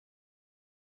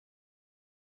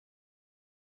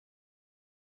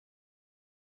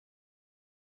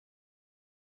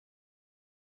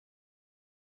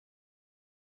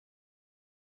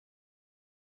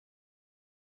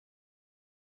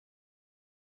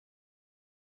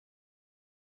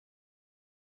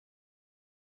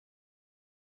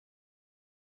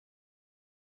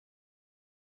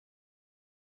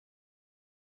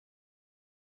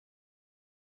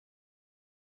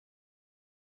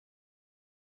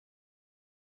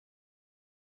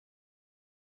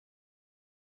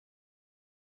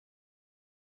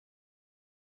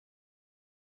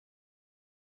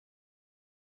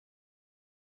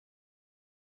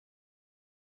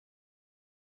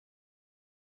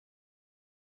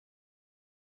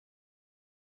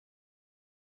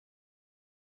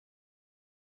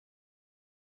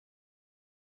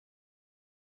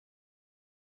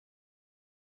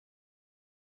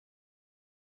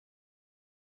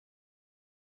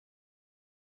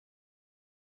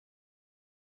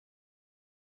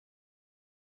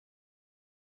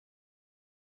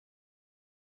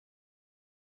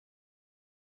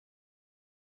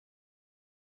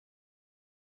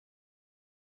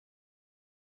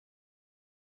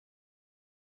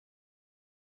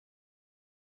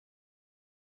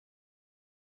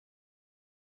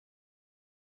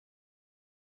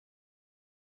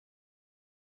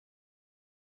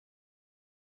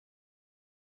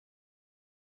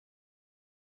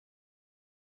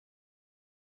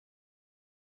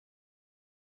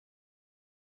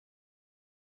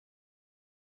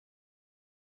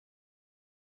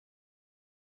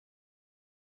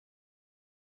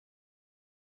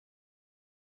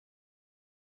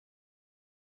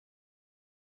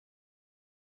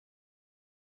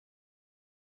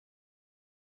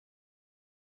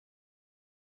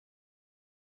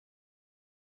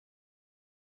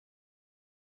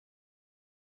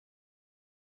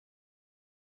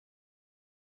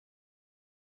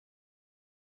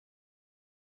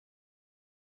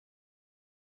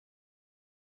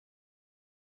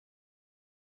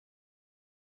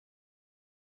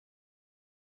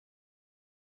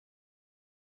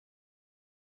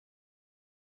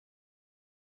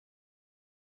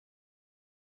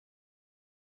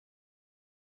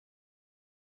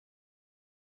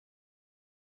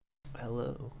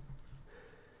hello.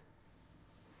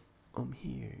 I'm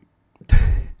here.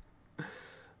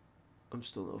 I'm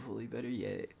still not fully better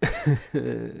yet.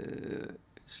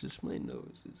 It's just my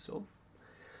nose. It's so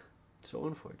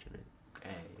unfortunate. Hey,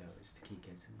 yo, it's the Key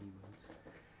Cats and Nemo's.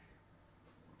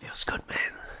 Feels good,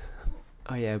 man.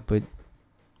 Oh yeah, but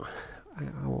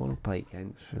I want to play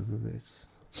Genshin.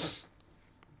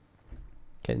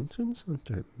 Genshin's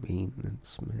under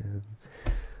maintenance, man.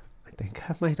 I think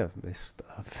I might have missed the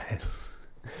event.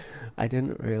 I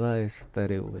didn't realize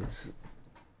that it was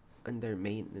under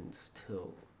maintenance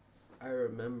till I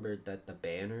remembered that the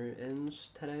banner ends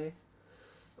today.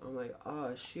 I'm like,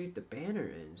 oh shoot, the banner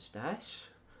ends. That's...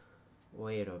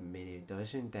 Wait a minute,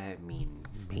 doesn't that mean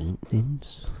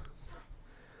maintenance?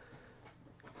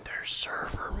 Their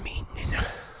server maintenance.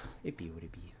 It be what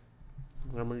it be.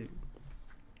 I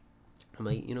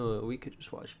might, you know, we could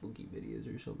just watch spooky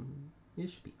videos or something. It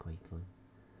should be quite fun.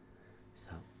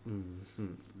 So,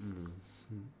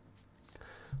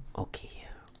 okay.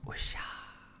 Whoosha.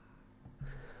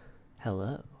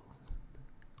 Hello.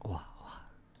 Wow.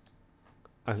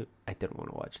 I didn't want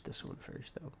to watch this one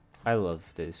first though. I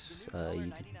love this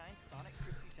YouTube.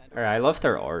 Or I love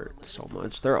their art so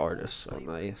much. Their art is so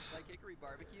nice.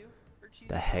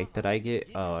 The heck did I get?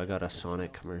 Oh, I got a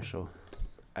Sonic commercial.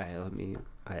 Alright,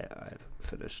 I haven't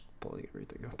finished pulling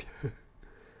everything up here.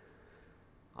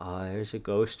 There's a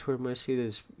ghost tour. Must see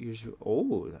this usual.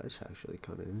 Oh, that's actually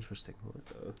kind of interesting. What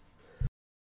the?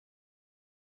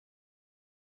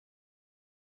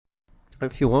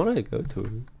 If you want to go to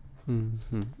it.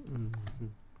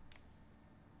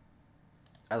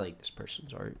 I like this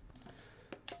person's art.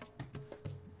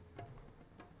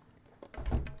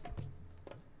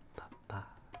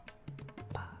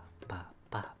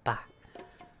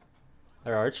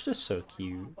 Their art's just so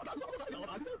cute.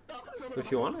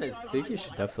 If you want, I think you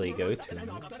should definitely go to it.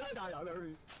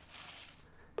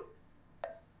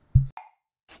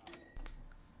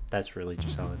 That's really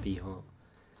just how it be, huh?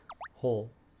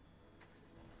 Whole.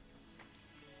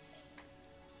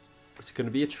 It's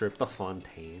gonna be a trip to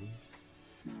Fontaine.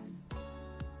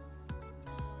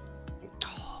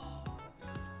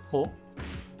 Oh.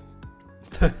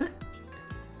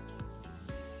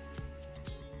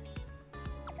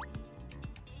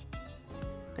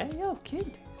 Hey, yo,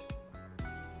 kid.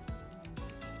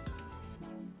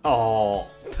 Oh.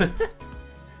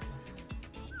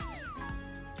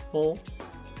 Oh.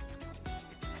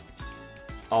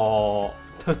 Oh.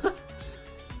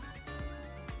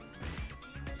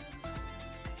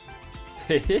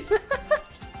 Hey,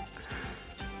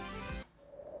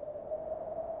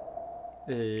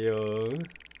 yo.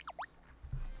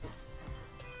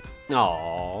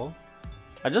 Aww.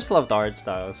 I just love the art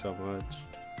style so much.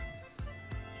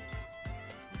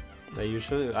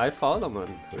 I follow them on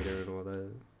Twitter and all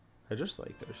that. I just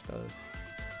like their stuff.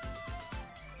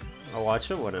 I'll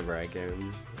watch it whenever I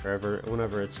can,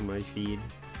 whenever it's in my feed.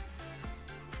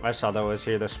 I saw that was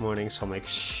here this morning, so I'm like,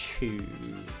 shoot,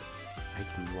 I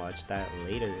can watch that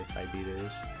later if I do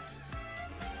this.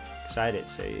 Cause I had it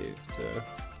saved, so.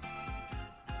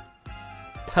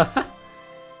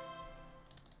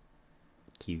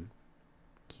 Cute.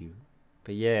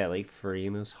 But yeah, like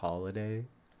Farina's Holiday.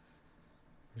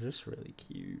 It's just really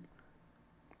cute.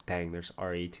 Dang, there's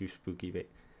RE2 spooky.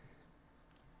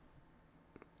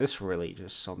 This really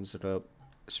just sums it up.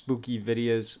 Spooky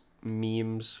videos,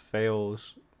 memes,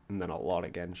 fails, and then a lot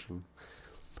of Genshin.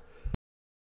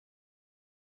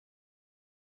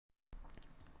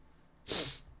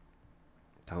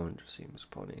 That one just seems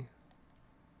funny.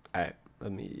 Alright,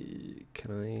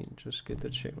 can I just get the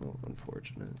channel?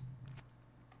 Unfortunate.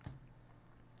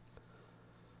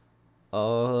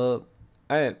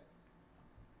 Alright.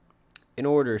 In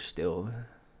order still.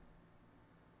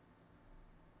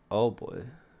 Oh boy.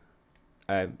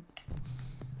 That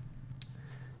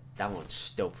one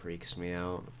still freaks me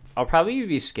out. I'll probably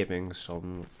be skipping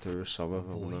through some of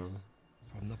them though.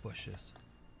 From the bushes.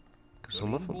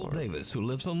 Some of them Bull Davis, who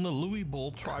lives on the Louis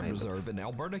Bull Tribe Reserve in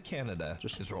Alberta, Canada,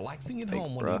 is relaxing at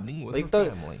home one evening with her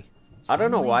family. I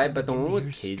don't know why, but the one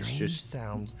with kids just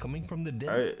sounds coming from the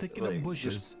dense thicket of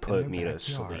bushes just put me to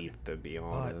sleep, to be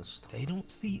honest. But they don't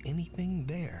see anything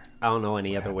there. I don't know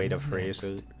any other way to phrase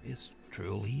it. It's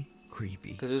truly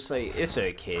creepy. Cause it's like, it's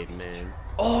a kid, man.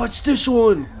 Oh, it's this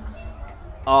one.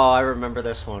 Oh, I remember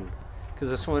this one. Cause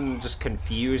this one just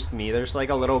confused me. There's like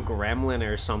a little gremlin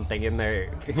or something in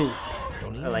there,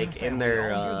 like in their,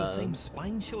 the same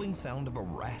spine-chilling sound of a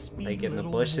raspy like in the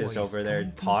bushes over there,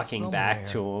 talking back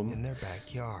to them in their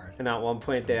backyard. And at one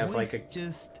point they have like a,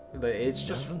 it's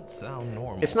just doesn't sound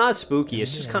normal. It's not spooky.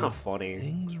 It's just kind of funny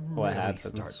things what really happens.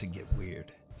 Start to get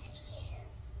weird.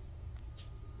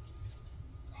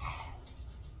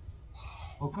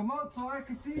 Oh, come out so I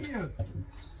can see you.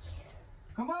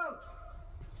 Come out.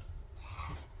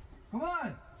 Come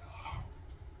on.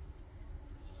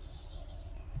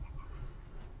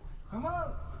 Come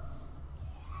out.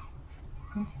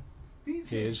 Come. He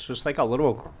is just like a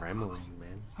little gremlin,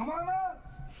 man. Come on out.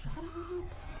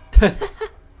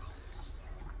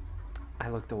 I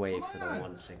looked away for the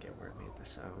 1 second where it made the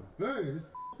sound. Hey, just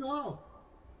go.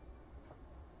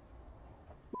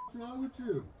 What's wrong with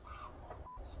you?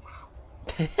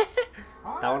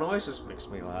 That one always just makes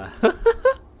me laugh.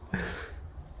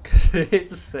 Cause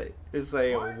it's like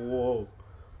whoa.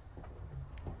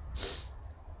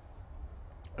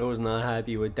 I was not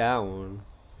happy with that one.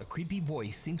 A creepy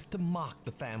voice seems to mock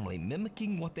the family,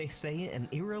 mimicking what they say and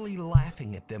eerily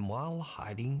laughing at them while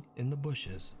hiding in the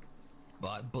bushes.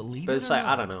 But believe it or But it's like,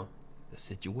 not, I don't know. the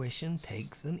situation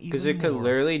takes an even Because it could more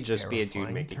literally just be a dude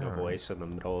terrifying making a turn. voice in the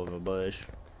middle of a bush.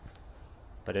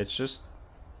 But it's just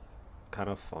kind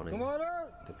of funny, Come on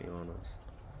out. to be honest.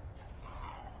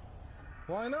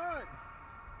 Why not?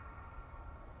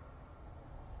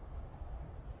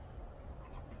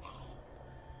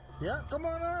 Yeah, come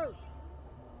on out.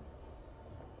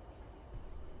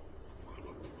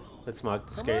 Let's mock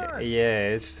the Come scare. on. Yeah,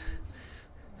 it's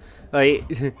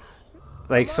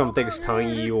like something's telling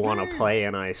you you want to play,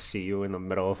 and I see you in the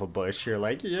middle of a bush. You're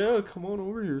like, yeah, come on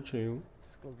over here, champ.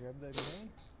 Let's go grab that gun.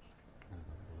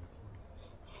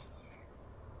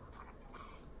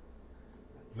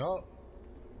 No.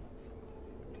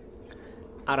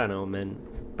 I don't know, man.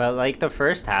 But like the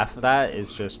first half of that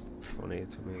is just funny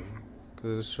to me,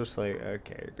 because it's just like,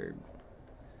 okay, dude.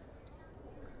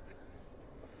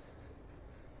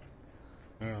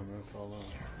 Yeah, no problem.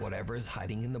 Whatever is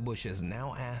hiding in the bushes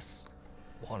now asks,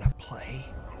 wanna play?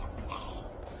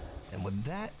 And with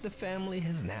that, the family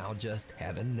has now just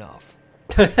had enough.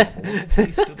 All the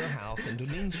police to their house, and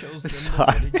Doneen shows them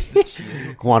the footage that she has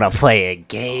recorded. Want to play a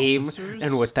game? Officers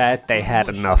And with that, they had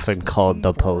bushes enough and called the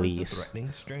looking for police.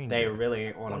 threatening stranger. They really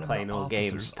ain't want One to of play the no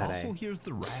games officers also today. hears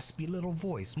the raspy little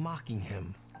voice mocking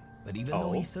him. But even though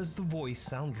Oh. he says the voice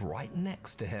sounds right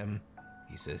next to him,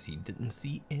 he says he didn't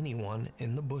see anyone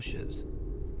in the bushes.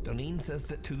 Doneen says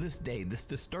that to this day, this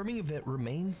disturbing event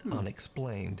remains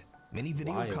unexplained. Many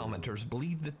video Wild. commenters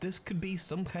believe that this could be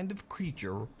some kind of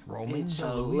creature roaming It's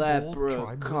the a Louis Bold Tribe Reserve.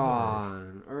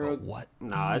 leprechaun. Or But a... what do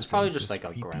Nah, you it's probably think just this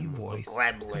like a creepy voice could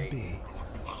gremlin. be?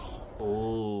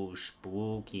 Oh,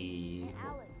 spooky.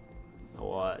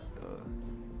 What the...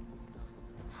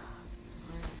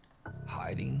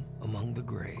 Hiding among the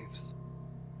graves.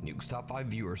 Nuke's top 5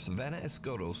 viewer Savannah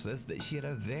Escoto says that she had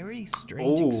a very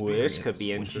strange Ooh, experience this could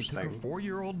be when she took her interesting.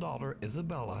 4-year-old daughter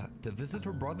Isabella to visit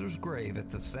her brother's grave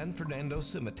at the San Fernando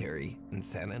Cemetery in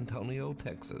San Antonio,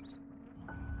 Texas.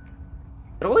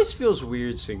 It always feels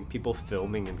weird seeing people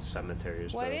filming in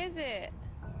cemeteries, What though. is it?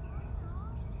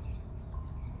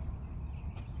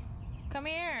 Come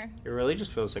here. It really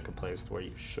just feels like a place where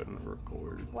you shouldn't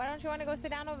record. Why don't you want to go sit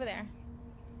down over there?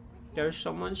 There's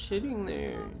someone sitting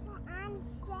there. I'm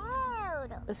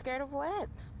scared. Scared of what?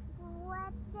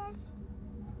 What is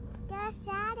the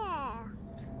shadow?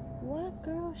 What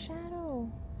girl shadow?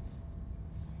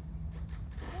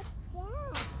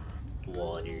 Yeah.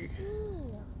 Water.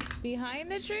 Behind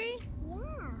the tree? Yeah.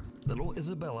 Little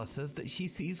Isabella says that she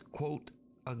sees, quote,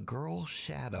 a girl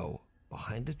shadow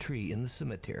behind a tree in the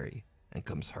cemetery and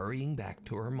comes hurrying back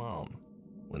to her mom.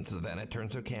 When Savannah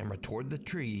turns her camera toward the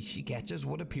tree, she catches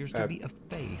what appears to be a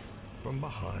face from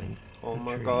behind Oh the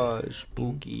my tree. gosh,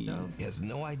 spooky. He has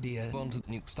no idea. On to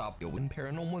Nuke's top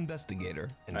paranormal investigator,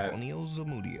 Antonio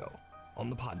Zamudio. On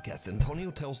the podcast, Antonio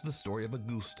tells the story of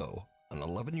Augusto, an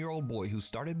 11-year-old boy who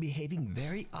started behaving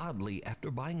very oddly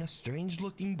after buying a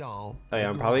strange-looking doll. Hey, at a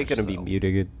I'm probably garage gonna be sale.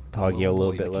 muted, talking a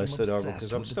little boy bit became less than normal obsessed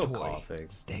because I'm with the still toy, coughing.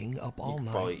 staying up all You can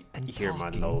night probably and hear my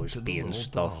talking nose to the being little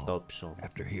stuffed doll. up some.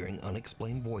 After hearing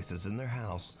unexplained voices in their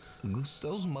house,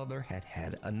 Augusto's mother had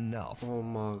had enough. Oh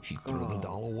my She god. threw the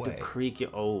doll away. The creaky.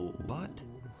 Oh. But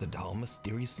the doll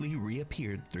mysteriously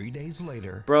reappeared 3 days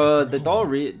later. Bruh, at their the doll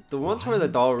home, the ones where the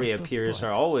doll lying at the reappears foot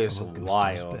are always of Augusto's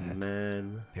wild, bed.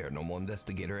 man. Paranormal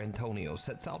investigator Antonio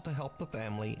sets out to help the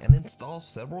family and installs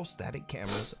several static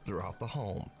cameras throughout the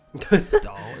home. The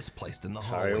doll is placed in the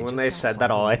hallway. Sorry, when just they said outside that,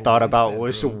 the all I little thought boy's about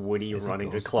was bedroom Woody as he running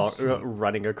goes to sleep.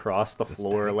 running across the The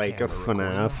floor static like a camera recording the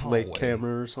FNAF like hallway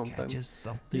camera or something. catches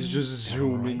something He's just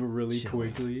zooming downright really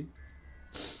chilling. quickly.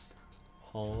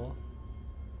 Huh?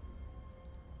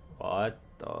 What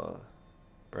the?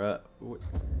 Bruh.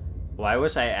 Why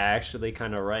was I actually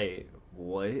kind of right?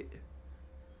 What?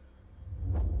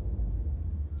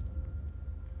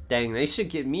 Dang, they should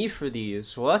get me for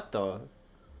these. What the?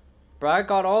 Bro, I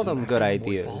got all Soon them after good the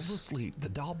boy falls ideas. asleep, the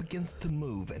doll begins to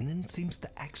move and then seems to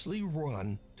actually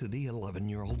run to the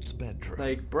 11-year-old's bedroom.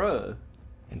 Like, bruh.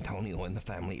 Antonio and the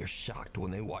family are shocked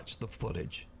when they watch the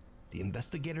footage. The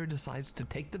investigator decides to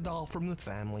take the doll from the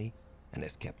family and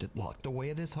has kept it locked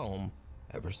away at his home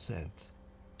ever since.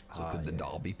 So could the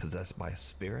doll be possessed by a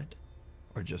spirit?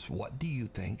 Or just what do you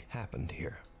think happened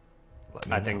here? Let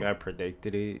me I think know. I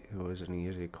predicted it. It was an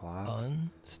easy clap.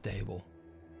 Unstable.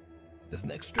 This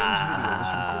next strange video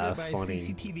was recorded by funny. a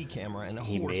CCTV camera in a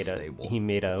He horse made a- stable. he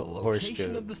made a The horse location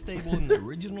joke. of the stable and the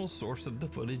original source of the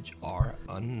footage are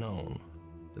unknown.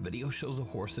 The video shows a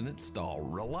horse in its stall,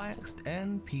 relaxed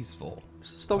and peaceful.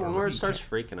 This is the one where it Already starts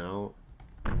freaking out.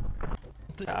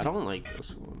 I don't like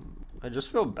this one. I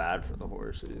just feel bad for the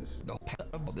horses.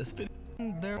 About this video,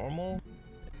 they're normal.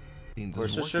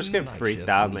 Horses just get freaked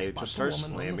out and they just start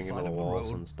slamming into the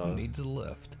walls and stuff. Needs a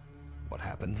lift. What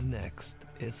happens next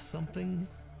is something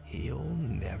he'll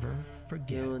never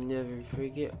forget. You'll never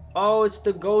forget. Oh, it's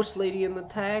the ghost lady in the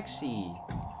taxi.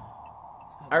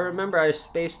 I remember I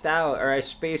spaced out, or I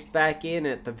spaced back in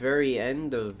at the very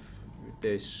end of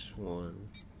this one.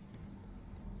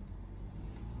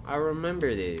 I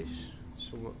remember this.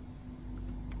 So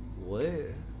what?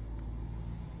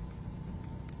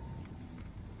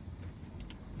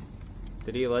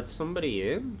 Did he let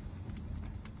somebody in?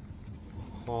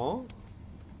 Huh?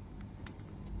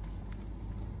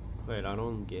 Wait, I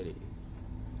don't get it.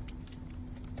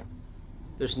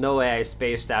 There's no way I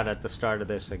spaced out at the start of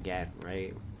this again,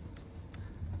 right?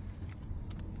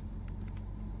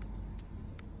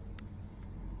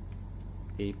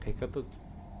 Did he pick up a...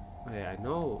 Wait, I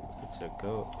know it's a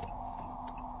goat.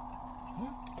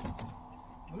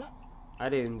 I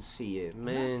didn't see it,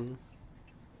 man.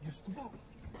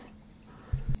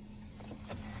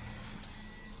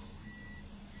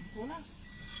 Wala.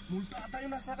 Multa ata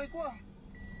yung nasakay ko ah.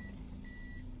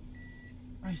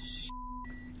 Ay,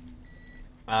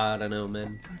 I don't know,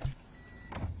 man.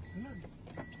 Wala.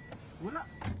 Wala.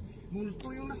 Multo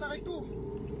yung nasakay ko.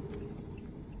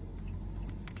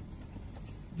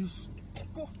 Diyos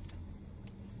ko.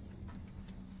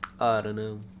 I don't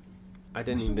know. I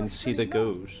didn't even see the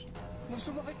ghost. May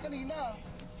sumakay kanina.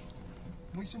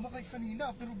 May sumakay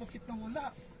kanina pero bakit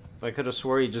nawala? I could have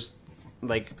swore he just,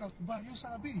 like... Scout Barrio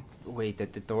sabi. Wait,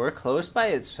 did the door close by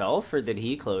itself, or did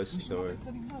he close May the door? sumakay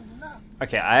kanina, wala.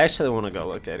 Okay, I actually want to go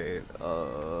look at it.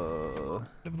 Of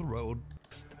the road,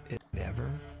 it never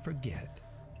forget.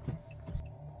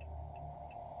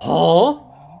 Huh?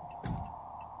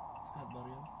 Scout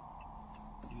Barrio.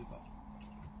 Sige pa.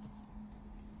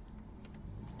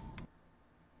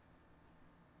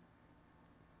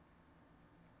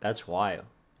 That's wild.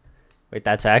 Wait,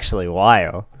 that's actually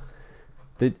wild.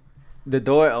 The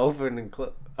door opened and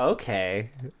closed.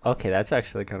 Okay. Okay, that's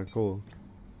actually kind of cool.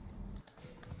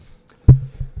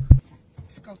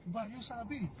 Scout Barrio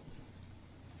sabi.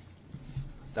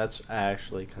 That's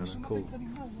actually May kind of sumakay cool.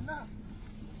 kanina, wala.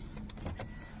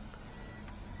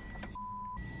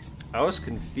 I was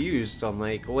confused. I'm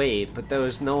like, wait, but there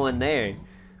was no one there.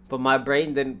 But my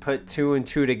brain didn't put two and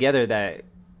two together that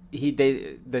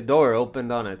the door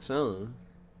opened on its own.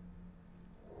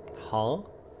 Huh?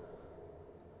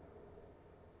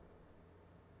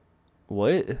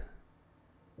 What?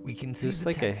 We can see Just the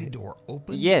like a- taxi door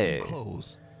open Yeah. and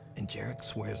close, and Jarek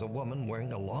swears a woman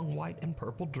wearing a long white and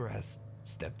purple dress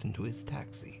stepped into his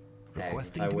taxi, Dang,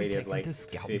 requesting I to be waited taken like to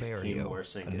Scout 15 Barrio, more a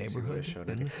seconds. He neighborhood would've shown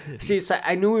in it. the city. See, it's like,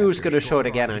 I knew he was After a gonna show short it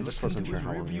again. drive, I he just looks wasn't into sure his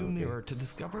how long. rearview it would be. mirror to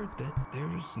discover that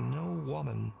there's no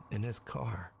woman in his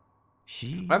car.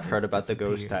 She I've has heard about the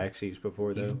ghost disappeared. taxis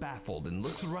before, He's though, baffled and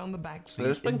looks around the back seat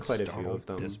There's been in quite a few startled of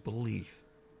them. disbelief.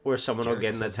 where someone will Jarek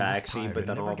get in the says he was taxi, tired but and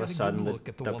then never all of got a a good sudden look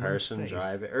at the the woman's person face,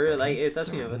 drive it, or but like he's it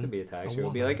doesn't even have to certain be a taxi. a It'll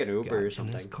be like an woman Uber or got in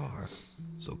his something. car.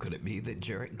 So could it be that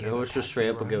Jarek It gave was a just straight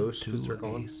taxi up a ride ghost to because they're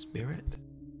gone. a spirit?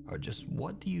 Or just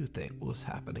what do you think was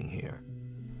happening here?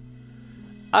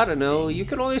 I don't know. You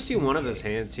could only see one of his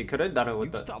hands. He could have done it with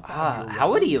You the. stopped by Ah, your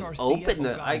how would he Raul have Garcia opened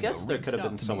it? I Ogando guess there reached could have out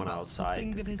been to me someone about outside.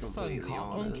 something To that be his son completely caught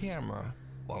on honest. camera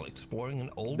while exploring an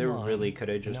old There mine really could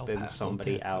have in just El been Paso,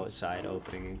 somebody Texas. outside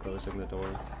opening and closing the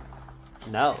door.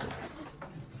 No.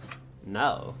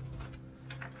 No.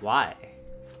 Why?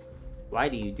 Why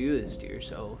do you do this to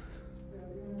yourself?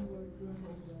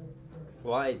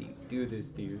 Why do you do this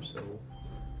to yourself?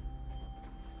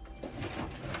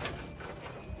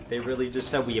 They really just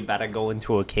said we better go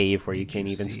into a cave where you Did can't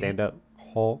you even see stand it? up.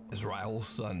 Huh? As Raul's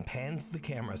son pans the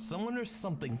camera, someone or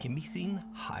something can be seen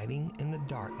hiding in the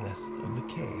darkness of the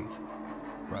cave.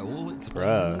 Raul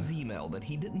explains in Bruh. his email that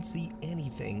he didn't see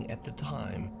anything at the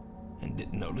time and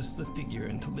didn't notice the figure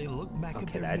until they looked back at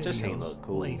Okay, their that just ain't videos look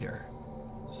cool. later.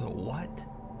 So what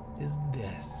is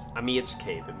this? I mean, it's a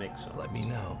cave. It makes sense. Let me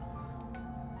know.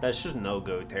 That's just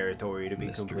no-go territory, to be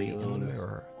Mystery completely in the honest.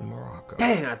 Mirror in Morocco.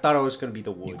 Dang, I thought it was gonna be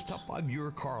the News woods. Top 5 viewer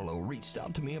Carlo reached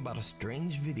out to me about a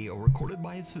strange video recorded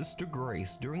by his sister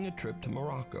Grace during a trip to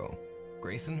Morocco.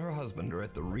 Grace and her husband are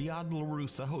at the Riyadh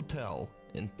Laroussa Hotel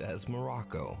in Fez,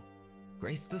 Morocco.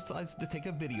 Grace decides to take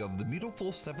a video of the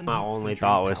beautiful 17th My only century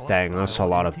thought was, dang, that's a palace-style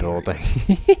lot of interior.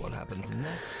 building. What happens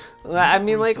next? I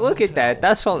mean, like, Laroussa look at that. Hotel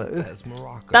That's all. in Fez,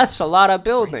 Morocco. That's a lot of Grace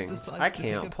buildings. decides I to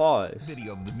take can't a pause.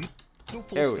 Video of the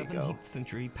beautiful There we 17th go.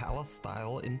 century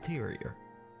palace-style interior.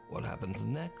 What happens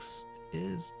next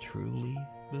is truly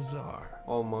bizarre.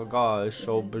 Oh my god, it's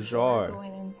so bizarre.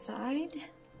 Going inside.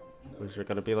 Was there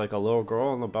gonna be like a little girl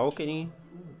on the balcony?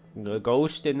 A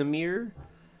ghost in the mirror?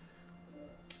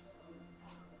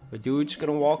 A dude's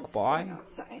gonna walk by?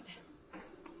 Outside.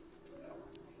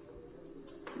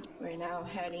 We're now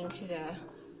heading to the.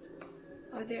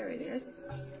 Oh, there it is.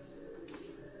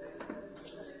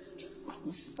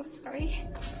 Oh, sorry.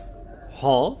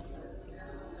 Huh?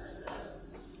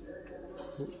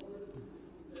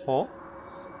 Huh?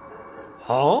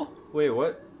 Huh? Wait,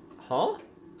 what? Huh?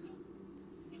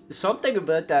 Something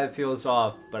about that feels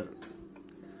off, but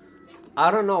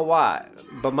I don't know why.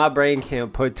 But my brain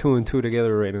can't put two and two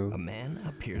together right now. A man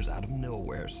appears out of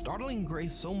nowhere, startling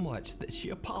Grace so much that she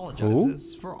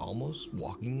apologizes for almost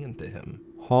walking into him.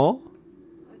 Huh? Oh,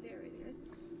 there it is.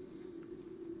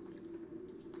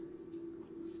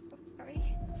 Oh, sorry.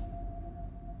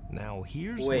 Now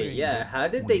here's where Wait, it yeah, gets how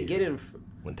did they weird. get in?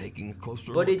 When taking a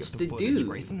closer But look it's at the the footage, dude.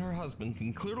 Grace and her husband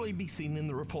can clearly be seen in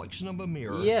the reflection of a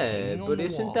mirror. Yeah, hanging on but the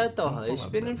isn't wall that the in front of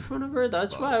husband in them. front of her?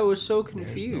 That's But why I was so There's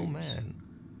confused. no man.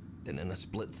 Then in a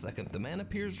split second, the man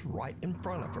appears right in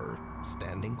front of her,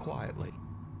 standing quietly.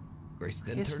 Grace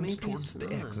then Guess turns maybe towards it's the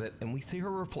not. exit, and we see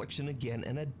her reflection again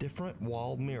in a different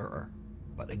wall mirror.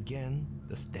 But again,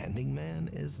 the standing man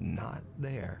is not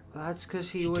there. That's because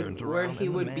he She would turns where around he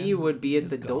and the would man be at is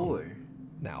the gone. door.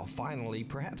 Now, finally,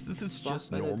 perhaps this is Blocked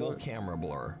just by the normal door. camera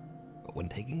blur. But when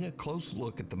taking a close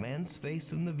look at the man's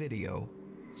face in the video,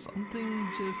 something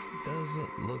just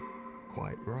doesn't look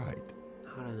quite right.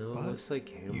 I don't know. It But looks like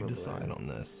camera. You decide blur. on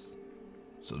this.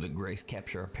 So did Grace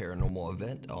capture a paranormal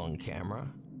event on camera?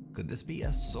 Could this be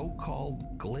a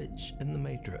so-called glitch in the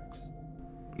Matrix?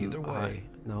 Either way,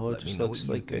 No, it let me just know looks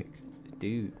what you like a think.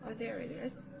 dude. Oh, there it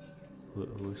is. Who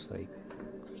looks like.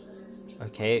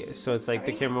 Okay, so it's like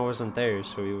the camera wasn't there,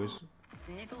 so he was.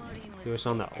 Nickelodeon He was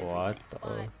on that. everything, What? but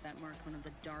that marked one of the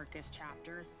darkest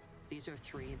chapters. These are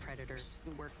 3 predators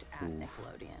who worked at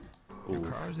Nickelodeon. Your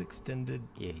car's extended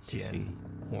Yeah, to gen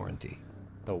see. warranty.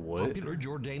 The what? Popular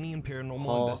Jordanian paranormal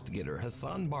Oh. investigator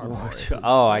Hassan Barbar What? is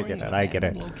Oh, I exploring get an it, I get it.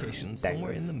 abandoned location Dang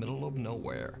somewhere it. in the middle of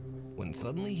nowhere. When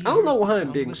suddenly he I don't know hears the why I'm sound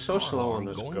of being his so car slow on alarm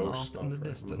this going ghost off stuff in the right now.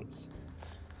 distance.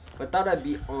 I thought I'd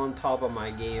be on top of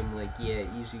my game, like, yeah,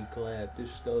 easy clap.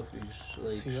 This stuff is,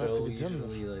 like, سيارتي so بتزمر.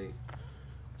 easily, like...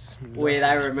 بسم الله Wait,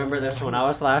 I remember this one. I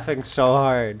was laughing so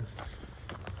hard.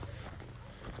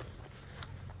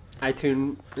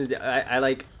 I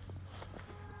like,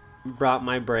 brought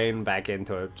my brain back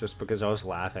into it just because I was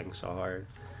laughing so hard.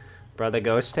 Bro, the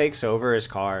ghost takes over his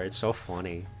car. It's so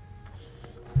funny.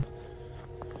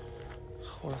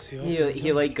 أخوان سيارتي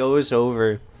He like, goes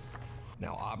over...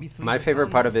 Now, obviously, My Hassan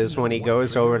favorite part of wants it to is when know he what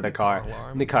goes over triggered the car,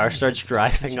 alarm and the car and starts he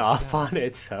driving checked off it out. on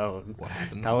its own. What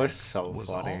happens That was next so was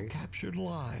funny. all captured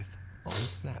live on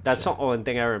Snapchat. That's the only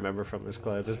thing I remember from this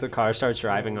clip, is the car starts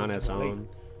driving on its own.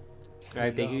 بسم I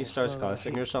think الله he starts الرحمن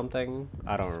cussing or الرحيم. something.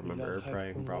 I don't بسم remember الله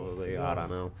praying, خيركم probably. والسلام. I don't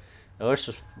know. It was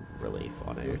just really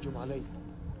funny. يرجم علي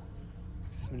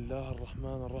بسم الله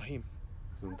الرحمن الرحيم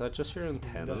Isn't that just your بسم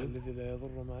الله antenna? الذي لا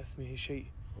يضر مع اسمه شيء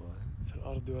What? في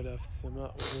الأرض ولا في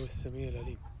السماء وهو السميع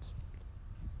العليم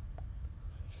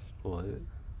What?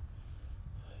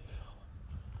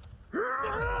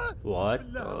 بسم What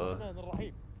الله the? الرحمن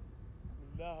الرحيم بسم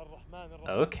الله الرحمن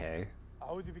الرحيم Okay.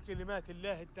 أعوذ بكلمات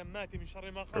الله التامات من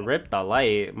شر ما خلق Rip the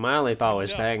light. My only thought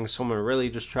was, dang, someone really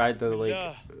just tried to, بسم like,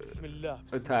 الله بسم الله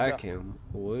بسم attack الله. him.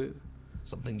 What?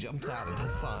 Something jumps out at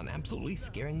Hassan, absolutely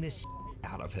scaring the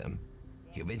out of him.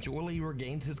 He eventually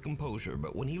regains his composure,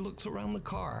 but when he looks around the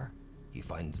car, he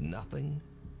finds nothing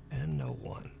and no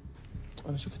one.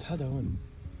 أنا شفت حدا هون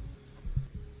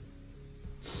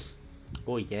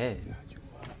Oh, yeah.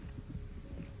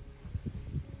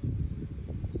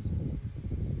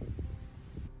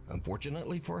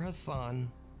 Unfortunately for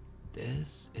Hassan,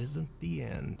 this isn't the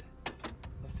end.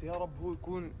 بس يا رب هو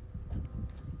يكون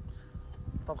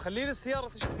طب خليني السيارة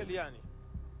تشتغل يعني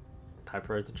Time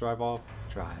for it to drive off.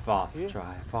 Drive off. Here.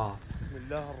 Drive off. بسم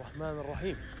الله الرحمن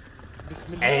الرحيم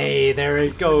بسم الله Hey, there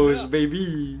it goes,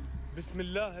 baby. بسم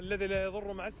الله الذي لا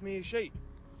يضر مع اسمه شيء.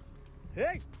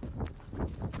 Hey!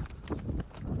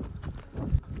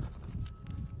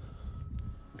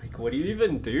 Like, what do you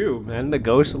even do, man? The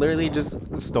ghost literally just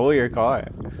stole your car.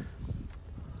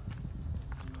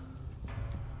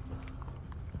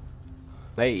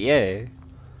 Like, yeah.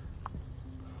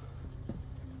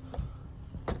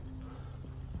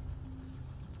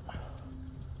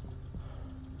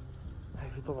 هاي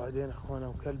في طبع عدين اخوانا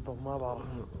وكلبه وما بعرف.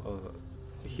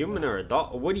 Human or a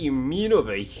dog? What do you mean of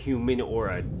a human or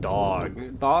a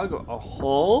dog? Dog? A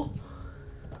hole?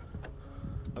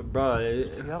 Bro,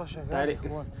 السيارة شغالة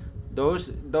اخوان.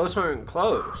 those aren't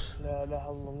close. لا اله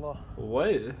الا الله.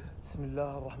 What? بسم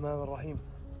الله الرحمن الرحيم.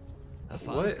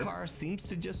 Hassan's car seems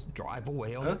to just drive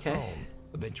away on its own,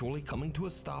 eventually coming to a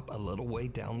stop a little way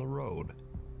down the road.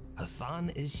 Hassan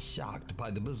is shocked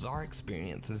by the bizarre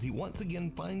experience as he once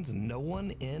again finds no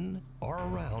one in or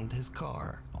around his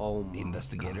car. The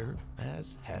investigator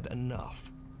has had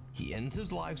enough. He ends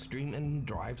his live stream and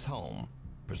drives home,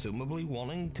 presumably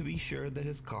wanting to be sure that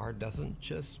his car doesn't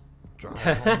just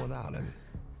drive home without him.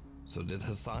 So did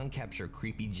Hassan capture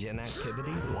creepy Jinn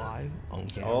activity live on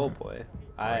camera? Oh boy.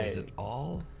 Or is it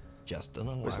all just an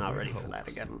elaborate was not ready hoax? for that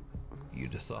again. You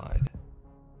decide.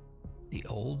 The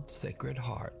Old Sacred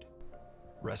Heart.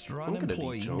 Restaurant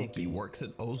employee Nikki works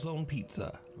at Ozone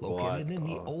Pizza, located in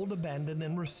the old abandoned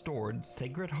and restored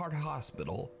Sacred Heart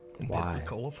Hospital in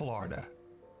Pensacola, Florida.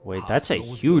 Wait, that's a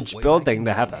huge building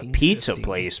to have a pizza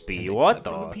place be. What For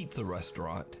the the? pizza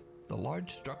restaurant, the large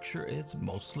structure is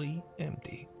mostly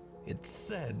empty. It's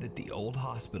said that the old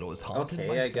hospital is haunted Okay,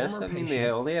 by I guess former that means patients they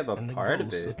only have a and the part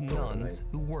of ghosts it, of but, nuns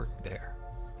who work there.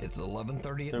 It's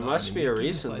 11:30 at There night. must and be a Nikki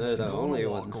reason decides they're to the go on only a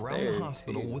walk ones around there, the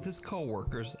hospital dude. with his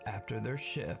coworkers after their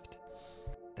shift.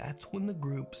 That's when the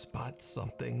group spots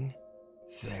something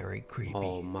very creepy.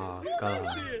 Oh my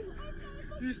god.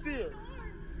 You see it?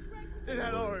 It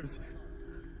had arms.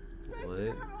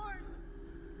 What?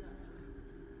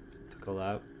 Took a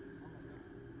lap.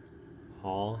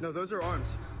 Hall. No, those are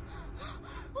arms.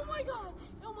 Oh my god!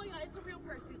 Oh my god, it's a real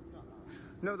person.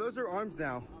 No, those are arms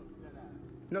now.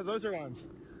 No, those are arms.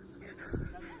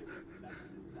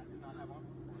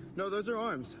 No, those are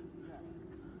arms.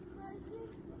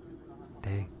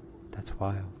 Dang, that's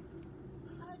wild.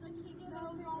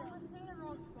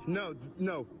 No,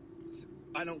 no.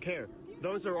 I don't care.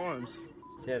 Those are arms.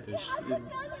 Yeah, there's.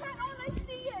 I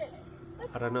see it.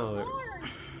 I don't know.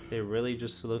 It really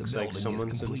just looks The like building is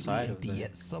someone's completely inside empty, of it.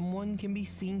 yet someone can be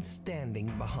seen standing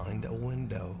behind a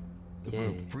window. The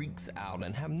group freaks out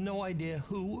and have no idea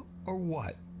who or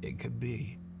what it could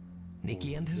be.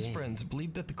 Nikki and his friends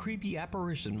believe that the creepy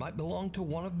apparition might belong to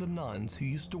one of the nuns who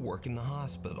used to work in the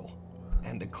hospital.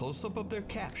 And a close-up of their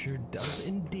capture does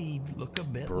indeed look a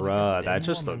bit like Bruh, a that thin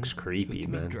just woman looks who creepy,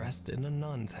 can be man. dressed in a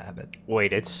nun's habit.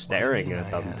 Wait, it's staring Again,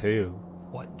 at I them ask, too.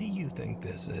 What do you think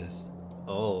this is?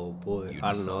 Oh boy,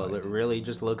 I don't know. It really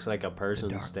just looks like a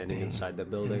person standing inside the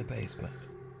building. In the basement.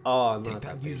 Oh, not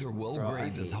TikTok that user basement. Will Bro, I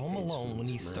Graves is hate home alone when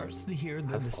he basements, man. starts to hear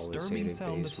the I've always disturbing hated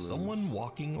sound of basements. someone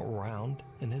walking around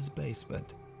in his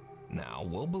basement. Now,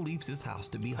 Will believes his house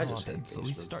to be I just hate haunted, so he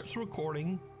basements. starts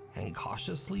recording and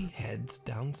cautiously heads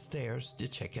downstairs to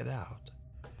check it out.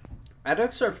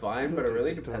 Attics are fine, but it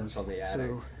really depends on the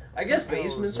attic. I guess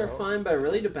basements are fine, but it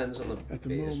really depends on the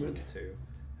basement too.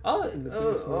 Oh,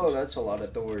 that's a lot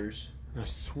of doors. I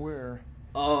swear.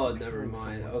 Oh, never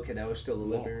mind. Okay, that was still the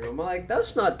living room. I'm like,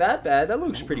 that's not that bad. That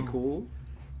looks pretty cool.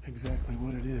 Exactly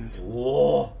what it is.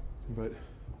 Whoa. But Is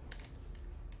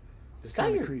it's that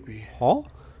kind your of creepy. hall?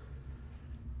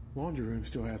 Laundry room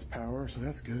still has power, so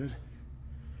that's good.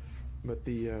 But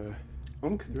the I'm the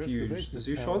rest of the confused. Is basement's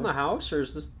he power showing the house, or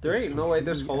is this? There is ain't no way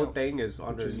this completely whole out, thing is which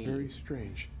underneath. is very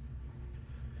strange.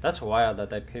 That's wild that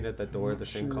they painted the door Not the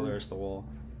same sure. color as the wall.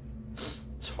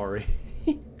 Sorry.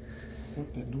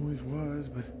 What that noise was,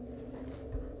 but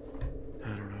I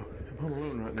don't know. I'm home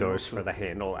alone right now. Goes so for the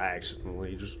handle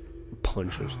accidentally, just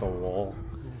punches the wall.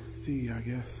 We'll see, I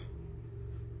guess.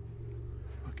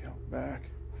 Look out back.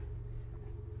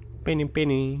 Penny,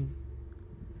 penny.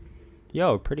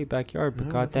 Yo, pretty backyard, but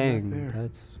No, god nothing back dang, there.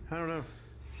 that's I don't know.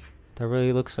 that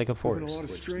really looks like a There's been forest. a lot of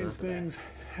which is strange not the best. things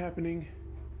happening.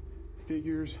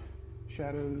 Figures,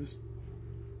 shadows.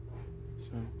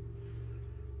 So,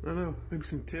 I don't know. Maybe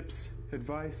some tips,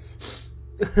 advice,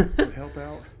 would help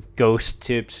out. Ghost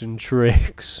tips and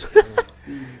tricks.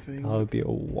 See anything? That would be a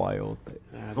wild thing.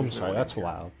 I'm there's sorry, no that's a idea.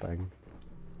 wild thing.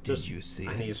 Did you see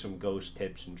I it? need some ghost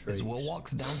tips and tricks. As Will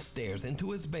walks downstairs into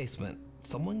his basement,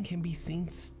 someone can be seen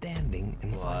standing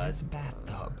inside What? his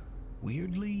bathtub,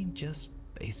 weirdly just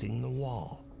facing the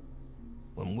wall.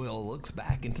 When Will looks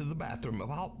back into the bathroom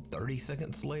about 30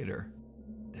 seconds later,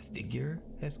 the figure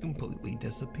has completely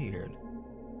disappeared.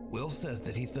 Will says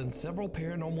that he's done several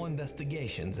paranormal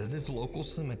investigations at his local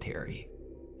cemetery,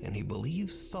 and he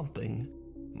believes something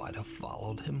might have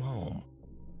followed him home.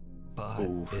 But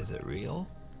is it real,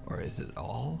 or is it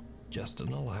all just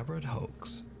an elaborate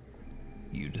hoax?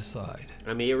 You decide.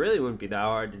 I mean, it really wouldn't be that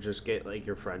hard to just get like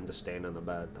your friend to stand in the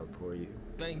bathtub for you.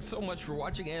 Thanks so much for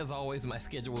watching. As always, my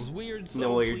schedule is weird, so You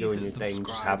know what you're please doing hit your thing, just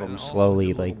subscribe have them and also slowly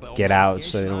hit the like little bell get out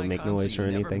so they notification don't make icon noise so or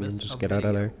you never anything and miss just a get out of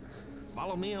video. there.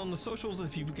 Follow me on the socials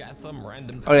if you've got some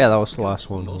random Oh yeah, that comments, was the last because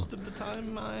one. Most of the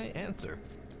time I answer.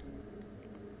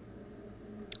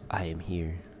 I am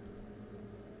here.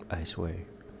 I swear.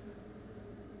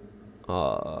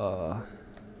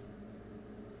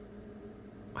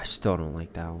 I still don't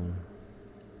like that one.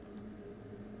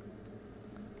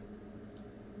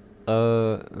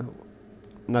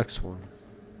 Next one.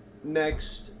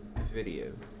 Next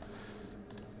video.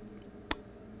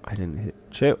 I didn't hit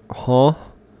Chip, huh?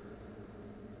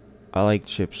 I like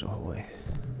Chips Ahoy.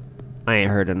 I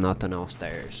ain't heard of nothing else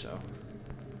there, so.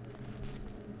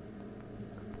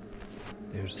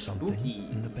 There's something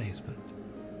in the basement.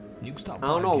 I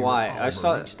don't know why. I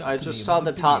just saw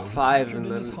the top 5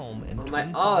 and then I'm like,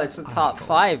 oh, it's a top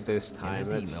 5 this time.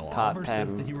 It's top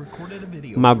 10.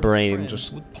 My brain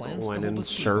just went in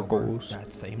circles.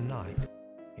 That same night.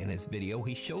 In his video,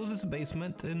 he shows his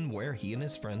basement and where he and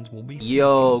his friends will be.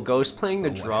 Yo, Ghost playing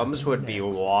the drums would be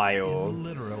wild.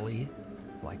 Literally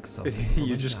like something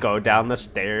You just go down the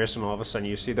stairs and all of a sudden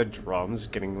you see the drums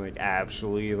getting like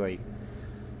absolutely like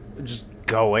just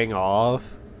going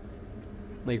off.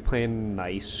 Like playing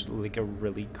nice, like a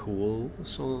really cool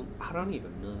song. I don't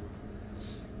even know.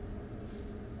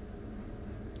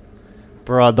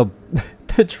 Bruh,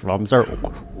 the drums are...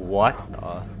 What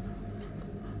the...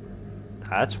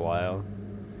 That's wild.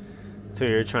 So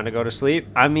you're trying to go to sleep?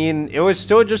 I mean, it would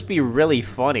still just be really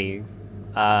funny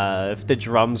if the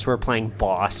drums were playing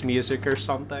boss music or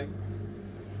something.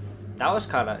 That was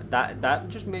kind of... That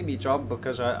just made me jump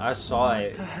because I saw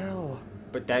it. What the hell?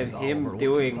 But then As him Oliver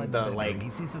doing looks inside the bedroom, like he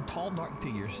sees a tall, dark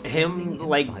figure him standing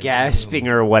like inside the gasping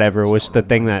room. or whatever was the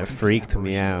thing that Creepy freaked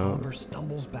me apparition, out. Oliver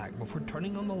stumbles back before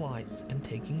turning on the lights and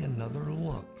taking another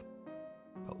look.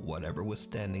 But whatever was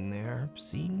standing there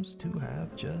seems to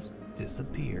have just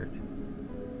disappeared.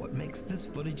 What makes this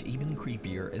footage even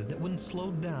creepier is that when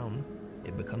slowed down,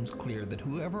 it becomes clear that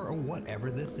whoever or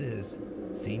whatever this is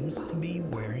seems to be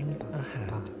wearing a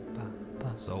hat.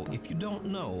 So if you don't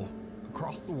know,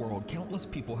 across the world, countless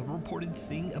people have reported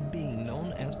seeing a being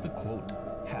known as the, quote,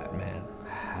 Hat Man.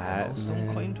 Although some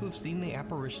claim to have seen the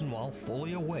apparition while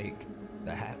fully awake,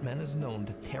 the Hat Man is known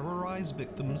to terrorize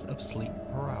victims of sleep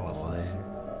paralysis.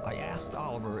 I asked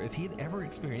Oliver if he had ever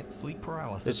experienced sleep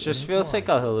paralysis. It just in his feels like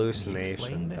a life, and he hallucination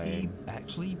explained that he thing.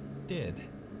 actually did,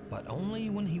 but only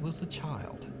when he was a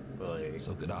child.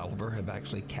 So could Oliver have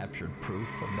actually captured proof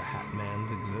of the Hat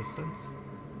Man's existence?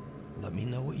 Let me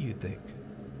know what you think.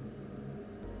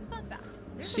 Fun fact,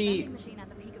 there's See- a vending machine at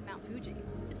the peak of Mount Fuji.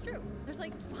 It's true. There's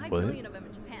like 5 What? million of them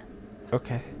in Japan.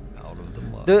 Okay. Out of the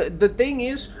mud. The thing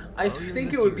is, I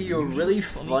think it would be a really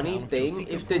funny thing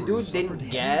if the dude didn't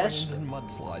gasp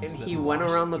and he went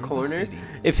around the corner.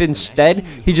 If instead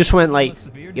he just went like,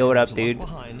 "Yo, what up, dude?"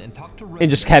 and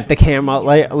just kept the camera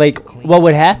like what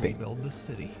would happen?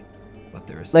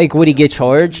 Like, would he get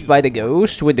charged by the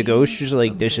ghost? Would the ghost just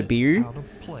like disappear?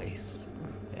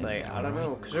 Like, I don't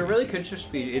know, because it really could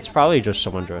just be. It's probably just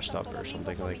someone dressed up or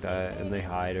something like that, and they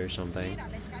hide or something.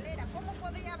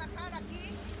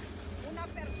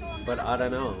 But I don't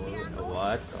know.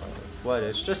 What?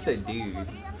 It's just a dude.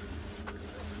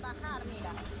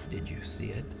 Did you see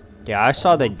it? Yeah, I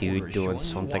saw the Oliver dude is doing showing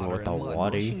something water with the and mud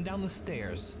water. rushing down the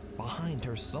stairs. Behind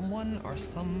her, someone or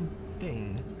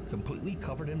something completely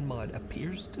covered in mud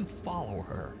appears to follow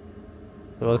her.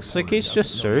 It looks like he's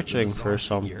just searching for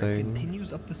something.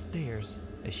 Continues up the stairs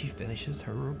as she finishes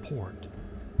her report.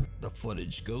 The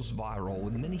footage goes viral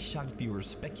with many shocked viewers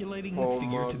speculating the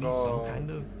figure to be some kind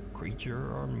of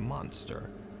creature or monster.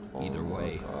 Either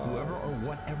way, whoever or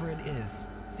whatever it is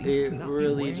seems to not be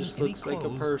wearing just any looks like a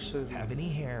clothes, person. have any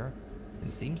hair,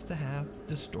 and seems to have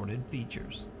distorted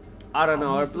features. I don't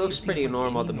know, it Obviously, looks seems pretty like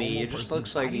normal any to me. normal It just person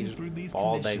looks like fighting he's through these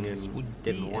balding conditions and would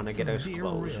didn't be want to at get his severe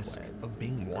clothes risk wet. of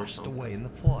being or washed something. away in the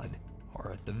flood,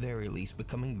 or at the very least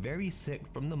becoming very sick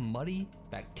from the muddy,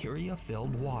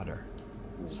 bacteria-filled water.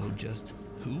 So just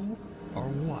who or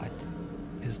what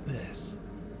is this?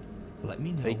 Let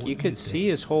me know. Like, what you could see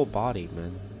his whole body,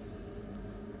 man.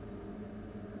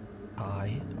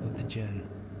 Eye of the Jinn.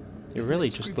 It This really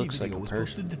next just creepy looks like video a was person.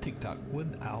 posted to TikTok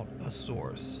without a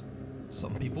source.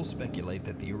 Some people speculate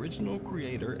that the original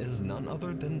creator is none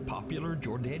other than popular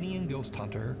Jordanian ghost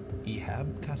hunter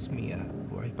Ihab Kasmia,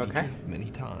 who I've featured many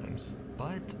times.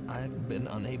 But I've been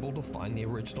unable to find the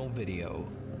original video,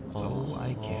 so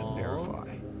I can't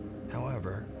verify.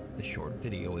 However, the short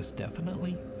video is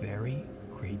definitely very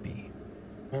creepy.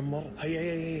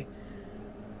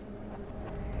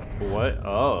 What?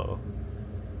 Oh.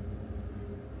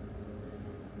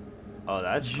 Oh,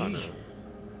 that's kind of...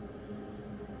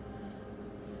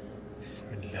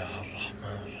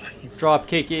 Drop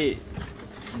kick it,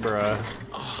 bruh.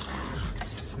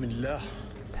 Bismillah.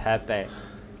 Pepe.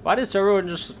 Why does everyone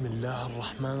just...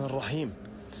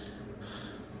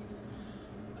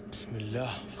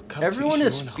 Everyone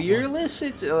is fearless?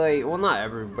 It's like, well, not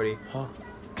everybody.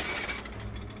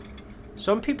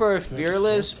 Some people are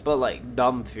fearless, but like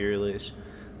dumb fearless.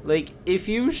 Like, if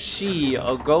you see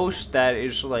a ghost that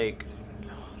is like...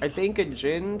 I think a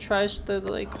jinn tries to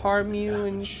like harm you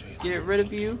and get rid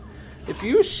of you. If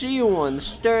you see one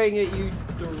staring at you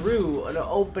through an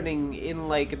opening in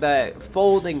like that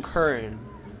folding curtain,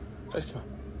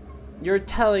 you're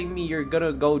telling me you're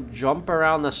gonna go jump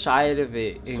around the side of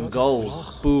it and go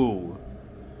boo,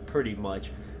 pretty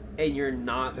much, and you're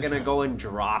not gonna go and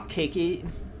drop kick it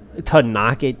to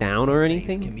knock it down or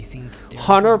anything?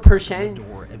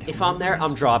 100%. If I'm there,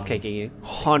 I'm drop kicking it.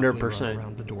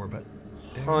 100%.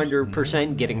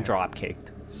 100% getting drop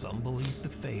kicked. Some believe the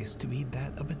face to be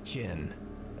that of a jinn,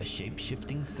 a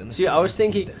shape-shifting sinister. See, I was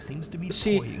thinking. That seems to be with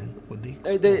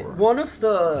one of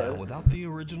the now, without the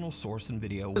original source and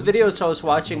video, the videos I was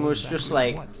watching was just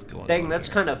like, dang, that's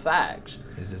kind of facts.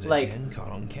 Is it a like, jinn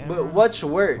caught on camera, but what's or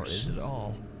worse? is it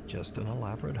all just an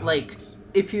elaborate hoax? Like,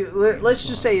 if you let's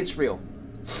just say it's real.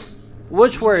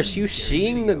 What's worse, you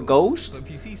seeing the ghost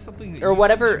or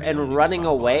whatever and running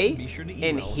away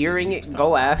and hearing it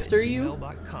go after you,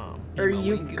 or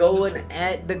you going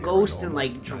at the ghost and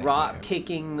like drop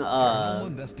kicking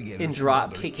the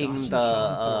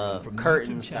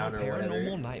curtains down or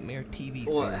whatever?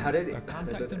 Well, how did it?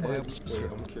 I'm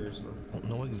curious now. Don't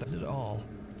know exactly at all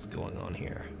what's going on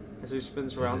here. As he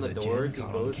spins around the door, he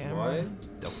goes, "Why?"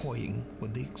 Decoying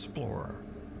with the explorer.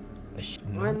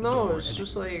 I know, it's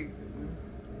just like.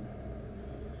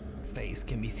 Face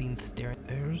can be seen staring.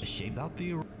 There's a shape out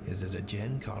the. Is it a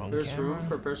jinn caught on There's camera? room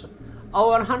for person.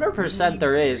 Oh, 100%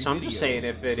 there is. I'm just saying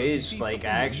if it is like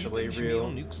actually real.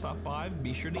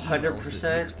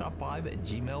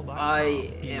 100%.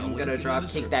 I am gonna drop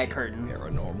kick that curtain.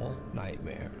 Paranormal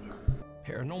nightmare.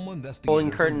 Paranormal investigators.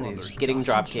 Pulling curtain is getting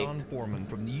drop kicked.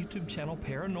 From the YouTube channel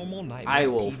Paranormal Nightmare. I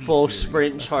will TV full series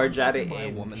sprint charge at it by a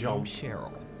and woman jump. named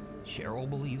Cheryl. Cheryl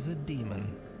believes a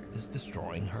demon is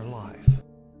destroying her life.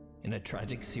 In a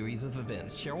tragic series of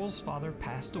events, Cheryl's father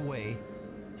passed away,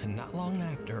 and not long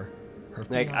after, her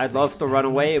Like, fiancé I'd love to run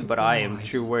sadly away, took but the I am lives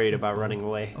too worried of about both running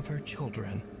away. of her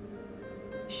children.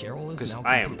 Cheryl is Because now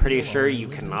I am completely pretty alone sure and you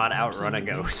lives in cannot outrun a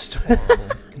absolutely ghost.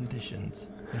 horrible conditions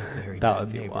in a very That bad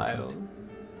would be neighborhood. wild.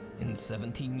 In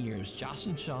 17 years, Josh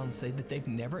and Sean say that they've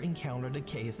never encountered a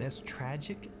case as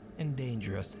tragic and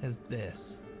dangerous as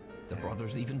this. The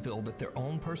brothers even feel that their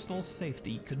own personal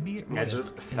safety could be at Yeah, risk. just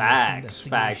in this facts.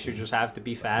 You investigation. just have to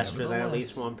be faster than at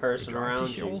least one person they drive to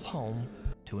around you. Cheryl's home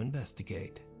to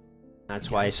investigate.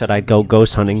 That's why I said I'd go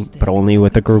ghost hunting, but only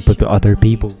with a group of other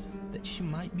people. That she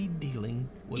might be dealing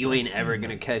with You a ain't ever demon.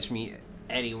 gonna catch me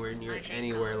anywhere near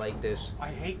anywhere like this I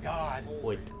hate God.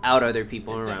 without other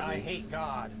people I said around I me. hate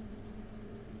God.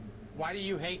 Why do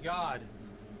you hate God?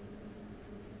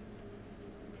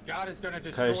 God is going to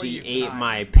destroy Because he you ate tonight.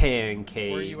 my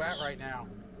pancakes. Where are you at right now?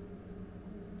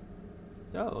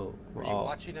 Oh, Are you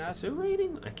watching us? Is it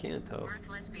raining? I can't tell.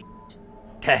 Worthless.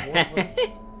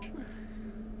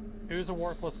 Who's a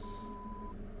worthless?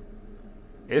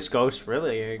 This ghost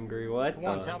really angry. What Come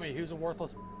on, the? tell me who's a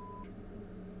worthless?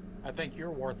 I think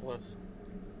you're worthless.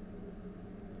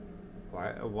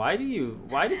 Why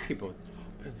do people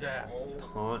Possessed.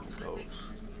 taunt ghosts?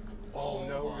 Oh,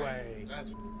 no way.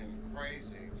 That's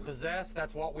crazy. Possessed,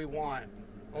 that's what we want.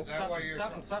 Oh, Is that what you're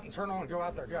something turn on, go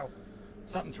out there, go.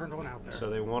 Something turned on out there. So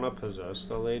they want to possess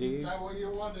the lady? Is that what you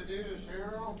want to do to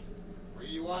Cheryl? Are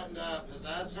you wanting to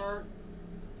possess her?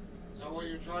 Is that what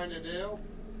you're trying to do?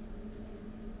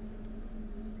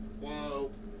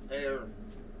 Whoa, air.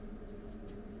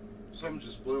 Something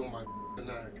just blew on my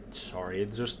neck. Sorry,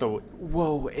 it's just the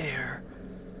whoa air.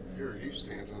 Here, you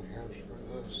stand on here.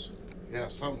 Screw this. Yeah,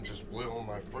 something just blew on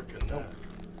my freaking neck.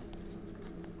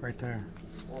 Right there.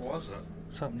 What was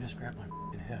it? Something just grabbed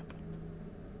my hip.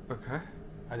 Okay.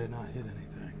 I did not hit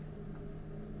anything.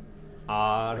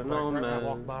 I don't know, Right when I man.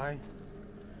 walked by,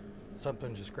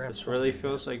 Something just grabbed. This really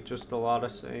feels like just a lot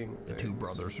of saying The two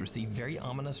brothers receive very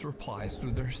ominous replies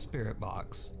through their spirit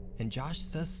box, and Josh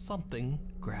says something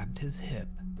grabbed his hip.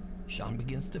 Sean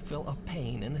begins to feel a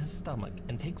pain in his stomach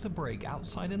and takes a break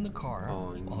outside in the car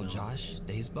while Josh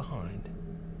stays behind.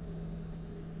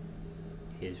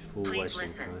 His fool Please wasn't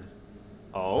listen. good.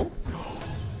 Oh?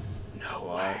 No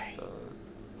What way.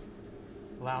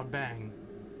 the... Loud bang.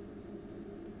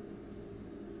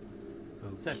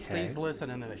 Said please listen,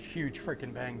 and then a huge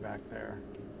freaking bang back there.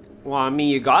 Well, I mean,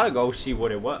 you gotta go see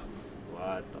what it was.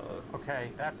 What the...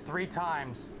 Okay, that's 3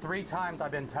 times. 3 times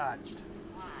I've been touched.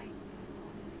 Why?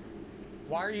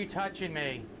 Why are you touching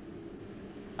me?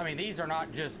 I mean, these are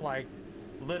not just like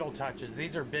little touches.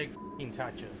 These are big f***ing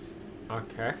touches.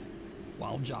 Okay.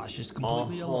 While Josh is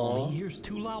completely alone, he hears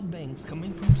 2 loud bangs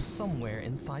coming from somewhere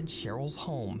inside Cheryl's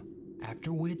home,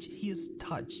 after which he is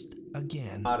touched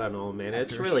again. I don't know, man.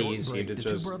 It's After a really short easy break, to the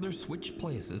just... two brothers switch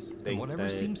places, and think whatever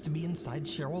that- seems to be inside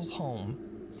Cheryl's home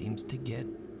seems to get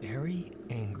very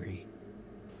angry.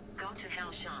 Go to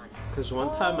hell, Sean. Because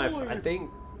one time I think...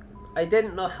 I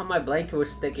didn't know how my blanket was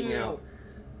sticking out.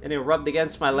 And it rubbed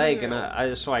against my leg,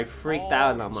 and so I freaked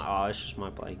out, and I'm like, oh, it's just my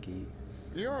blankie.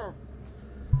 You're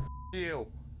you.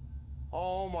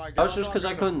 Oh my god. That was just 'cause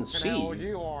I couldn't Fucking hell see.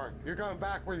 You are. You're going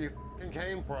back where you fucking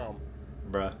came from.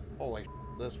 Bruh. Holy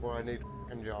this is where I need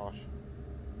fucking Josh.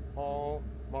 Oh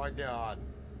my god.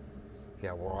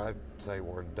 Yeah, well, I'd say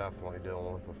we're definitely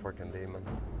dealing with a freaking demon.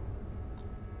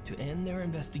 To end their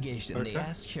investigation, they Okay.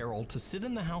 ask Cheryl to sit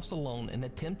in the house alone and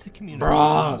attempt to communicate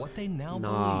Bruh. with what they now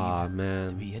Nah, believe man.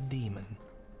 to be a demon.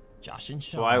 Josh and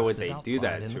Sean Why would sit they outside do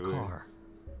that in to the her? car.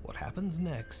 What happens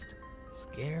next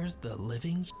scares the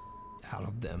living out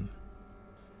of them.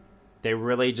 They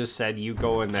really just said you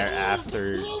go in there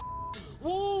after...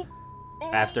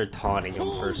 After taunting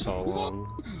him for so long.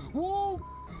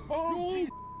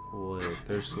 What?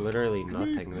 There's literally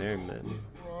nothing there, man.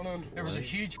 There was a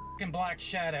huge fucking black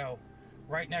shadow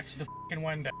right next to the fucking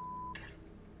window.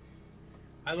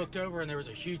 I looked over and there was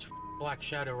a huge black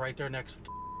shadow right there next to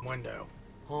the window.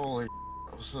 Holy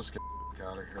let's just get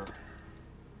out of here.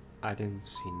 I didn't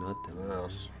see nothing.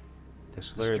 Yes.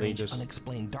 This A literally strange, just...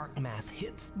 unexplained dark mass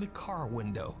hits the car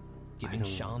window, giving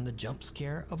Sean the jump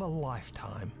scare of a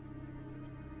lifetime.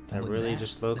 That With really that,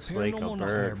 just looks the like a Paranormal bird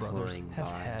Nightmare Brothers flying have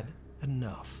by. had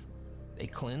enough. They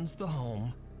cleanse the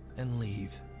home and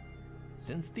leave.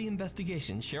 Since the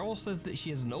investigation, Cheryl says that she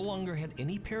has no longer had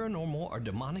any paranormal or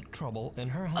demonic trouble in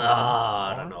her home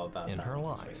I or don't know about in that. her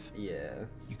life. Yeah.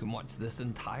 You can watch this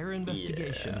entire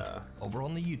investigation over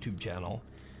on the YouTube channel,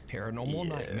 Paranormal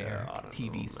Nightmare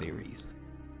TV series.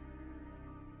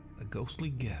 A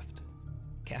ghostly gift.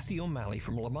 Cassie O'Malley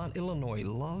from Lamont, Illinois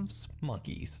loves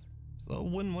monkeys. So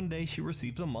when one day she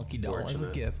receives a monkey doll as a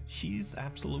Fortunate. gift, she's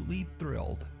absolutely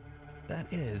thrilled.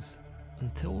 That is,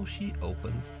 until she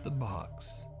opens the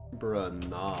box. Bruh,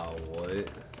 nah, what?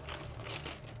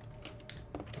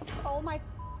 Oh my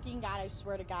fucking god, I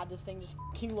swear to god, this thing just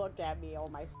fucking looked at me. Oh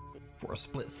my. For a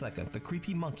split second, the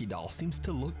creepy monkey doll seems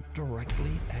to look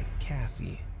directly at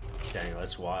Cassie. Dang,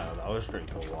 that's wild. I was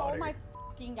drinking water. Oh my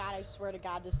fucking god, I swear to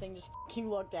god, this thing just fucking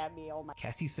looked at me. Oh my.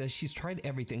 Cassie says she's tried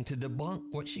everything to debunk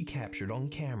what she captured on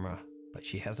camera, but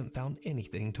she hasn't found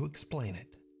anything to explain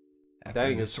it. After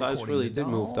Dang, his size misrecording really the did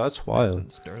move. doll, That's it wild.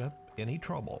 hasn't stirred up any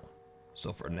trouble.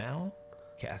 So for now,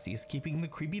 Cassie is keeping the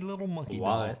creepy little monkey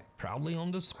Why? doll proudly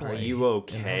on display. Are you in her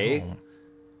okay? home.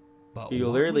 But You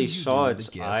what literally will you saw do with its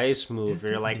the gift eyes move. if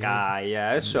You're it like, did ah,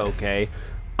 yeah, it's this? okay.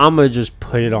 I'm gonna just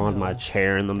put it on my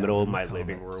chair in the Down middle of in the my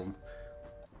living comments. room.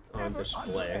 On Never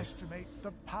display. underestimate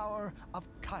the power of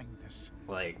kindness.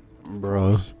 Like,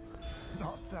 bruh.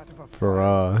 Not that of a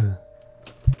Bruh.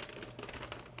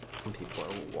 Some people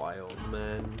are wild,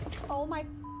 man. Oh my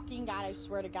fucking god, I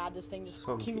swear to god, this thing just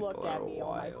Some fucking people looked are at me. Oh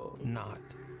my. wild. Not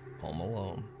Home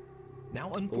Alone. Now,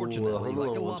 unfortunately, Home like a Alone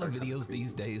lot of ones are kinda videos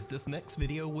these days, this next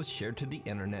video was shared to the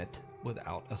internet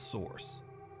without a source.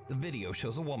 The video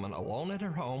shows a woman alone at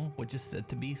her home, which is said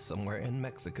to be somewhere in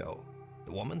Mexico.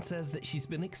 The woman says that she's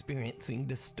been experiencing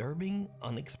disturbing,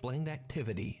 unexplained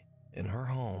activity in her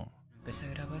home.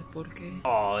 Empecé a grabar porque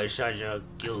Oh, it's such a hace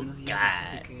cute unos días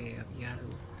guy. descubrí que había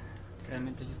algo.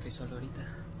 Realmente yo estoy solo ahorita,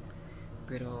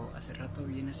 pero hace rato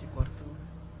vi en ese cuarto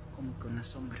como que una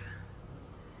sombra.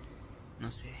 No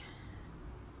sé.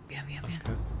 Vean, vean, vean.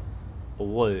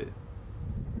 What?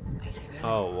 Ahí se ve algo.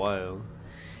 Oh, wow.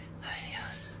 Ay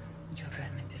Dios, yo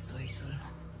realmente estoy solo.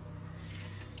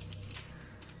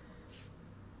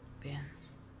 Vean,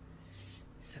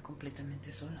 está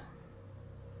completamente solo.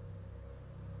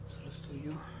 Solo estoy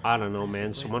yo. I don't know,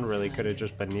 man. Someone really could have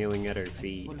just been kneeling at her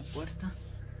feet. Por la puerta.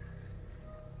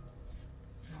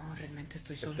 No, Realmente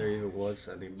estoy If solo. there even was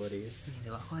anybody. Ni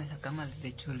debajo de la cama, de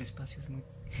hecho el espacio es muy...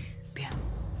 Vean.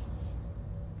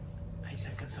 Ahí se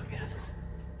alcanzó a ver.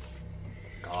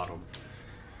 Got him.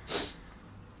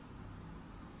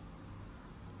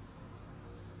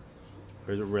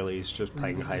 Or is it really he's just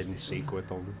playing hide and seek with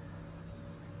them?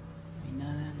 No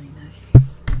hay nada, no hay nadie.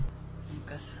 En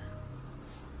casa.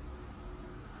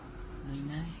 No hay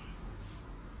nadie.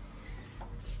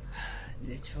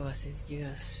 De hecho, hace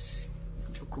días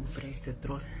yo compré este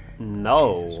troll.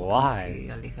 No, Que se supone why?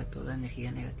 que aleja toda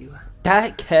energía negativa.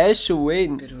 That cash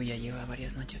win. Pero ya lleva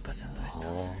varias noches pasando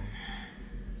esto.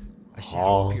 A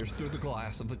shadow appears through the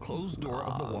glass of the closed door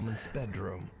of the woman's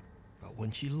bedroom. But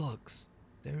when she looks,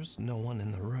 there's no one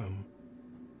in the room.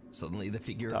 Suddenly the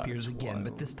figure appears again,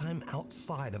 but this time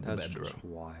outside of the bedroom. Just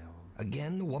wild.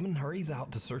 Again, the woman hurries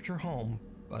out to search her home,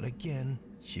 but again,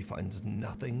 she finds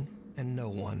nothing and no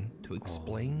one to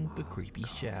explain the creepy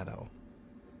shadow.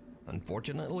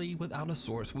 Unfortunately, without a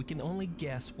source, we can only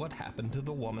guess what happened to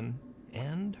the woman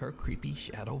and her creepy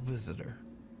shadow visitor.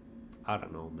 I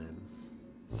don't know, man.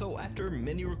 So after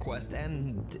many requests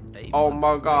and oh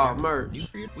my god, merch.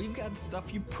 We've got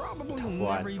stuff you probably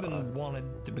What never even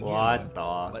wanted to begin what with.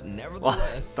 the? But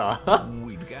nevertheless,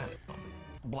 we've got it.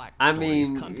 Black I Stories,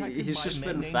 mean, contacted he's by just a man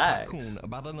been named facts. Takun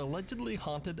about an allegedly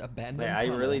haunted abandoned Yeah, I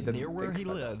tunnel really didn't near where think he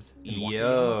about that. lives in Wakayama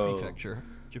Yo. Prefecture,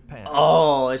 Japan.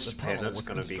 Oh, it's The Japan. tunnel That's was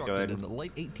gonna be constructed good. in the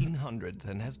late 1800s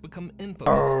and has become infamous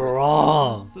for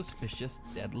Bruh. its suspicious,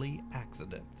 deadly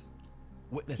accidents.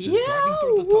 Witnesses Yeah, driving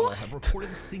through the tunnel what? have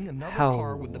reported seeing another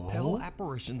car with the pale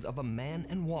apparitions of a man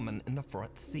and woman in the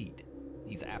front seat.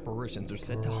 These apparitions are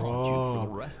said to haunt you for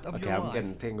the rest of Okay, your I'm life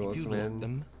getting tingles, if you man. look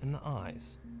them in the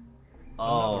eyes.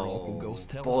 Another local ghost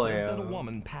tale says that a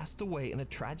woman passed away in a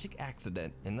tragic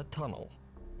accident in the tunnel.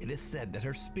 It is said that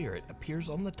her spirit appears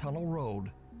on the tunnel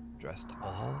road, dressed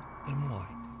all in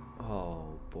white.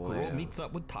 Oh boy. Kuro meets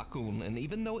up with Takun, and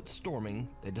even though it's storming,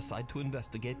 they decide to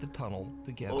investigate the tunnel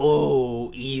together. Oh,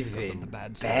 Because of even the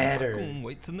bad storm, better. Takun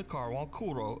waits in the car while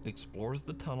Kuro explores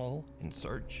the tunnel in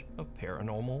search of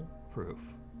paranormal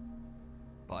proof.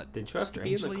 But Didn't you have to be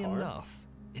in the strangely car? enough,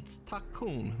 it's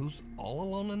Takun who's all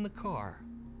alone in the car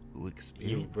who He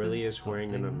experiences really is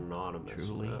wearing an something anonymous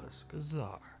truly mask.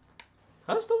 bizarre.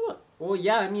 How's the what? Well,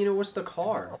 yeah, I mean, it was the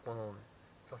car.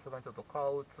 さすがにちょっと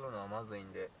顔映るのはまずい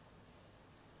んで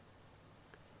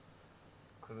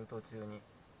来る途中に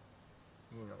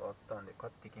いいのがあったんで買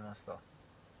ってきました。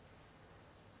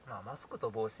まあマスクと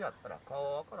帽子やったら顔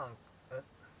はわからん。え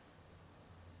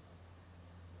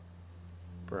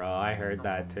Bro, I heard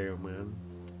that too, man.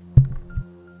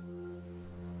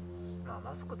 まあ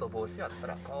マスクと帽子やった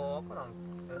ら顔はわからん。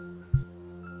え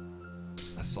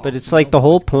But it's like the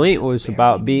whole point was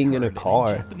about being in a In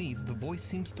car. Japanese, the voice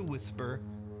seems to whisper,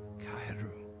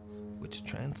 "Kaeru," which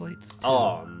translates to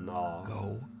Oh no.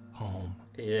 "Go home."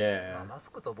 Yeah. まあマス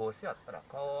クと帽子やったら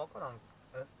顔はわからん。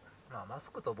えまあマ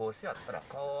スクと帽子やったら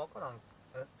顔はわからん。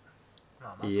え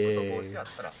まあマスクと帽子やっ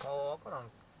たら顔はわからん。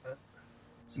え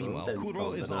Meanwhile, Something's Kuro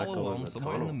told is to not all go in alone the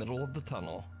somewhere in the tunnel. middle of the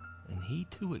tunnel, and he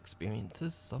too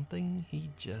experiences something he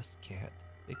just can't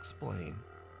explain.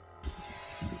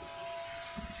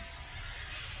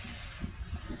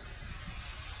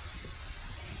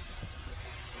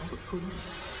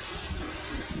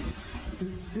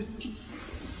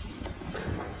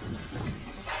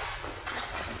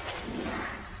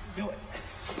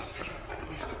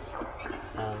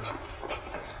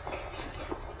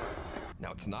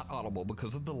 Now it's not audible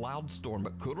because of the loud storm,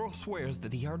 but Kuro swears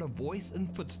that he heard a voice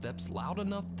and footsteps loud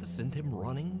enough to send him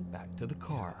running back to the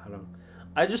car.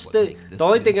 I just What the makes this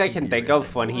only thing even I can creepier think is of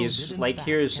that when Kuro he's did in like, fact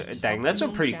here's catch dang, that's a something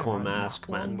on pretty cool camera mask,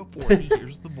 not long man. before he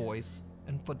hears the voice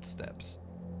and footsteps,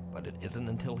 but it isn't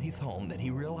until he's home that he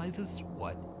realizes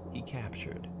what he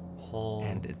captured,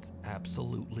 and it's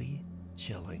absolutely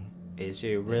chilling. Is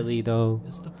it really This though?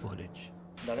 is the footage.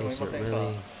 Is it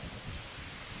really?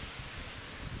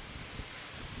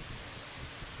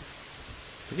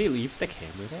 Did he leave the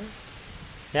camera there?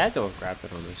 He had to have grabbed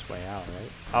it on his way out, right?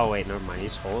 Oh wait, never mind.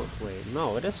 He's holding. Wait,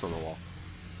 no, it is on the wall.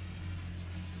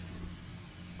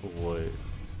 What?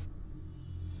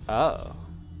 Oh.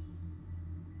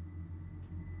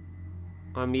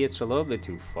 I mean, it's a little bit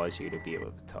too fuzzy to be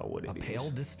able to tell what A it is. pale,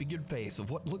 disfigured face of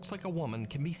what looks like a woman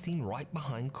can be seen right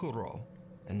behind Kuro,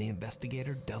 and the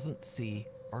investigator doesn't see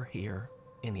or hear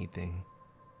anything.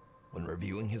 When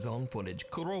reviewing his own footage,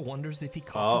 Kuro wonders if he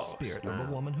caught the spirit of snap.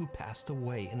 the woman who passed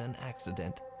away in an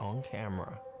accident on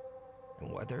camera, and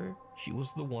whether she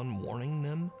was the one warning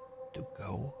them to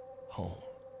go home.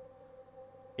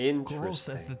 Kuro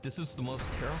says that this is the most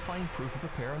terrifying proof of the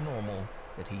paranormal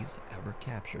that he's ever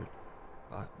captured.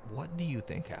 But what do you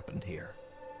think happened here?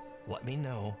 Let me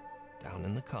know down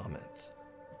in the comments.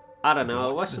 I don't You can know.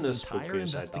 It watch wasn't this as entire spooky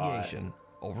as I thought. investigation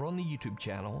over on the YouTube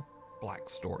channel Black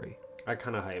Story. I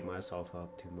kind of hype myself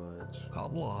up too much.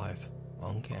 Caught live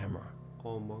on camera.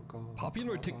 Oh my god.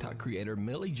 Popular TikTok creator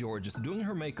Millie George is doing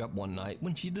her makeup one night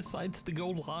when she decides to go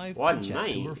live One to chat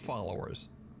night? to her followers.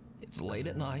 It's late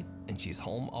at night and she's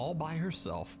home all by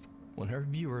herself when her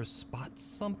viewers spot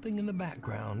something in the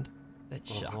background that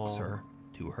shocks her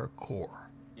to her core.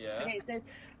 Yeah. Okay, so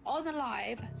on the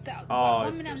live, so Oh,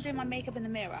 one minute I'm doing my makeup in the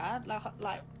mirror,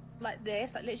 like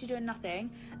this, like literally doing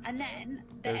nothing, and then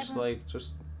There's like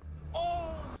just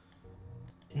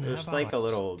there's like a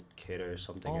little kid or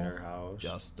something in her house.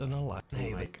 Just an alarm.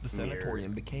 Hey, like, the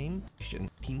sanatorium became in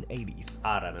the 1980s.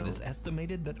 I don't know. It is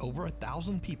estimated that over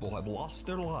 1,000 people have lost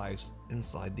their lives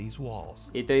inside these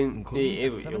walls. It didn't. Including a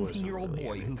It wasn't 17-year-old really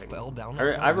boy who anything. fell down I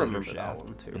an elevator remember that shaft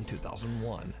one too. in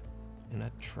 2001. In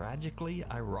a tragically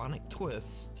ironic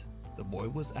twist, the boy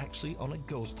was actually on a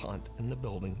ghost hunt in the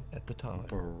building at the time.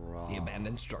 The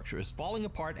abandoned structure is falling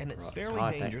apart and it's fairly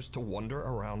God, dangerous to wander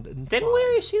around inside. Didn't we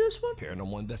already see this one?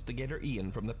 Paranormal investigator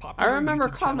Ian from the I popular remember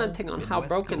YouTube channel commenting on how Midwest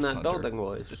broken Ghost that Hunter building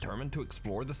was. is determined to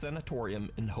explore the sanatorium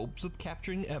in hopes of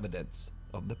capturing evidence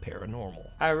of the paranormal.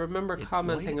 I remember It's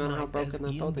commenting late on at how night broken as that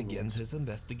Ian building begins was. his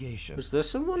investigation. Was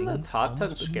this in one of the Things top 10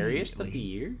 almost scariest of the immediately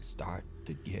years? Start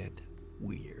to get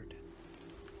weird.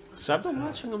 So I've been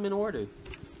watching them in order.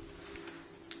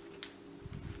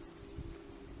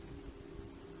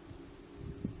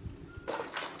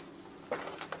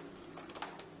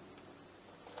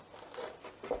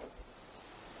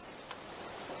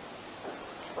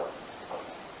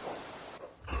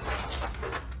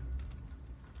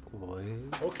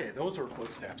 Okay, those were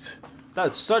footsteps.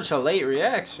 That's such a late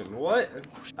reaction. What?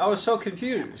 I was so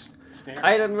confused. Stairs.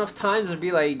 I had enough time to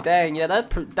be like, dang, yeah,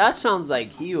 that sounds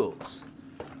like heels.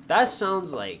 That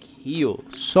sounds like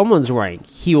heels. Someone's wearing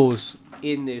heels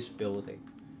in this building.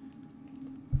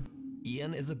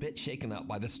 Ian is a bit shaken up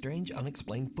by the strange,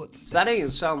 unexplained footsteps. That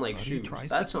doesn't sound like but he shoes. tries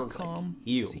That to keep sounds like calm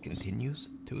heels. as he continues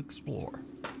to explore.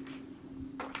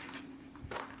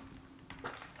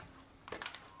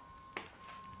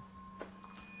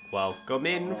 Welcome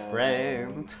in,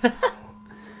 friend.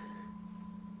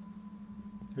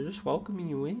 They're just welcoming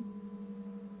you in.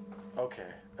 Okay,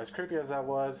 as creepy as that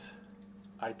was,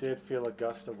 I did feel a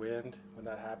gust of wind when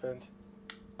that happened.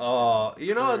 Oh,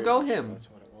 you know what? Go Pretty sure him. That's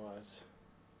what it was.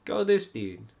 Go this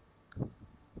dude. See,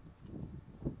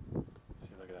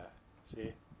 look at that.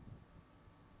 See?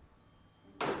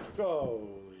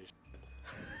 Holy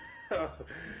shit.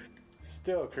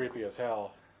 Still creepy as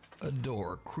hell. A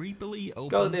door creepily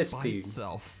opens Go this by dude.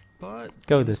 itself, but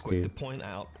Go he was this quick dude. to point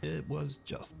out it was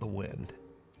just the wind.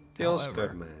 Feels However,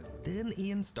 good, man. Then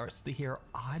Ian starts to hear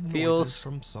odd Feels noises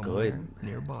from somewhere good.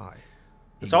 nearby.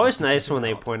 He It's always goes to nice check when it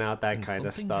they out, point out that and kind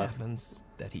of something stuff. happens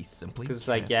that he simply Because,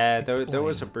 like, can't yeah, there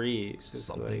was a explain. breeze. It's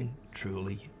Something like,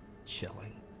 truly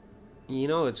chilling. you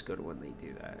know it's good when they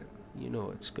do that. You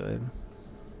know it's good.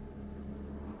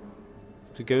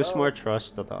 It gives more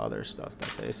trust to the other stuff that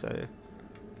they say.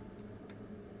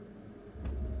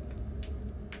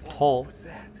 Hole. What's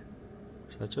that?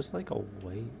 Is that just like a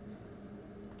white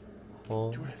hole?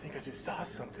 Dude, I think I just saw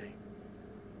something.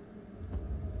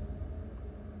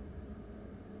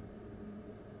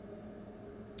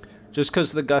 Just because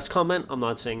of the Gus comment, I'm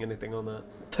not saying anything on that.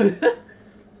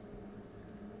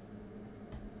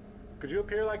 Could you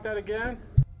appear like that again?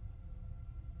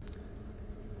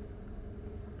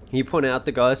 He pointed out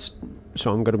the Gus,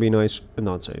 so I'm gonna be nice and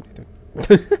not say anything.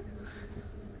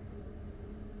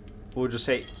 We'll just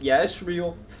say, yeah, it's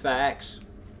real. Facts.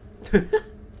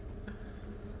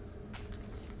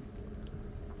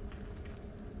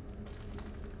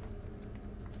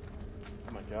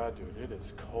 Oh my god, dude, it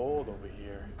is cold over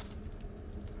here.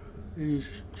 It's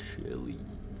chilly.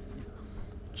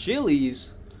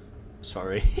 Chilies?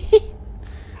 Sorry.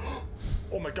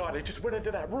 Oh my god, I just went into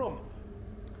that room.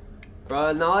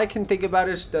 Bro, now all I can think about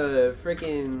is the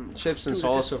freaking chips and Dude,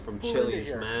 it just salsa from flew into Chili's,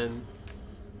 here. man.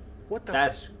 What the?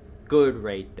 That's good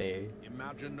right there.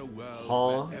 Imagine a world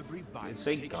Huh? where every bite It's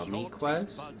a takes gummy your quest?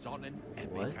 taste buds on an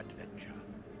epic What? adventure.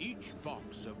 Each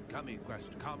box of Gummy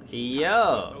Quest comes Yo.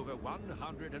 packed with over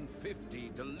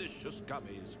 150 delicious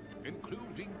gummies,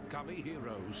 including gummy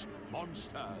heroes,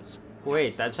 monsters.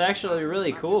 Wait, that's actually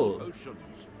really magical cool.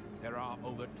 potions. There are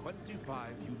over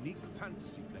 25 unique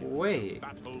fantasy flavors Wait. to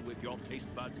battle with your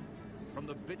taste buds. from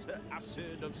the bitter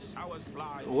acid of sour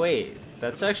slime. Wait,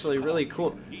 that's actually really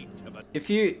cool. If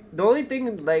you, the only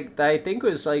thing like that I think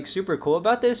was like super cool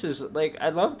about this is like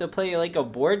I'd love to play like a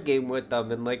board game with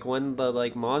them, and like when the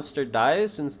like monster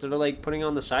dies, instead of like putting it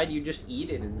on the side, you just eat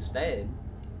it instead.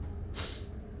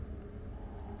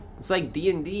 It's like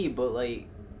D&D, but like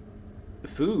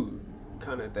food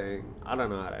kind of thing. I don't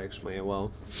know how to explain it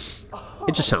well.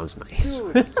 It just sounds nice.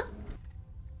 Dude,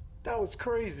 that was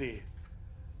crazy.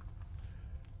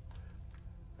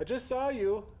 I just saw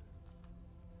you.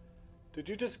 Did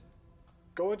you just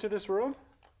go into this room?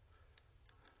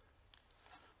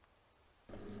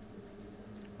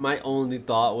 My only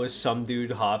thought was some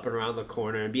dude hopping around the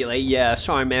corner and be like, yeah,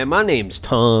 sorry man, my name's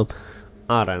Tom.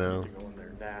 I don't know. Go in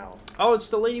there now. Oh, it's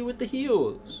the lady with the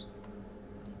heels.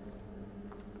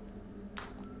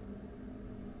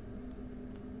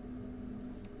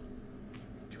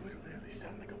 Dude, it literally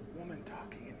sounded like a woman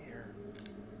talking in here.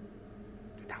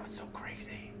 Dude, that was so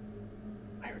crazy.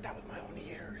 I heard that with my own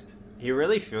ears. He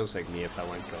really feels like me if I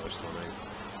went ghost one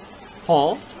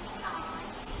night. Huh?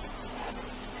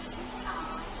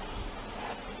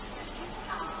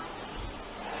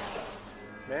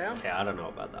 Ma'am? Okay, I don't know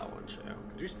about that one, Joe.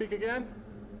 Could you speak again?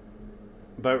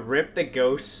 But Rip the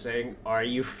Ghost saying, "Are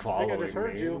you following just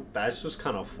heard me?" you. That's just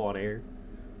kind of funny.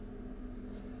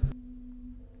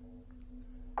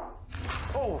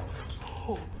 Oh.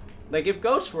 Like if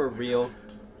ghosts were real,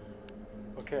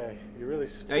 Okay, you really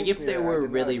spooked like if me they there. I were did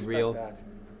not really expect real. that.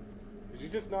 Did you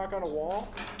just knock on a wall?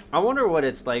 I wonder what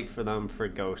it's like for them for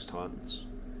ghost hunts.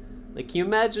 Like, can you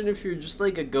imagine if you're just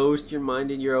like a ghost, you're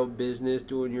minding your own business,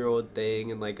 doing your own thing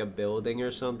in like a building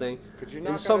or something, Could you knock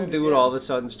and on some it dude again? all of a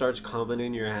sudden starts coming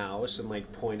in your house and like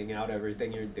pointing out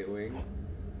everything you're doing.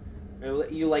 Or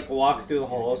you like walk through the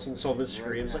halls and someone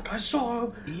screams like, "I saw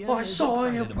him! Ian Oh, I is saw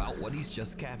excited him!" about what he's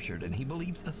just captured, and he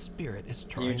believes a spirit is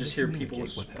trying You just to hear communicate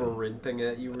people with him. sprinting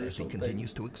at you But or as he something.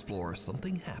 continues to explore,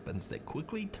 something happens that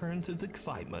quickly turns his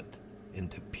excitement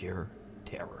into pure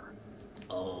terror.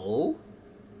 Oh?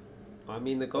 I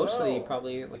mean, the ghost lady Oh.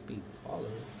 probably ain't like being followed.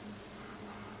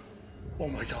 Oh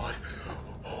my god.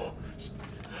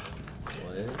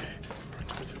 What?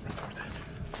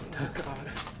 Oh god.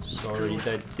 Sorry,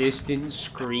 the distant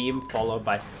scream followed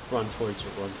by run towards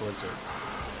her, run towards her.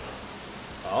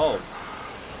 Oh.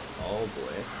 Oh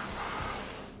boy.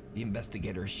 The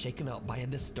investigator is shaken up by a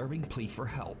disturbing plea for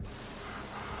help.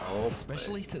 Oh,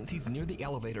 especially since he's near the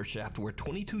elevator shaft where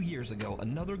 22 years ago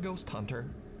another ghost hunter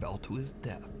fell to his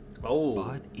death. Oh.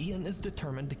 But Ian is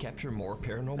determined to capture more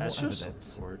paranormal That's just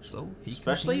evidence, unfortunate. so he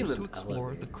Especially continues in to an explore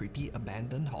elevator. the creepy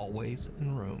abandoned hallways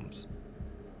and rooms.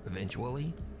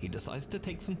 Eventually, he decides to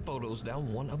take some photos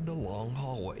down one of the long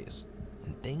hallways,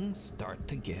 and things start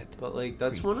to get But like,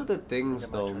 that's creepy. one of the things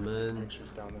though, man.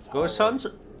 Pictures down this Ghost hallway. hunts?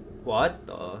 What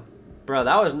the? Bro,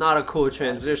 that was not a cool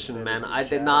transition, man. I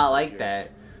did not like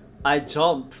that. I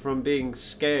jumped from being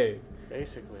scared.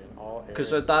 Basically, in all areas.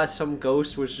 Because I thought some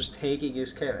ghost was just taking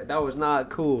his care. That was not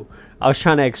cool. I was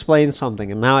trying to explain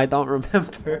something, and now I don't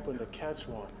remember. Hoping to catch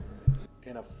one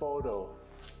in a photo.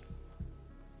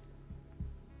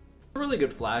 Really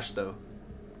good flash, though.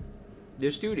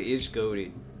 This dude is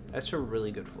goated. That's a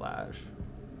really good flash.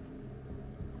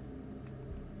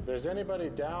 If there's anybody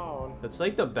down, That's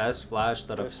like the best flash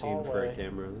that I've This seen for a hallway.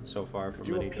 camera so far Could from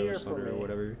you any appear ghost for hunter or me?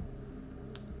 whatever.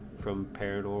 From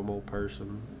paranormal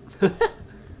person.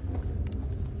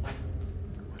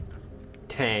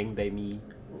 Tang, they me.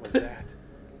 what was that?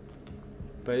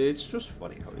 But it's just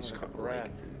funny how he's Sounded like a coming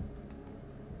breath. right.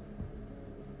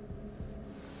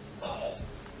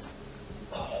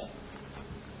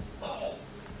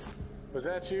 Was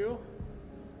that you?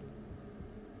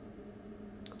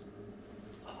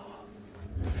 Oh.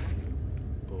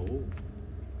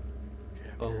 Okay,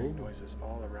 I'm hearing Oh. noises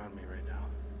all around me right now.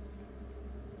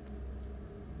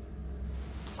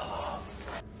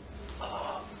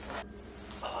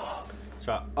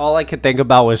 So all I could think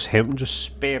about was him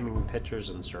just spamming pictures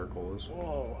in circles.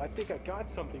 Whoa, I think I got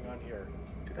something on here.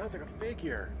 Dude, that was like a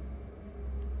figure.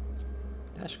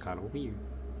 That's kind of weird.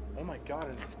 Oh my god,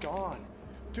 and it's gone.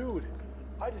 Dude,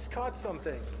 I just caught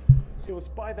something. It was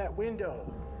by that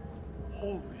window.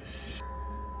 Holy shit.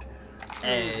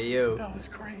 Hey, yo. That was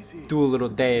crazy. Do a little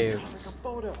It's dance. like a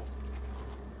photo.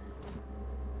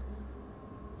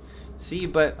 See,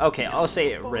 but okay, I'll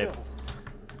say it, Rip.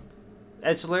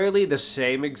 It's literally the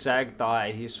same exact thought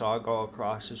he saw go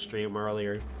across the stream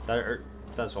earlier.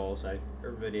 That's all I'll say. Or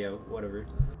video, whatever.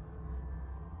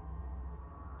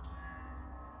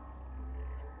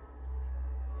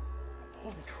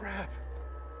 Holy crap.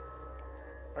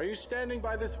 Are you standing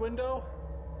by this window?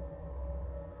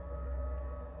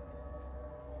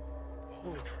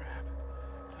 Holy crap.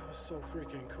 So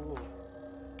freaking cool.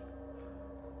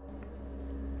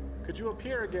 Could you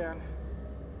appear again?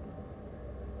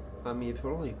 I mean, if it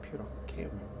only appeared on the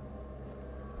camera.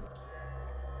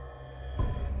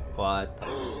 What the?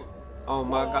 Oh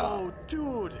my god. Oh,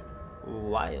 dude!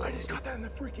 Wild. I just got that in the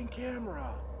freaking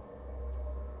camera.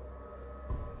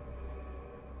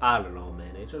 I don't know,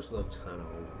 man. It just looks kind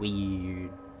of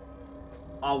weird.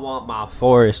 I want my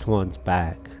forest ones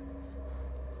back.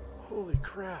 Holy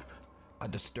crap. A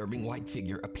disturbing white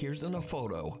figure appears in a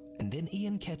photo, and then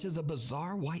Ian catches a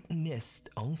bizarre white mist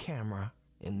on camera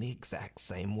in the exact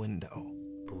same window.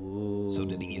 So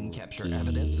did Ian capture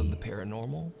evidence of the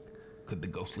paranormal? Could the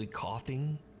ghostly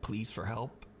coughing, pleas for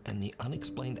help, and the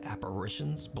unexplained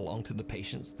apparitions belong to the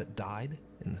patients that died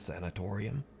in the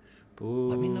sanatorium?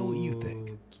 Let me know what you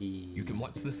think. You can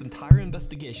watch this entire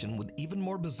investigation with even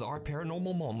more bizarre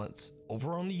paranormal moments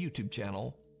over on the YouTube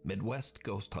channel, Midwest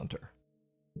Ghost Hunter.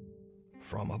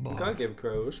 From above, Gotta give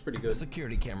Crow, it was pretty good. a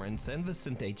security camera in San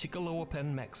Vicente,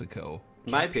 Chicoloapan, Mexico.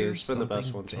 My opinion's captures been the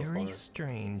best something one so very far.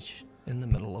 strange in the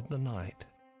middle of the night.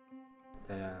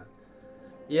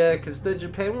 Yeah, because the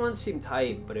Japan one seemed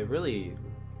tight, but it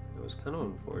was kind of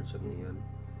unfortunate in the end.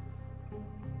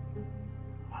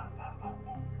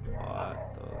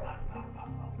 What the?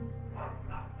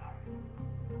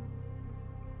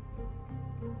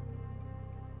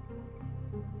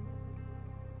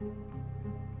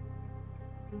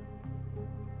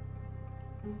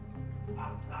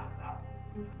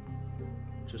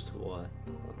 Just what?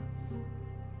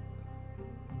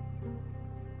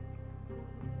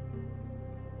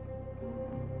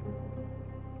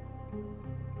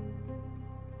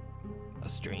 A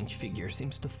strange figure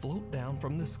seems to float down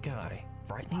from the sky,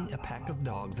 frightening a pack of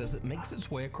dogs as it makes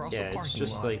its way across a Yeah, it's parking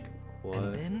just lot. like, what?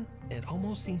 And then it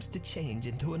almost seems to change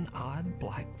into an odd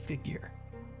black figure.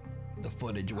 The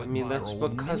footage went mean, that's viral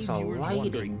with because many of viewers lighting,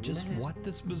 wondering just man. what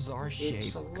this bizarre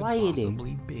shape could lighting.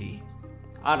 possibly be.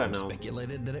 I don't Some know.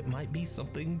 speculated that it might be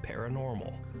something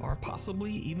paranormal, or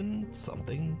possibly even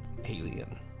something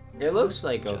alien. It looks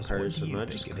like a Just what do person. you I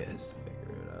think just it couldn't is?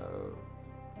 figure it out.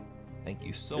 Thank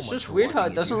you so It's much just for weird how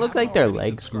watching. it If doesn't you look haven't like their already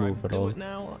legs subscribed, move at do all. it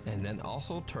now, and then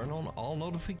also turn on all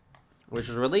notifications. Which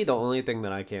is really the only thing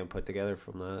that I can't put together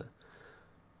from that.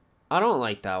 I don't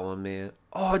like that one, man.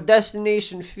 Oh,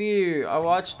 Destination Fear. I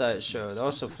watched that show. That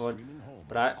was so fun.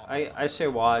 But I say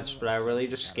watch, but I really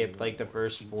just skipped like the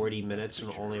first 40 minutes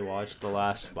and only watched the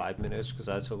last 5 minutes because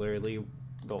that's literally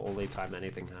the only time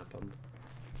anything happened.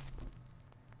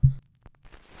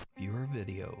 Viewer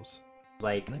videos.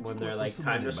 Like This next when they're clip like was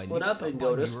time to submitted by split News up and Stop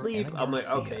go by to viewer sleep. Anna I'm like,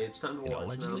 Garcia. okay, it's time to It watch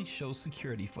allegedly now. shows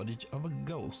security footage of a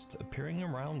ghost appearing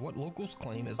around what locals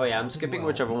claim is Oh a yeah, I'm haunted skipping well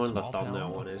whichever in one the small thumbnail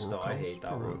town one of is though. I Burgos, hate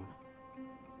that Peru. one.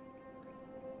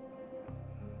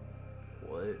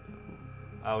 What?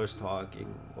 I was talking.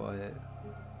 What?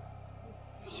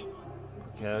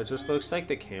 Okay, it just looks like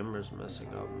the camera's messing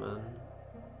up, man.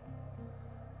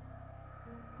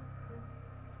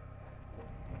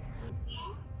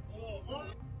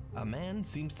 A man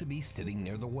seems to be sitting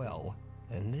near the well,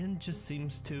 and then just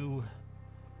seems to...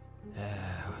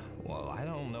 well, I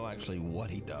don't know actually what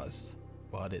he does,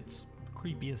 but it's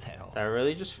creepy as hell. That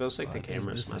really just feels like the But is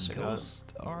camera's this a messing up.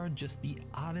 ghost or just the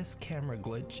oddest camera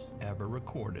glitch ever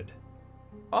recorded?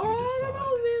 Oh, I don't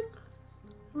know, man.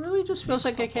 It really just feels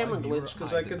like a News Top camera 5 viewer glitch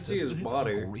because I Isaac can see says his that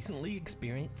body. uncle recently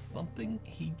experienced something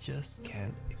he just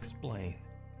can't explain.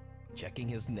 Checking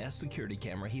his Nest security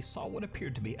camera, he saw what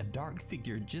appeared to be a dark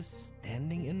figure just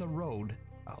standing in the road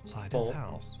outside his Oh.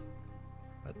 house.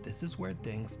 But this is where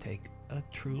things take a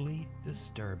truly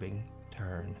disturbing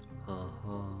turn.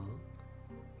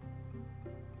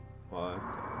 What?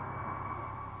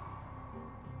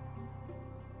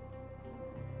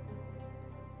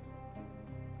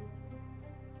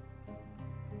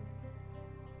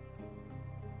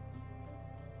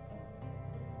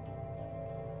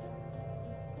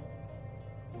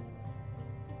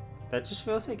 That just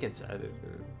feels like it's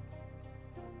edited.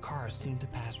 Cars seem to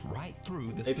pass right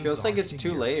through this It feels like bizarre it's two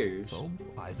figure. layers. So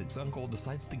Isaac's uncle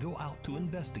decides to go out to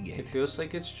investigate. It feels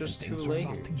like it's just and two things are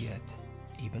about layers. to get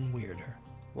even weirder.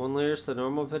 One layer's the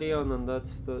normal video, and then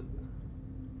that's the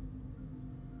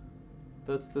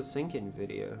sinking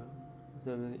video.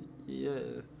 Then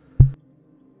yeah,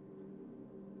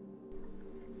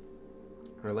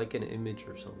 or like an image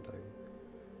or something.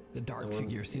 The dark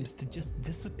figure seems to just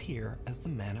disappear as the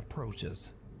man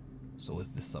approaches. So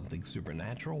is this something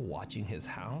supernatural watching his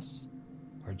house?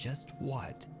 Or just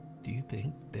what do you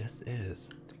think this is?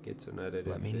 I think it's an edited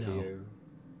Let me video. know.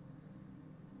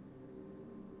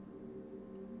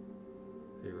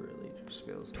 It really Just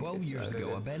feels like 12 it's years ago,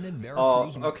 edited. abandoned Oh,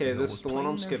 Veracruz, okay, Mexico, this was is the one I'm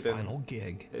playing their skipping. final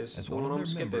gig This is as the one one of I'm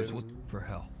their members was skipping. for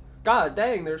help. God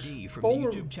dang, there's Dee from 4. the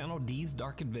YouTube channel Dee's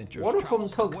Dark Adventures. One of them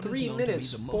travels to took what is 3 known to be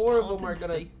minutes. the most 4 of them haunted are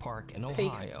gonna state park in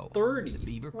take Ohio, 30. the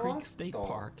Beaver Creek What State the-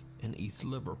 Park in East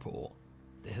Liverpool.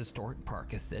 The historic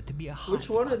park is said to be a Which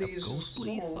one hotspot of these is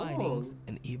ghostly so sightings long?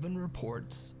 and even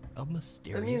reports of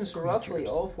mysterious That means creatures. roughly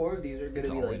all 4 of these are It's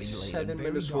gonna be like already late 7 and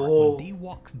very minutes dark long. when Dee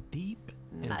walks deep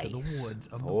into the woods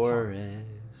of the Forest. park.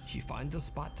 She finds a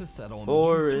spot to settle and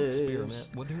Forest. begins to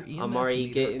experiment with her EMF I'm already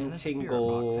meter getting and a spirit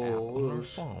box app on her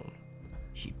tingles. phone.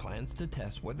 She plans to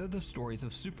test whether the stories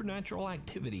of supernatural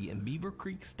activity in Beaver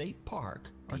Creek State Park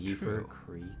are Beaver true.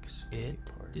 Creek State It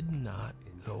did not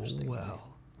go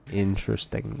well.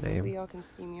 Interesting Maybe name. y'all can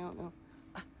see me. I don't know.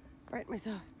 Right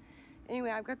myself.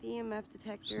 Anyway, I've got the EMF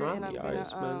detector, not and I'm the gonna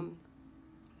Iceman. I'm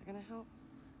gonna help.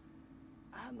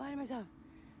 I'm by myself.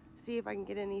 See if I can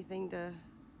get anything to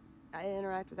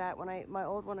interact with that. When my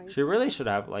old one, I used She to really have- should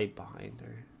have light behind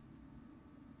her.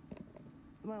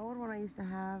 My old one I used to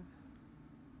have.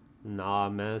 Nah,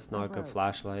 man, it's not a good broke.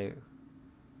 flashlight.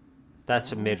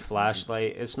 That's a mid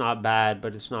flashlight. It's not bad,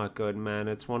 but it's not good, man.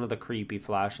 It's one of the creepy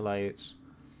flashlights.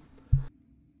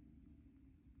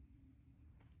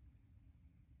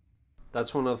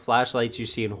 That's one of the flashlights you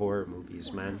see in horror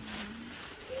movies, man.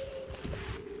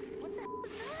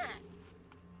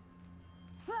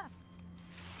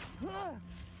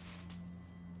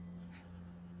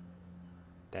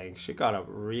 Dang, she got up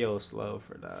real slow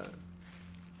for that.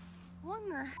 What in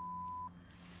the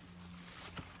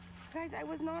guys, I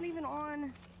was not even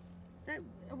on. That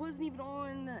I wasn't even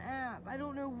on the app. I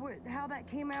don't know how that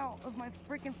came out of my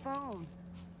freaking phone.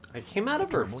 It came out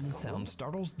of her Troubling sound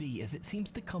startles Dee as it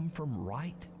seems to come from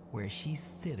right where she's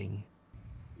sitting.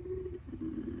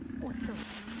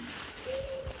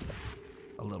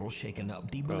 A little shaken up,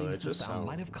 Dee Bro, believes it the just sound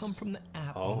might sounds- have come from the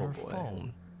app Oh, on her boy.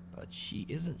 phone, but she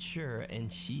isn't sure,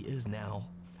 and she is now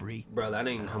freaked. Bro, that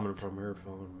ain't coming out. from her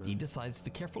phone, man. Dee decides to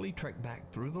carefully trek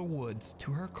back through the woods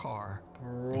to her car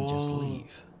and just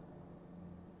leave.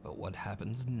 But what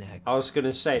happens next? I was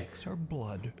gonna say, makes her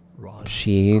blood run.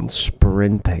 she ain't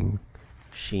sprinting.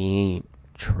 She ain't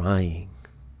trying.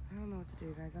 I don't know what to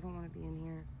do, guys. I don't want to be in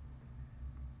here.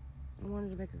 I wanted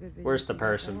to make a good video. Where's the for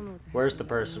you guys, but I don't know person? what the Where's heck the I'm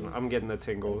person? doing. I'm getting the It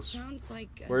tingles. sounds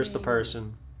like a Where's the dang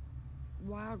person?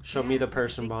 wild Show me the cat,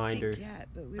 person big, behind big her. cat,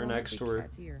 but we Or don't have next big to her.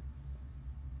 cats here.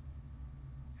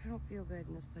 I don't feel good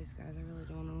in this place, guys. I really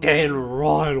don't know. Dan,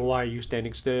 run! Why are you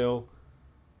standing still?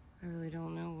 I really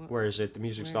don't know what. Where is it? The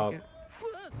music where to stopped. go.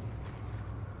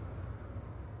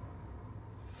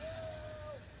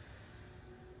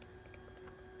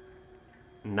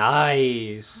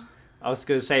 Nice. I was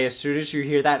gonna say, as soon as you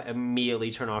hear that,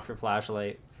 immediately turn off your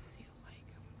flashlight.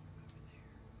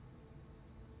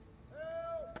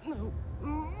 No.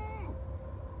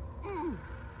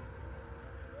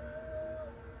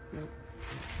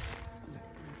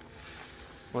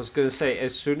 I was gonna say,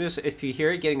 as soon as if you hear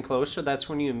it getting closer, that's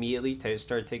when you immediately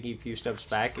start taking a few steps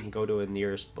back and go to a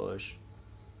nearest bush.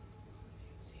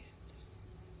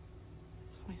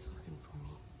 Somebody's looking for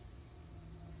me.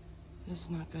 This is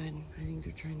not good. I think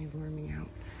they're trying to lure me out.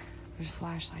 There's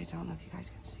flashlights. I don't know if you guys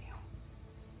can see them.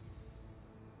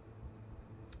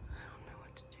 I don't know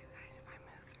what to do, guys. If I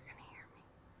move, they're gonna hear me.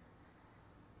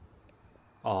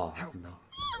 Oh no.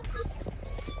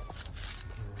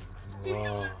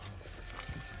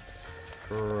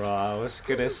 Bro, I was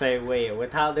gonna say, wait,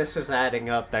 with how this is adding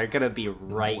up, they're gonna be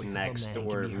right Voice of a next to man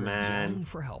can her, be heard man. yelling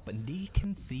for help, and Dee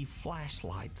can see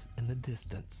flashlights in the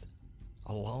distance.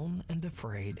 Alone and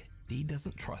afraid, Dee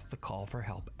doesn't trust the call for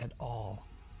help at all,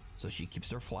 so she keeps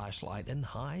her flashlight and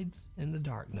hides in the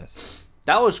darkness.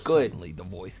 That was good. Suddenly, the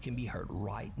voice can be heard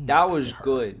right next That was to her,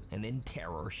 good. and in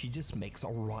terror, she just makes a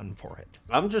run for it.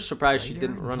 I'm just surprised she Later,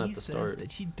 didn't run Dee at the says start.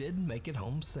 that she did make it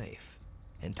home safe.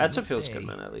 And to That's a this feels day, good,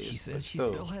 man, at least, She but says she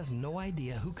still. still has no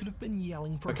idea who could have been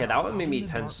yelling for Okay, help that one out made in me the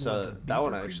tense. dark woods of That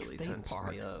one Beaver Creek actually State tensed Park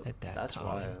me up. at that That's time.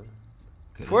 why.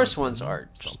 Could it First have ones been are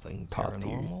something top tier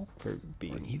paranormal, for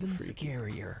being or even freaky.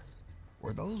 scarier.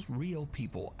 Were those real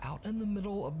people out in the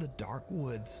middle of the dark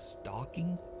woods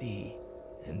stalking Dee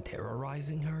and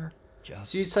terrorizing her? Just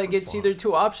See, it's like for it's fun? either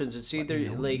two options. It's either me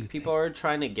know what you like people are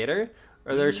trying to get her,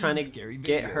 or they're trying to Scary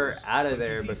get her videos. out So of if you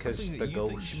there see because something the that you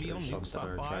think ghosts should be or on something Nukestop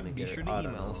are Live, trying to be get sure her. to I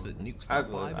don't email us know. at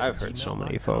nukestoplive@gmail.com. I've heard so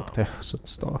many folktales and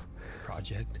stuff.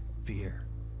 Project Fear.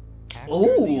 After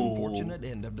Ooh. the unfortunate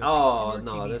end of their Oh, popular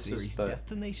no, TV this is series the-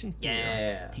 Destination Fear,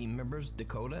 Yeah. team members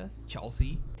Dakota,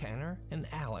 Chelsea, Tanner, and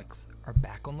Alex are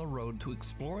back on the road to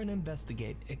explore and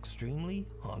investigate extremely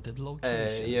haunted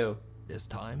locations. yo. This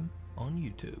time on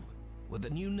YouTube with a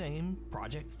new name,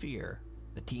 Project Fear.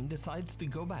 the team decides to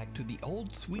go back to the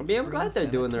old Sweet I'm Springs glad they're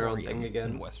doing their own thing Sanatorium again.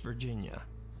 in West Virginia,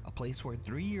 a place where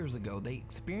 3 years ago they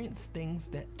experienced things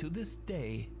that to this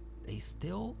day they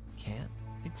still can't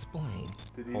explain.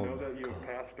 Did you know that you have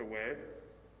passed away?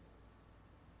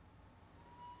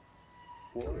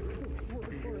 What?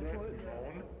 Did you hear that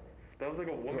moan? That was like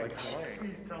a woman crying.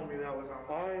 Please tell me that was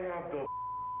on. I have the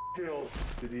chills.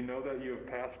 Did you know that you have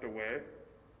passed away?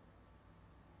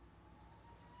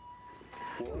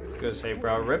 I was gonna say,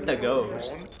 bro, rip the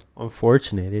ghost.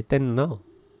 Unfortunate, it didn't know.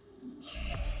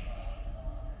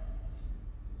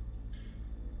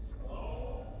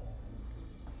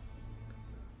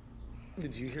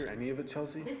 Did you hear any of it,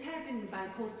 Chelsea? This happened by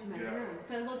close to my room.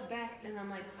 So I looked back and I'm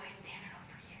like, why is Tanner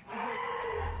over here? I was like,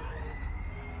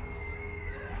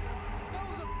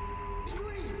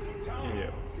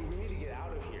 Yeah.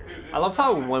 I love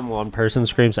how when one person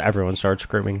screams, everyone starts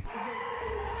screaming.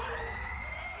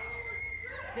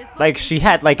 Like she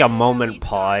had like a moment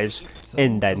pause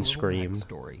and then screamed.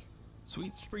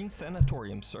 Sweet Springs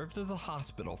Sanatorium served as a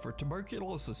hospital for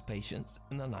tuberculosis patients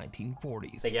in the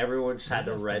 1940s. Like everyone just had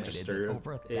to It's estimated register that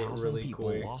over it 1,000 really people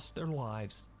quick. lost their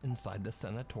lives inside the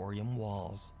sanatorium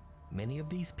walls. Many of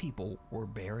these people were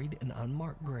buried in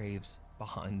unmarked graves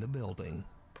behind the building.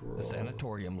 The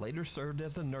sanatorium later served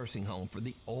as a nursing home for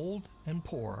the old and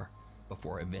poor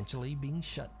before eventually being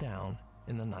shut down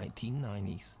in the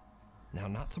 1990s. Now,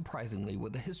 not surprisingly,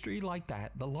 with a history like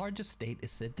that, the large estate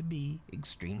is said to be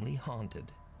extremely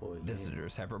haunted.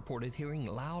 Visitors have reported hearing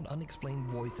loud, unexplained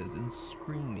voices and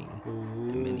screaming,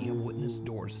 and many have witnessed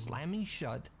doors slamming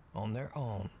shut on their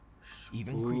own.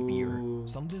 Even creepier,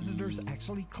 some visitors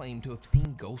actually claim to have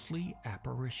seen ghostly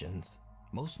apparitions.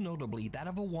 Most notably, that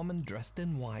of a woman dressed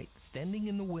in white standing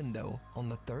in the window on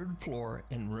the 3rd floor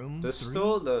in room There's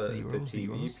still the TV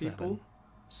 3007. people?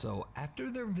 So after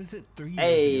their visit 3 years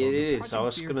Hey, ago, it the is. I Project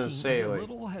was Fear gonna team say, is a like,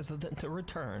 little hesitant to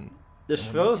return. this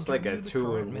And when they feels like a interview the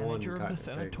current 2-in-1 manager of kind the of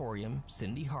thing. sanatorium,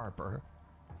 Cindy Harper,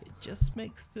 it just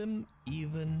makes them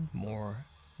even more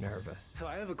nervous. So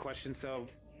I have a question. So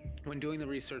when doing the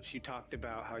research, you talked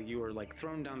about how you were like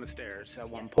thrown down the stairs at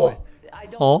one point. I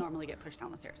don't Huh? normally get pushed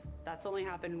down the stairs. That's only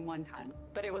happened one time,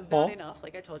 but it was bad Huh? enough.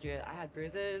 Like I told you, I had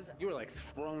bruises. You were like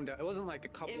thrown down. It wasn't like a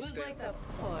couple It was stairs. like the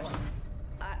push.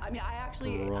 I mean, I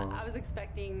actually, Bruh. I was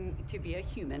expecting to be a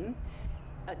human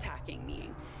attacking me,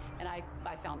 and I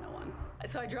found no one.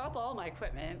 So I drop all my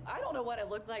equipment. I don't know what it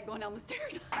looked like going down the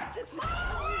stairs. Just my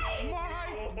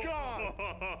God!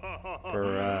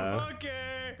 Bruh.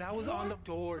 Okay. That was on the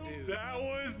door, dude. That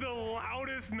was the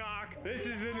loudest knock. This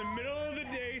is in the middle of the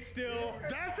day still.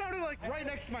 That sounded like right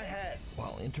next to my head.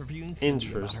 While interviewing Cindy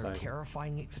about her Interesting.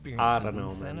 terrifying I experiences don't in know,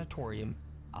 the man. sanatorium,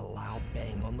 a loud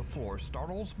bang on the floor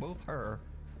startles both her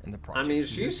and the I Project mean, Fear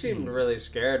she seemed team. really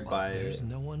scared But by there's it.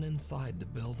 no one inside the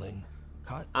building.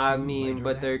 Cut I to mean, later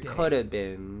but that there day. could have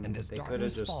been. And as They could have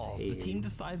darkness just falls, the team hated.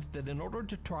 decides that in order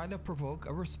to try to provoke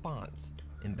a response,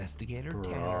 investigator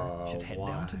Tanner should head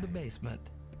down to the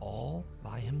basement all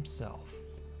by himself.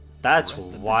 That's The a rest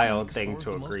of the team wild thing explores to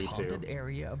the most agree haunted to.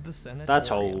 area of the That's a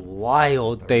sanatorium,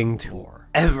 wild thing third to floor.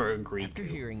 ever agree After to.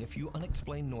 hearing a few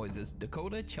unexplained noises,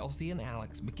 Dakota, Chelsea, and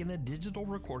Alex begin a digital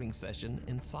recording session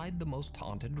inside the most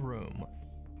haunted room,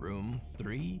 room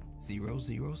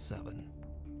 3007.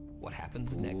 What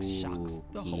happens next shocks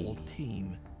the whole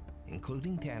team,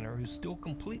 including Tanner, who's still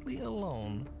completely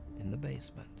alone in the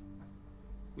basement.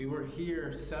 We were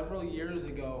here several years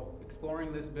ago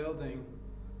exploring this building.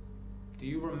 Do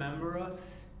you remember us?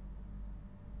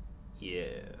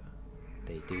 Yeah,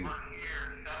 they do.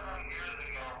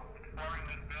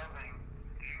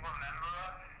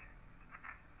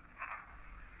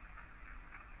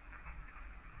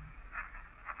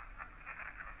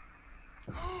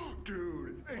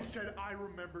 Dude, it said I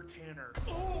remember Tanner.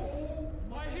 Oh,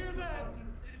 I hear that.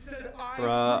 It said I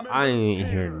Bruh, I ain't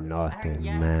hear nothing,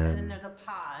 Yes, and then man. there's a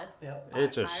pause.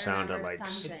 It just sounded like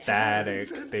static,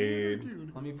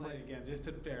 dude. Let me play it again just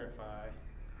to verify.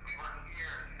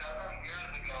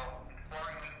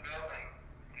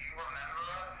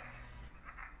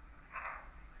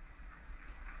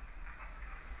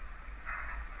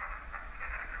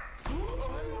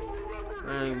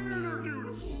 I mean,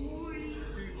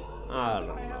 I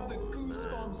don't I have the know.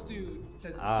 goosebumps, dude. It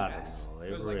says I don't yes. know. It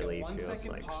There's really like a 1 feels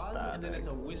second like pause, and then static. it's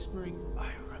a whispering.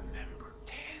 I remember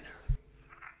Tanner.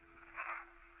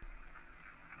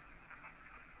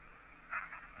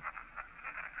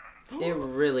 It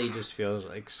really just feels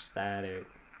like static.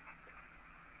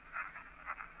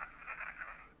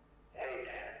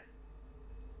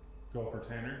 Go for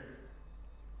Tanner.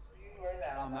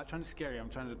 I'm not trying to scare you. I'm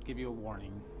trying to give you a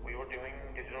warning. We were doing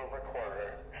digital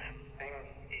recorder. Thing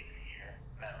is here.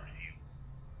 Matters you.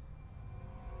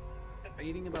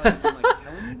 debating about even, like,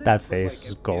 telling you this, That but, face like,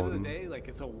 is at the end of golden. the day, like,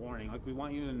 it's a warning. Like, we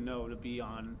want you to know to be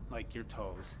on, like, your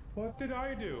toes. What did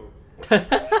I do?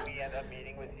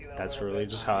 That's really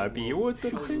just how I be. What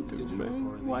did I do,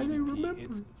 man? Why they remember?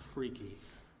 It's freaky.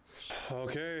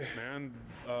 Okay, man.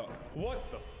 What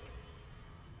the?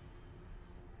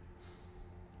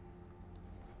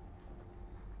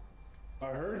 I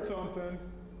heard something.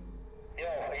 Yo,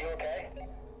 are you okay?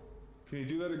 Can you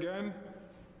do that again?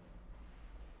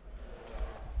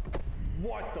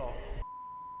 What the?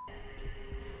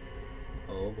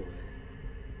 Oh boy.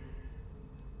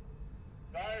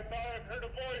 I thought I heard a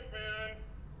voice, man.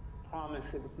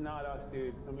 Promise, if it's not us,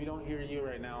 dude, and we don't hear you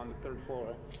right now on the 3rd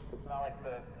floor, so it's not like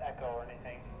the echo or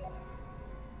anything.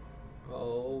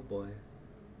 Oh boy.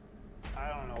 I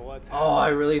don't know what's Oh, I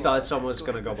really happening. thought someone was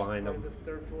gonna go behind The them.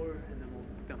 3rd floor, and then we'll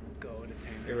go to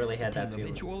Tanner. It really had The that team feeling.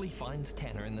 eventually finds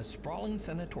Tanner in the sprawling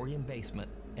sanatorium basement,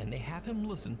 and they have him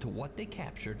listen to what they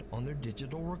captured on their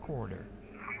digital recorder.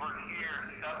 We were here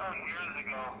several years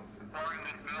ago, exploring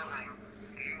this building.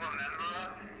 Do you remember us?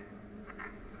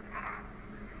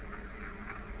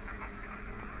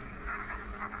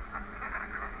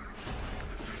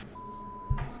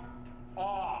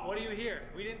 Oh, what do you hear?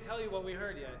 We didn't tell you what we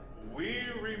heard yet. We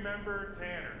remember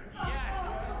Tanner.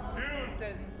 Yes! Dude! It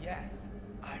says, yes,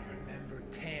 I remember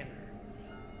Tanner.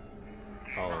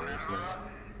 Oh, there's no.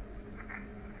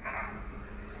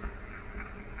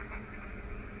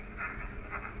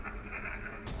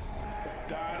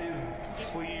 That is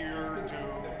clear,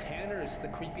 dude. Tanner is the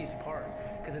creepiest part,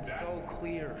 because it's so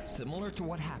clear. Similar to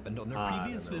what happened on their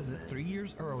previous visit 3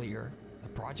 years earlier, the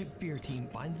Project Fear team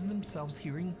finds themselves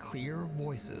hearing clear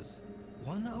voices,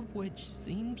 one of which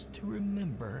seems to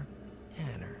remember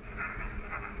Tanner.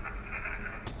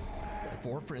 The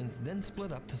four friends then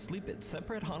split up to sleep at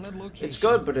separate haunted locations. It's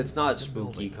good, but it's not inside the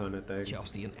spooky building. kind of thing.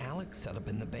 Chelsea and Alex set up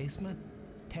in the basement,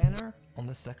 Tanner on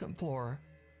the 2nd floor,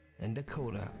 and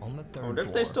Dakota on the 3rd floor. I wonder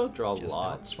if they still draw just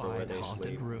lots for where outside they haunted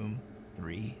sleep. room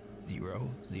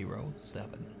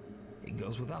 3007. It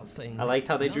goes without saying. I liked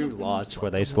how they none drew of them lots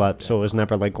where they alone. slept, so it was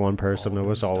never like one person. It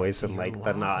was Start always to in hear like the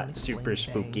loud, not super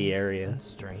unexplained spooky bangs area. and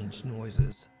strange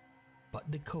noises. But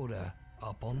Dakota,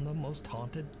 up on the most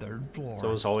haunted 3rd floor, So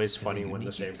it was always has a funny when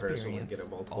the unique same person would get experience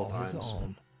it multiple all his times.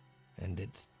 own, and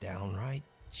it's downright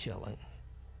chilling.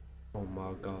 Oh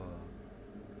my god.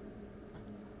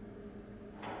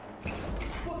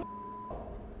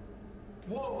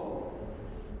 Whoa!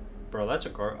 Bro, that's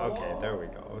a okay, there we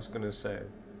go. I was gonna say.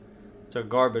 It's a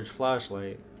garbage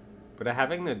flashlight. But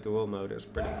having the dual mode is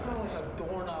pretty That sounds nice. like a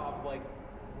doorknob, like,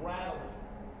 rattling.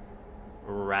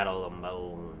 Rattle the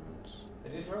bones. I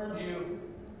just heard you.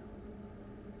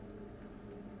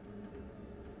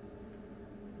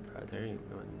 Bro, there ain't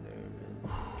nothing there, man.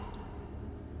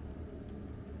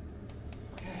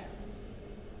 Okay.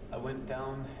 I went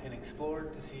down and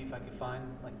explored to see if I could find,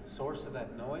 like, the source of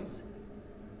that noise.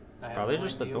 I had Probably no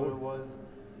just the idea what door. it was.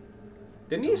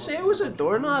 Didn't you say it was a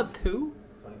doorknob too?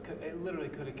 But it literally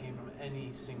could have came from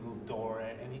any single door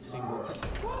at any single.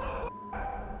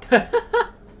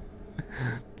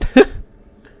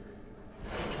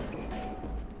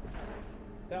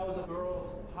 That was a girl's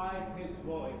high-pitched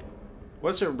voice.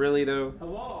 Was it really though?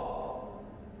 Hello?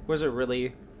 Was it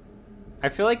really? I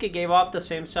feel like it gave off the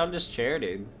same sound as Chair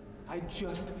did. I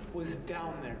just was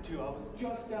down there too. I was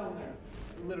just down there.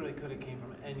 It literally could have came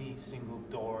from any single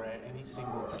door at any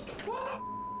single.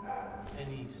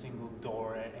 Any single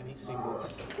door at any single.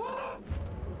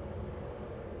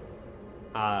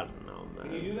 I don't know, man.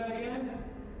 Can you do that again?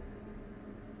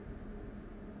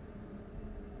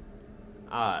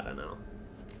 I don't know.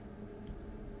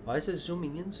 Why is it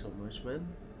zooming in so much, man?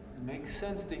 It makes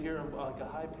sense to hear like a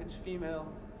high-pitched female.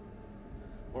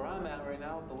 Where I'm at right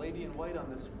now, the lady in white on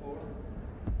this floor.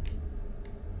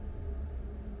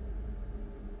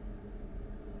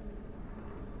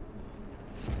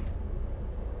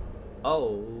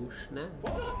 Oh, snap.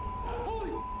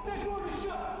 Holy! That door is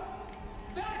shut!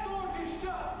 That door is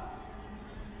shut!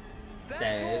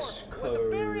 That's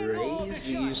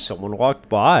crazy. Someone walked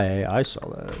by. I saw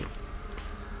that.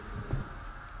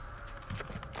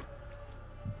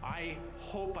 I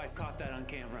hope I caught that on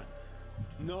camera.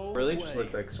 No Really way. just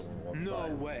looked like someone walked by.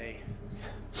 No way.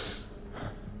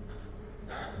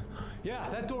 Yeah,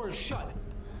 that door is shut.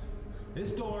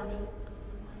 This door,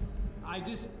 I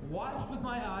just watched with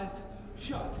my eyes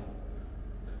shut.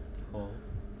 Oh.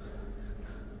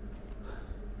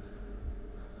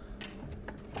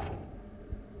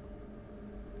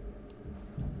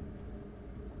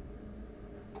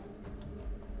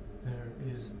 There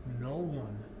is no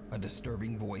one A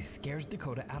disturbing voice scares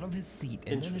Dakota out of his seat,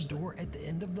 and then a door at the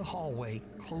end of the hallway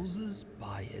closes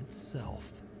by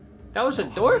itself. That was a Now,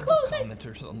 door hundreds of closing?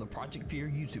 Commenters on the Project Fear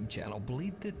YouTube channel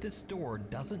believe that this door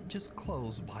doesn't just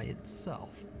close by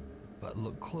itself, but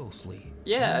look closely.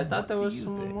 Yeah, I And thought what there do was you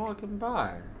someone think? walking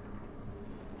by.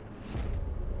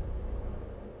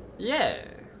 Yeah.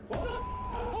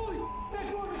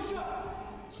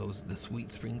 So is the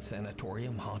Sweet Spring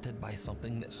Sanatorium haunted by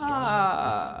something that's strong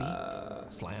enough to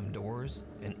speak, slam doors,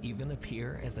 and even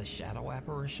appear as a shadow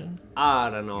apparition? I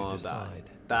don't know You about decide.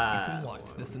 that. You can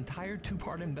watch this entire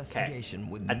two-part investigation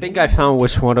with I think I found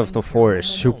which one of the four is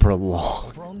super long.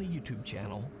 over on the YouTube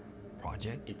channel,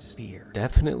 Project Fear.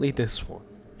 Definitely this one.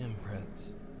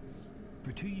 Imprints.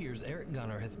 For 2 years, Eric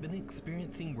Gunner has been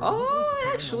experiencing Oh, relentless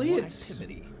actually, paranormal it's-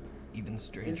 activity. Even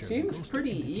stranger, It the seems ghost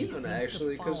pretty entity even, seems to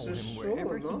actually, 'cause follow there's him still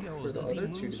wherever he enough for goes the as he other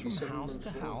two moves to be from 7 house to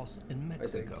months old. house in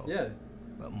Mexico. Yeah.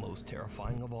 But most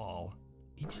terrifying of all,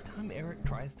 each time Eric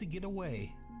tries to get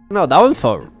away, No, that one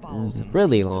felt follows him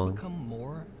really seems to long. become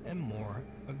more and more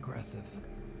aggressive.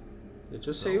 Did it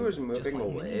just say he was Just moving like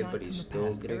many away, but nights he's in the still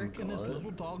past, getting Eric and his caught?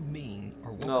 little dog Bean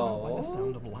are woken up by the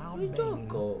sound of loud banging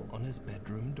on his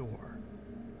bedroom door.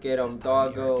 Get him, This time,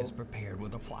 Eric doggo. is prepared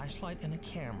with a flashlight and a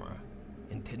camera,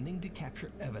 intending to capture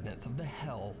evidence of the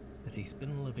hell that he's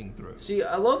been living through. See,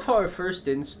 I love how our first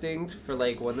instinct for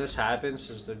like when this happens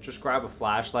is to just grab a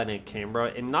flashlight and a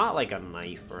camera and not like a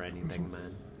knife or anything,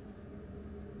 man.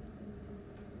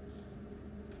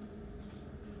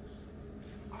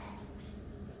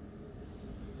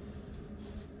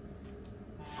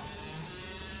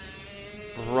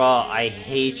 Bruh, I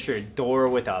hate your door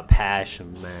with a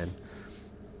passion, man.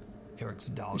 Eric's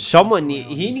dog Someone sniffs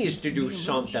around he and needs seems to be a do little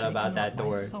something shaken about up that by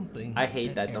door. something I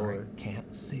hate that door. Eric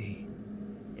can't see.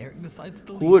 Eric decides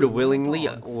to Who leave would the little willingly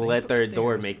dog safe let their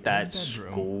door upstairs make in that his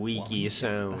bedroom while squeaky he checks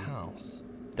the sound? house.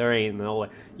 There ain't no way.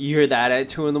 You hear that at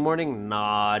 2 in the morning?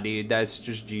 Nah, dude, that's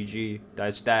just GG.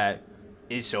 That's that.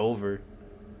 It's over.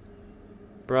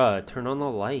 Bruh, turn on the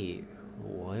light.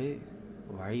 What?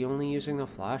 Why are you only using the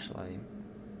flashlight?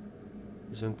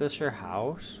 Isn't this your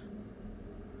house?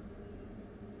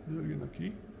 ¿Hay alguien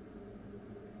aquí?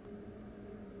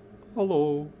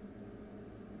 Hello.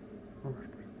 A ver.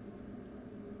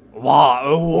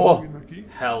 Wow. Whoa. ¿Alguien aquí?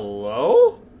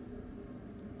 Hello?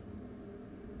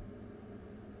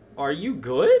 Are you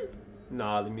good?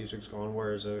 Nah, the music's gone.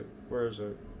 Where is it? Where is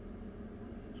it?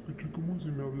 Escuché como si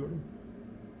me hablaran.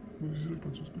 No sé si se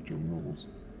alcanzó a escuchar una voz.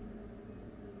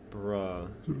 Bruh.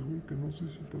 Se los juro que no sé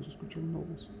si alcanzó a escuchar una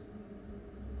voz.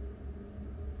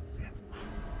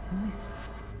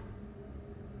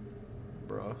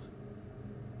 Bruh.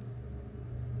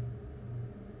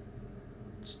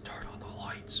 Let's turn on the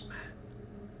lights, man.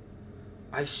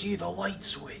 I see the light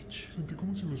switch. Sentí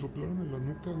como si me soplaran en la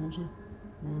nuca, no sé.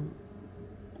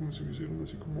 Como si me hicieran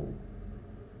así como...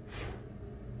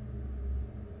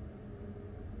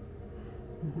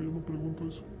 Mejor ya no pregunto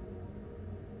eso.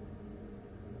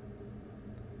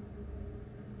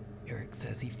 Eric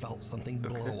says he felt something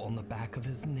blow on the back of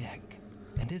his neck,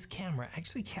 and his camera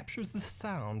actually captures the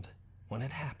sound when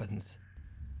it happens.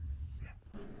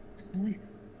 Uy.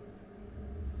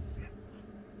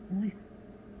 Uy.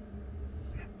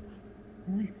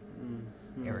 Uy.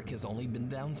 Eric has only been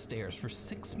downstairs for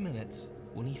 6 minutes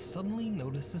when he suddenly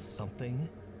notices something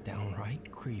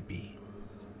downright creepy.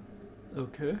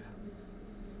 Okay.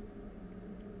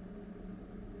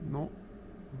 No.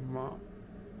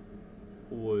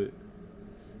 What?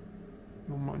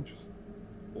 No manches.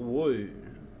 What?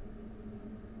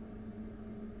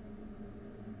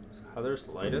 How there's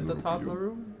light at the top of the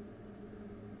room?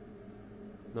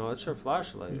 No, it's your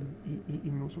flashlight. Y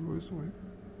no solo eso,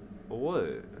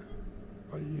 What?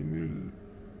 Ahí en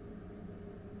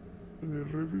el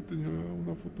refri tenía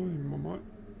una foto de mi mamá.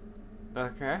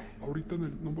 Okay. Ahorita en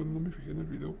el, no, bueno, no me fijé en el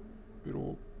video,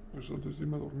 pero pues antes de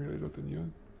irme a dormir ahí la tenía.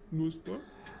 No está.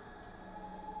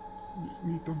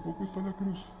 Ni tampoco está la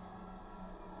cruz.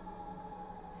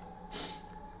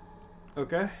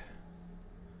 Okay.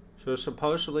 So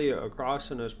supposedly a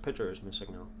cross in his picture is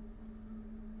missing now.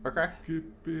 Okay. ¿Qué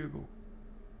pedo?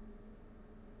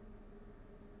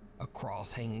 A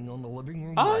cross hanging on the living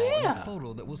room Oh, wall and yeah. a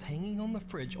photo that was hanging on the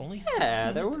fridge only Yeah,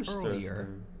 6 there minutes was stuff earlier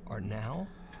there. are now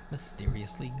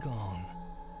mysteriously gone.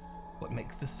 What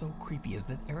makes this so creepy is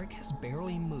that Eric has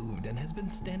barely moved and has been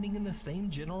standing in the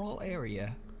same general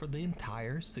area for the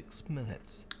entire 6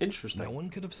 minutes. Interesting. No one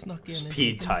could have snuck in and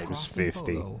Speed taken the times cross and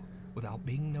 50. photo without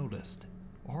being noticed,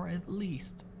 or at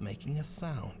least making a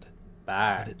sound.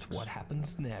 Bad. But it's what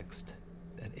happens next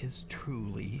that is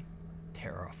truly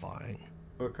terrifying.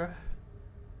 Okay.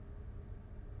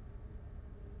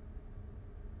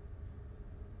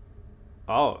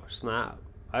 Oh, snap.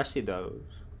 I see those.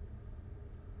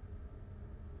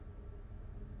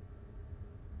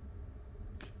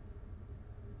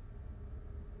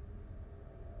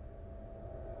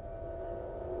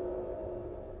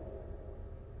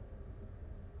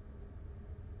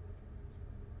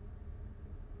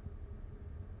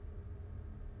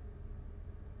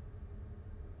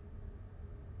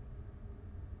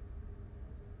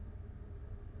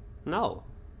 No.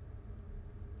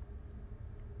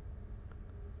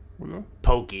 Hola?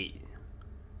 Pokey.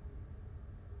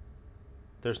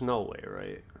 There's no way,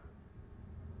 right?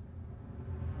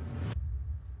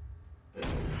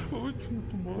 What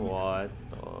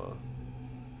the?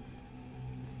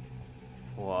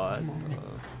 What the?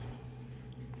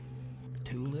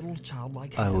 Two little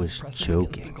childlike I hands was pressing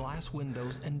against the joking. glass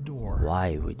windows and door.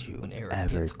 Why would you When Eric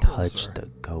ever gets touch closer, the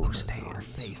ghost a bizarre hands?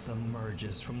 face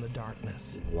emerges from the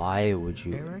darkness. Why would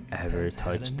you Eric ever has had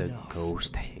touch the enough.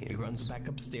 ghost He runs hands? back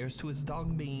upstairs to his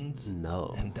dog Beans.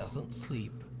 No. And doesn't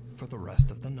sleep for the rest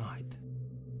of the night.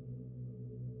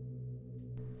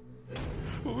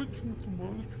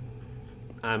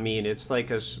 I mean, it's like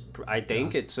I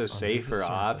think Just it's a under the safer surface.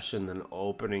 option than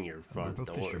opening your A front group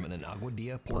of door. fishermen in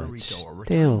Aguadilla, Puerto But Rico are returning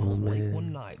still, home late man. one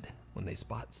night when they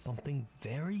spot something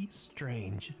very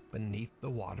strange beneath the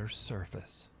water's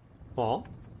surface. Well,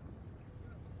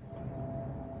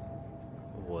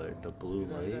 what, the blue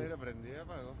light?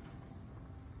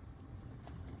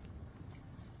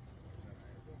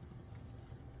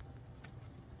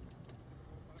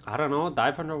 I don't know,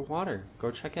 dive underwater.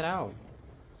 Go check it out.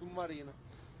 Submarino.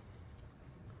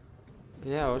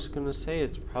 Yeah, I was gonna say,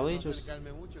 it's probably just... Yeah,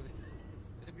 no,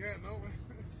 güey.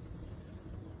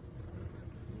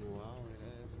 Wow,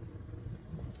 mira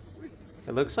eso.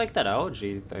 It looks like that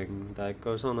algae thing that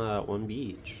goes on that one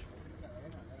beach.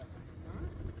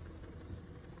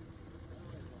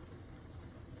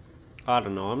 I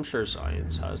don't know, I'm sure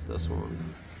science has this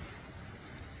one.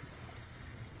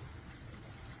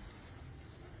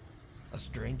 A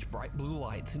strange bright blue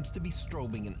light seems to be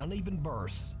strobing in uneven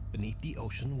bursts beneath the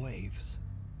ocean waves.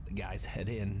 The guys head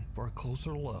in for a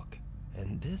closer look,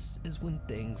 and this is when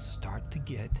things start to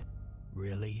get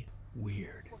really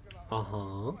weird.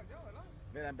 Uh-huh.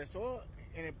 Mira, empezó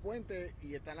en el puente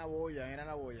y está en la boya, era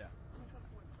la boya.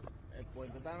 El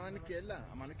puente está a mano izquierda,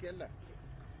 a mano izquierda.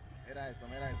 Mira eso,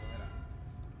 mira eso, mira.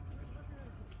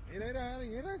 Mira, mira,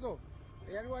 mira eso.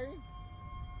 Hay algo ahí.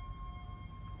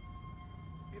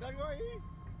 Mira algo ahí.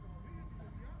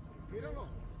 Míralo.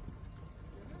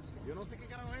 Yo no sé qué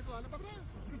carajo es eso, dale para atrás.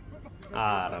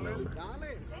 I don't know.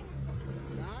 Dale.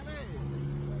 Dale.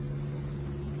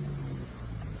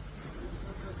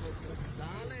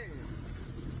 Dale.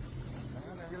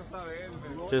 Quiero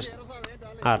saber. Just,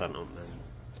 I don't know, man.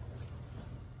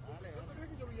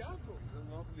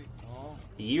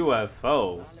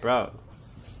 UFO, bro.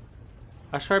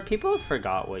 I swear people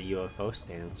forgot what UFO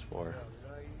stands for.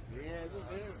 Sí, eso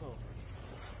es eso.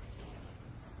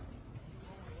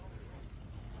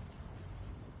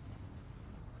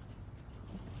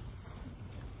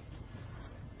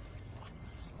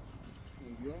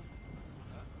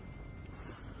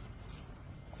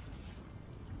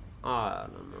 I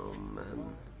don't know, man.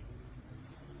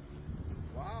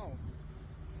 Wow.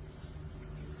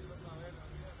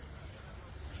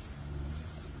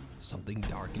 Something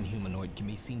dark and humanoid can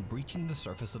be seen breaching the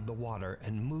surface of the water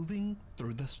and moving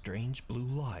through the strange blue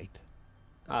light.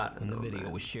 When the video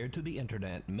was shared to the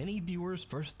internet, many viewers'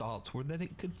 first thoughts were that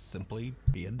it could simply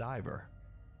be a diver.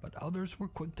 But others were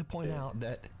quick to point out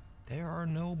that there are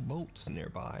no boats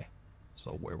nearby.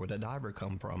 So where would a diver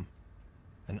come from?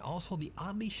 And also, the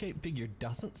oddly shaped figure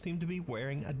doesn't seem to be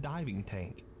wearing a diving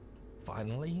tank.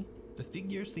 Finally, the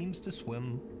figure seems to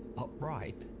swim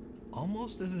upright,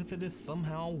 almost as if it is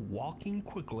somehow walking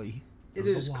quickly. It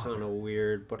is kind of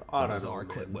weird, but I The don't know. bizarre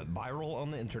clip went viral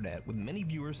on the internet, with many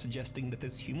viewers suggesting that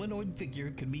this humanoid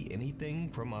figure could be anything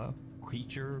from a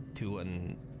creature to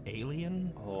an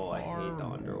alien, Oh, I hate the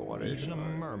underwater even shot. a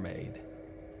mermaid.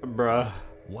 Bruh.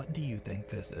 What do you think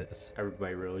this is?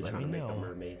 Everybody really Let trying to me make the know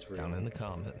mermaids real. down in the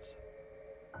comments.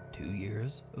 2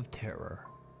 years of terror.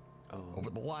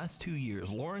 Over the last 2 years,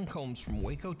 Lauren Combs from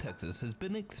Waco, Texas has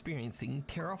been experiencing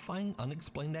terrifying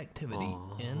unexplained activity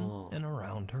in and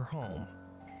around her home.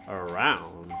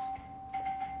 Around?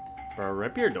 Bro,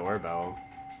 rip your doorbell.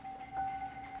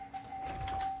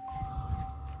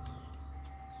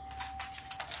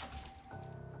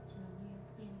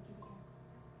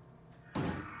 Did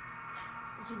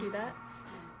you do that?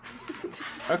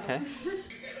 Okay.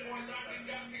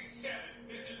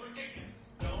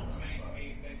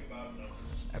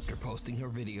 At After posting her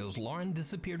videos, Lauren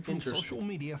disappeared from social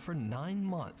media for 9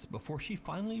 months before she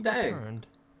finally Dang. returned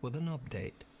with an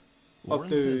update. Lauren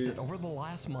says that over the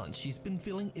last month she's been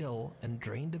feeling ill and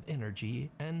drained of energy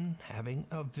and having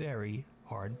a very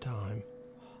hard time.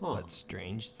 But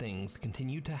strange things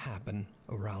continue to happen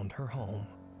around her home.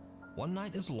 One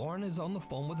night as Lauren is on the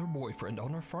phone with her boyfriend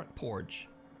on her front porch,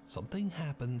 something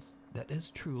happens that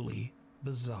is truly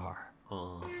bizarre. Hey,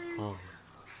 when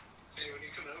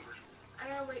you come over? I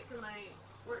gotta wait for my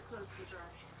work clothes to dry.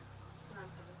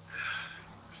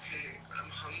 Okay,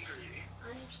 I'm hungry. I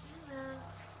understand that.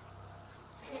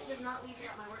 I can't just not leave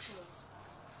without my work clothes.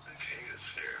 Okay, that's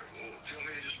fair. Well, do you want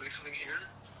me to just make something here?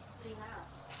 What do you have?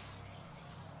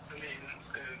 I mean,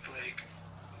 like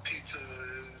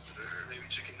pizzas or maybe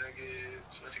chicken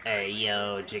nuggets. Hey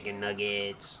yo, chicken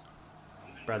nuggets.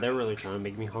 Bro, they're really trying to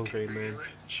make me hungry, man.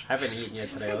 I haven't eaten yet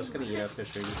today. I was gonna eat after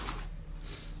stream.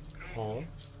 Oh.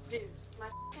 Dude, my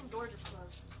f***ing door just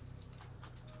closed.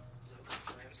 Is that the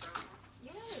slam sound?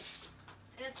 Yes.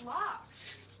 And it's locked.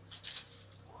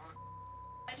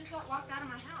 I just got locked out of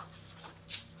my house.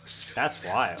 That's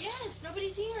wild. Yes,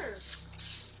 nobody's here.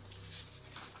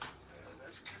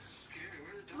 That's kind of scary.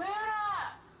 Where's the dog?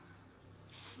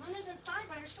 Luna's inside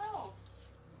by herself.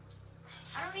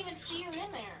 I don't even see her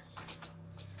in there.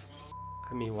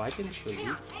 I mean, why didn't she leave?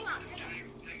 Hang on.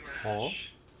 Oh.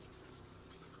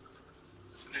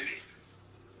 Lady?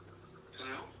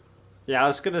 Hello? Yeah, I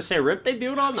was gonna say, rip they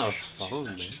dude on the phone,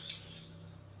 man.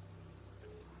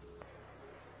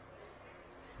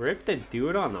 Rip the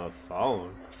dude on the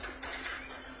phone.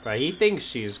 Bro, he thinks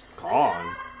she's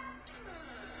gone.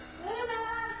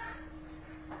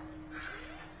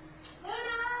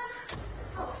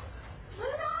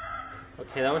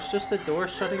 Okay, that was just the door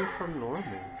shutting from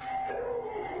normal.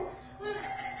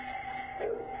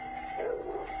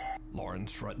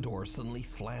 Lauren's front door suddenly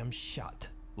slams shut,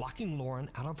 locking Lauren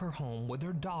out of her home with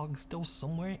her dog still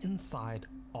somewhere inside,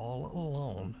 all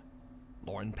alone.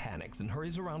 Lauren panics and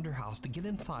hurries around her house to get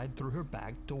inside through her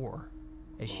back door.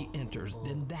 As she enters,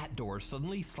 then that door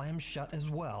suddenly slams shut as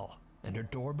well, and her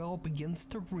doorbell begins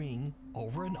to ring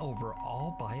over and over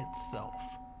all by itself.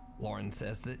 Lauren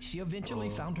says that she eventually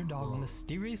found her dog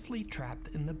mysteriously trapped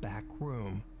in the back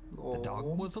room. The dog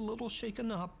was a little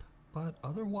shaken up, but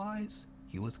otherwise,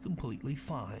 he was completely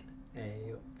fine.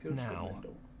 Now,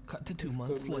 cut to 2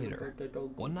 months later.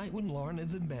 One night when Lauren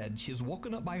is in bed, she is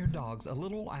woken up by her dogs a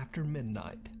little after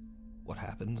midnight. What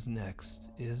happens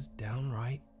next is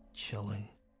downright chilling.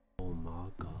 Oh my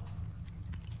god.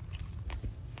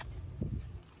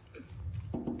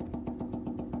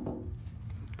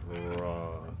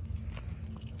 Bruh.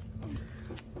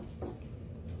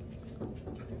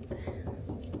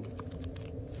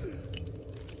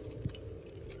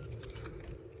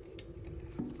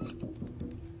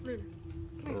 Luna,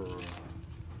 come here.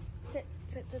 Sit.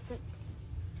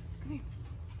 Come here.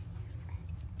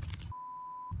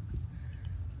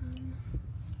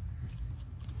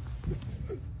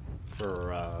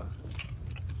 Bruh.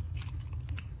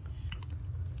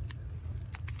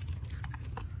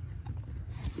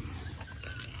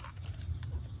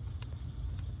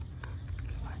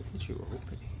 Why did you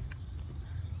open it?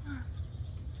 Hang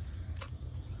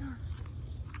on.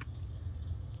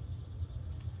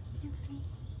 Can't see.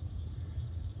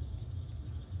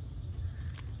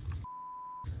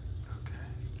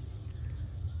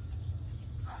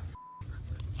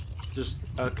 Just,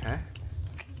 okay.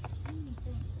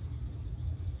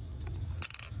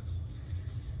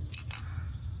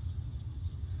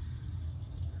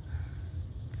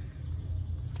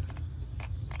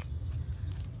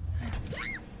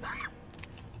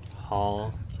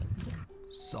 Hall.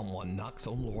 Someone knocks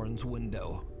on Lauren's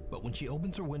window, but when she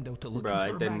opens her window to look Bruh, into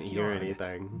I her didn't hear backyard,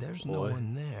 anything. there's Boy. no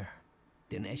one there.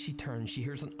 Then as she turns, she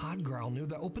hears an odd growl near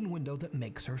the open window that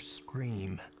makes her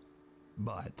scream.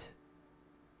 But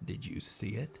did you see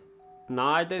it? No,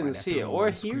 I didn't Right see after it or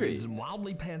Lauren hear screams it. and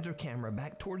wildly pans her camera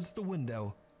back towards the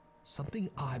window, something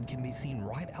odd can be seen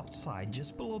right outside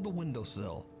just below the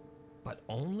windowsill, but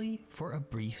only for a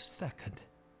brief second.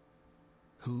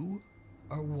 Who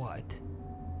or what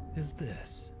is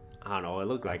this? I don't know, it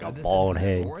looked like a After this bald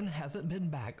incident, head. Lauren hasn't been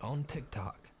back on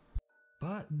TikTok.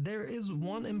 But there is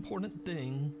one important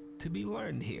thing to be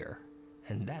learned here,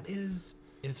 and that is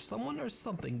if someone or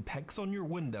something pecks on your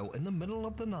window in the middle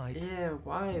of the night, yeah,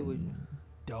 why would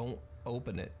don't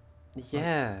open it?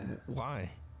 Yeah.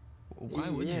 Why? Why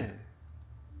would you?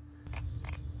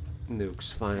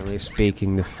 Nuke's finally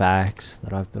speaking the facts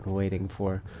that I've been waiting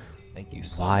for. Thank you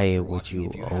so Why much for would watching. you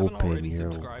If you haven't open already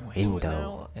your subscribed, do it window?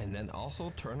 now, and then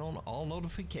also turn on all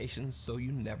notifications so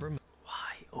you never miss.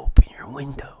 Why open your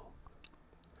window?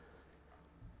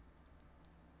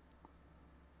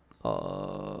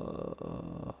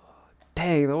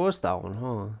 Dang, that was that one,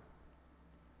 huh?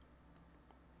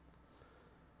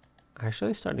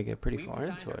 Actually starting to get pretty far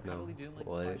into it now.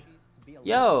 What?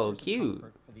 Yo, cute.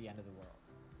 For the end of the world.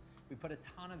 We put a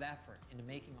ton of effort into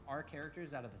making our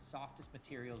characters out of the softest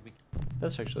materials we can.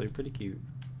 That's actually pretty cute.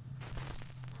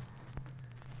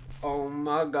 Oh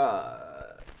my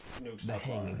god. The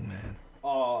Hanging Man.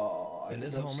 Oh, in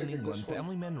his home in England,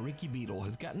 family man Ricky Beadle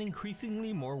has gotten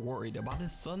increasingly more worried about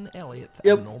his son Elliot's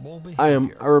abnormal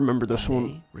behavior. I remember this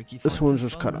one. This one's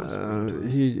just kind of.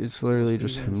 It's literally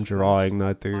just him drawing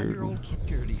that dude.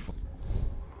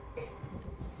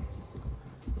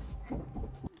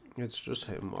 It's just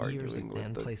him arguing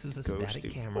with the places a ghost static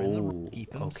dude. camera in the room to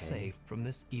keep him safe from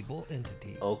this evil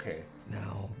entity. Okay.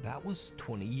 Now, that was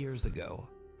 20 years ago.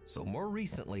 So more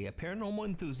recently, a paranormal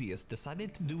enthusiast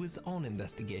decided to do his own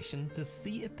investigation to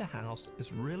see if the house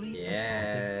is really as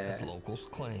haunted as locals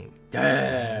claim.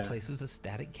 Yeah. He places a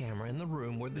static camera in the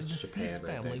room where the deceased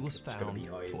family was found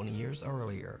 20 years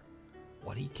earlier.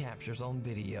 What he captures on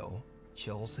video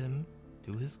chills him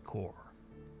to his core.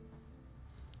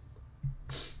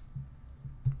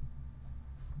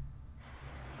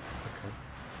 Okay.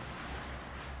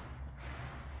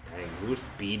 Dang, who's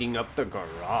beating up the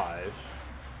garage?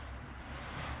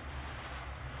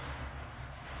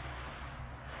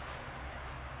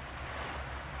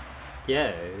 Yeah,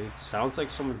 it sounds like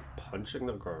someone punching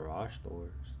the garage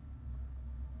doors.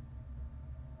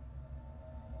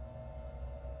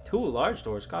 2 large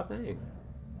doors, god dang.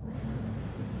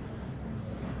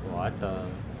 What the?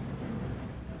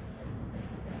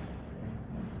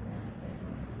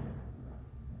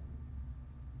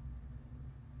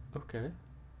 Okay.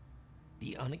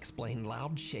 The unexplained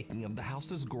loud shaking of the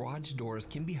house's garage doors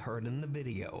can be heard in the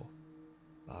video.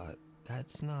 But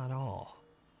that's not all.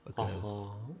 Because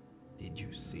did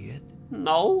you see it?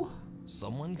 No.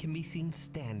 Someone can be seen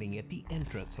standing at the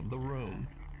entrance of the room,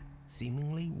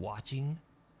 seemingly watching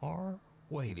or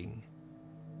waiting.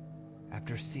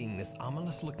 After seeing this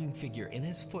ominous-looking figure in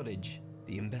his footage,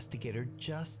 the investigator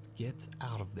just gets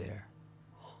out of there.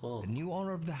 The new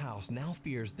owner of the house now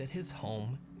fears that his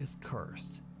home is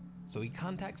cursed. So he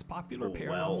contacts popular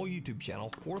paranormal YouTube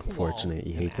channel Fourth Wall. Unfortunate,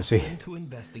 you hate to see. To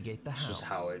investigate the house. This is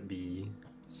how it be.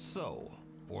 So,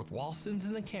 Fourth Wall sends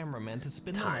in a cameraman to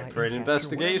spend the Time night for an and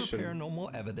capture whatever investigation.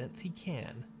 paranormal evidence he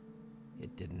can.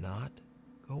 It did not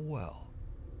go well.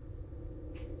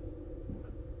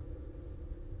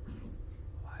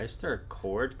 Why is there a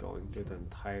cord going through the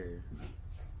entire...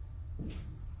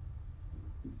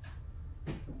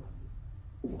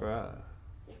 Bruh.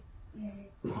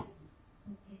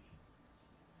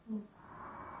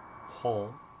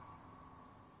 Hole.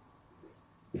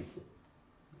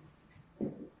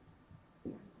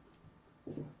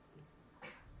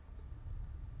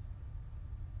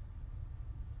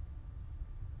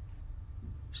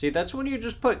 See, that's when you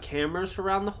just put cameras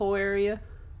around the whole area,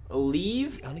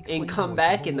 leave, and come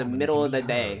back in the middle of the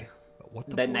day. What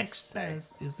the next day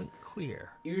says isn't clear.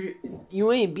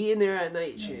 You ain't being there at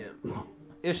night, champ.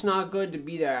 It's not good to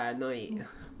be there at night.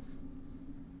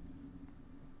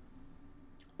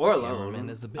 Or alone.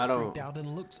 Is a bit I don't. freaked out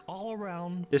and looks all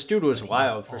around. This dude was but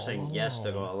wild he's for all saying yes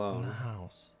to go alone alone. in the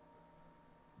house.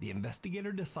 The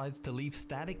investigator decides to leave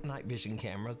static night vision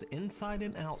cameras inside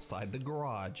and outside the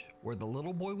garage where the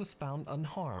little boy was found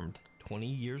unharmed 20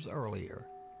 years earlier.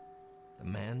 The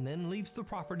man then leaves the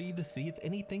property to see if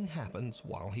anything happens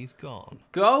while he's gone.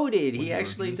 Goated! When He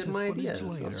actually reviews did his my footage idea.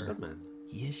 Feels later, good, man.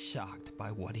 He is shocked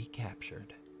by what he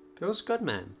captured. Feels good,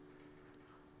 man.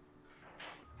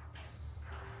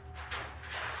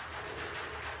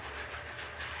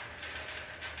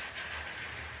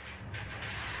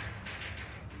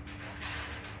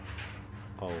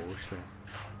 Oh, shit.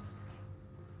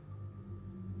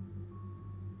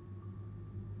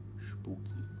 Spooky.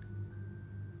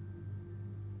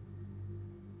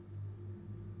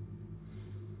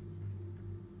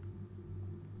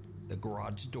 The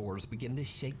garage doors begin to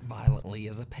shake violently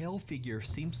as a pale figure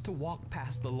seems to walk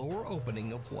past the lower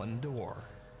opening of one door,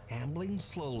 ambling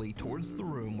slowly towards the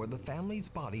room where the family's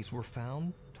bodies were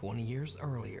found 20 years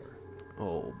earlier.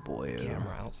 Oh boy. The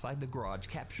camera outside the garage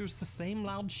captures the same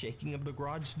loud shaking of the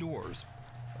garage doors,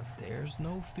 but there's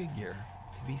no figure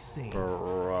to be seen.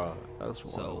 Bruh, that's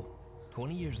So,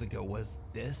 20 years ago, was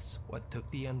this what took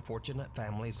the unfortunate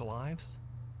family's lives?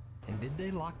 And did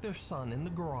they lock their son in the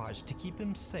garage to keep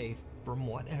him safe from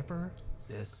whatever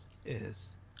this is?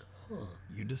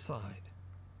 You decide.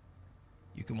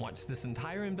 You can watch this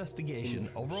entire investigation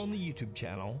over on the YouTube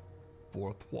channel,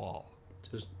 Fourth Wall.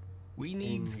 We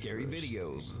need scary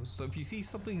videos. So if you see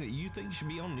something that you think should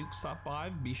be on Nukes Top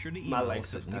 5, be sure to My email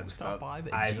legs us at have tensed up.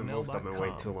 nukestop5 I at haven't moved them in way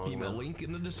too gmail.com. long Email now. link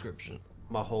in the description.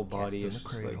 My whole body Cats in is the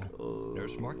just Cradle. like, oh.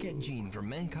 Nurse Marquette Jean from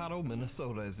Mankato,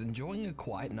 Minnesota is enjoying a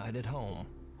quiet night at home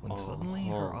when suddenly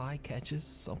her eye catches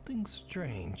something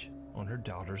strange on her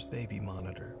daughter's baby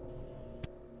monitor.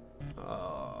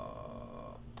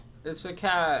 It's a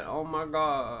cat. Oh my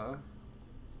god.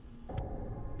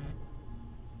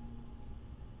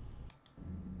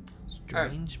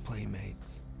 Strange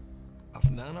playmates.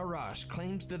 Afnan Arash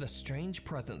claims that a strange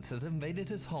presence has invaded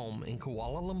his home in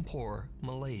Kuala Lumpur,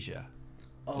 Malaysia.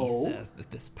 Oh. He says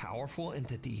that this powerful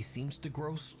entity seems to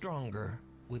grow stronger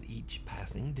with each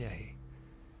passing day.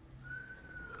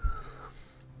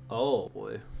 Oh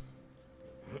boy.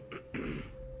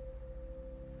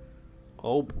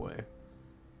 Oh boy.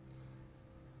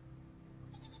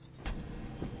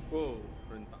 Wow,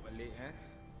 rentak balik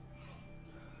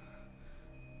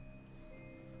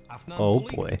Afnan Oh,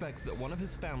 fully boy. expects that one of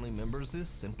his family members is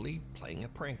simply playing a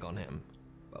prank on him.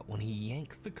 But when he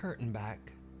yanks the curtain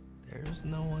back, there's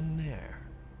no one there.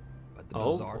 But the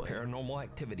Oh, bizarre boy. paranormal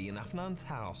activity in Afnan's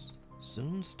house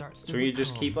soon starts to So you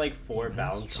just become keep like 4 even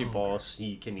bouncy stronger. balls so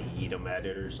you can eat them at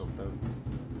it or something.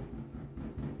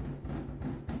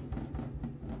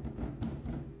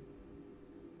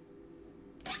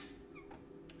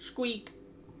 Squeak.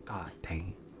 God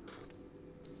dang.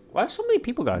 Why so many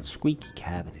people got squeaky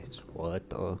cabinets? What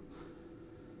the?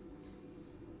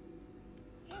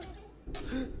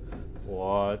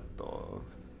 What the?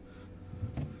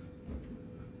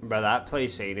 Bro, that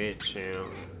place ain't it, champ.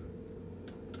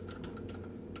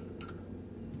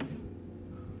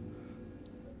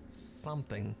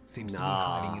 Something seems to be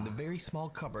Nah. hiding in the very small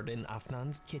cupboard in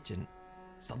Afnan's kitchen.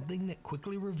 Something that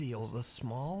quickly reveals a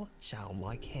small,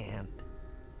 childlike hand.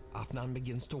 Afnan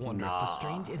begins to wonder if the Nah.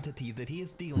 strange entity that he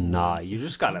is dealing Nah, with you is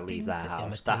just gotta attempting leave that to house.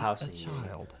 imitate That house a ain't it.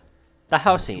 child. The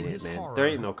house To ain't it, his man. horror, There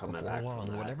ain't no coming before back long,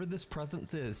 from that. whatever this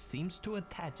presence is seems to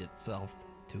attach itself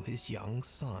to his young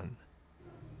son.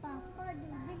 Papa,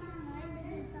 dia semain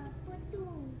dengan siapa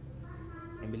tu?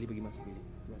 Emily pergi masuk bilik.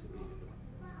 Masuk bilik.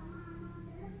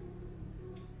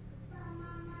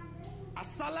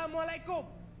 Assalamualaikum.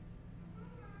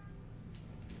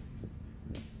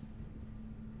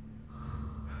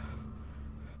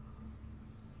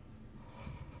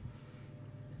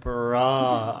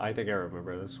 Bruh, I think I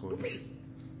remember this one.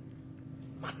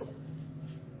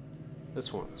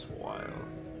 This one's wild.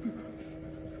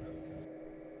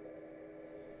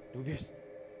 Lubis.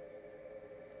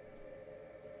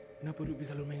 Kenapa Lubis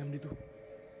selalu main dengan dia tu?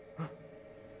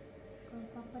 Kalau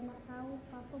Papa nak tahu,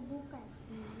 Papa bukan.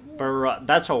 Bruh,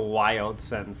 that's a wild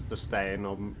sentence to stay in.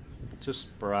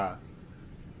 Just bruh.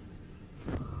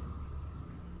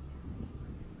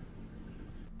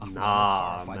 Afnan is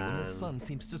Nah, horrified when his man. son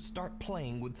seems to start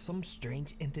playing with some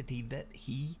strange entity that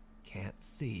he can't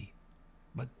see.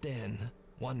 But then,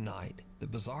 one night, the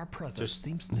bizarre presence Just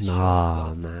seems to show nah,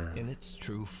 itself man. in its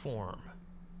true form.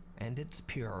 And it's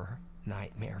pure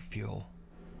nightmare fuel.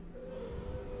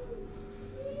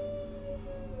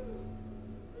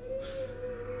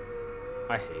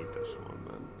 I hate this one,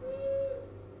 man.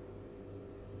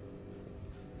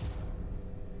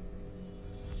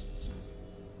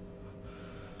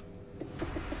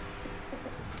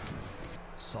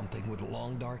 Something with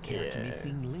long dark hair can be Yeah.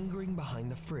 seen lingering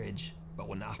behind the fridge, but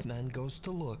when Afnan goes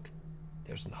to look,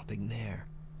 there's nothing there.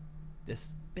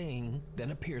 This thing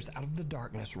then appears out of the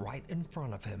darkness right in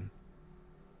front of him.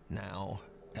 Now,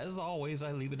 as always,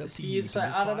 I leave it up to See, you it's to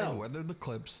like, I don't decide know. whether the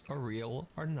clips are real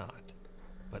or not.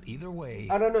 But either way,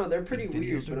 I don't know, they're pretty these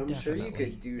weird, videos but are I'm sure you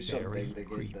definitely could do very something to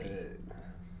creepy. get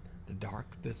The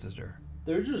Dark Visitor.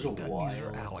 They're just TikTok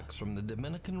user wild. Alex from the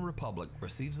Dominican Republic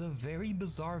receives a very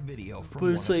bizarre video from But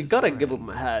one it's of like, his gotta friends. give them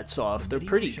hats off. The They're video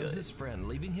pretty shows good. his friend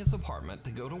leaving his apartment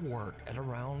to go to work at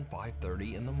around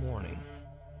 5:30 in the morning.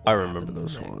 I remember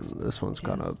this one. This one's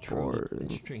kind of boring.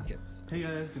 Trinkets. Hey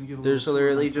guys, gonna get a There's little tour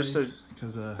of literally my just place,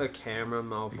 'cause, a camera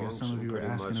I guess some of malfunction you were pretty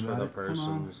asking much where about the it. Come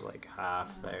on. person's like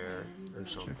half there or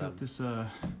something. Check out this And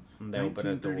they open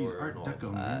a 1930s door Art and all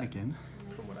Deco that, mannequin.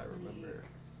 from what I remember.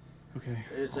 Okay.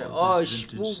 It's all like, of oh, this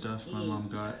vintage stuff my mom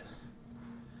got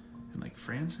in like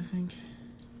France, I think.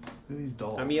 Look at these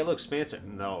dolls. I mean, it looks fancy.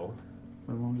 No.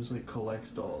 My mom just like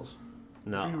collects dolls.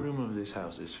 No. Every room of this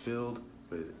house is filled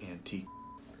with antique.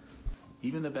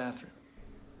 Even the bathroom.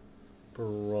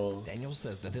 Bro. Daniel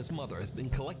says that his mother has been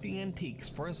collecting antiques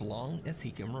for as long as he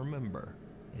can remember,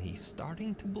 and he's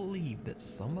starting to believe that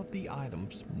some of the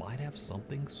items might have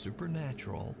something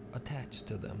supernatural attached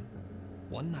to them.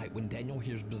 One night when Daniel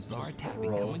hears bizarre tapping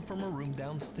Bro. coming from a room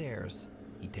downstairs,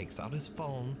 he takes out his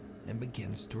phone and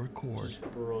begins to record.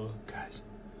 Guys.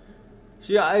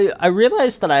 See, I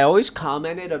realized that I always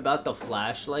commented about the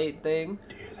flashlight thing,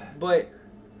 but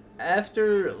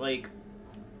after, like,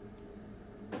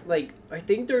 I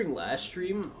think during last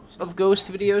stream of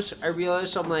ghost videos, I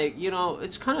realized I'm like, you know,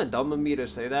 it's kind of dumb of me to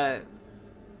say that,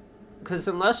 because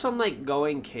unless I'm, like,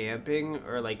 going camping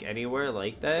or, like, anywhere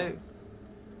like that,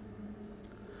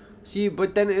 see,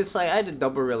 but then it's like, I had a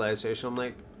double realization. I'm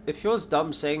like, it feels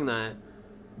dumb saying that,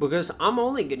 because I'm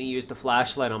only going to use the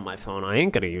flashlight on my phone. I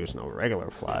ain't going to use no regular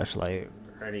flashlight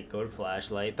or any good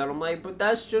flashlight. Then I'm like, but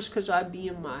that's just because I'd be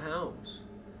in my house.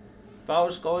 If I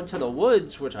was going to the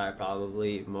woods, which I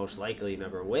probably most likely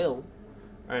never will,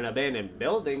 or an abandoned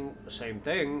building, same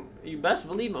thing, you best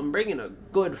believe I'm bringing a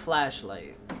good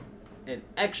flashlight and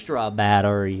extra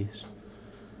batteries.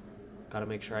 Gotta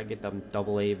make sure I get them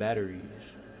AA batteries.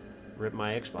 Rip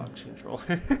my Xbox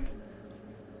controller.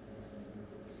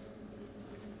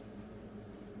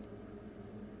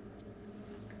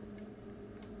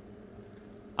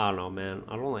 I don't know, man.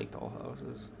 I don't like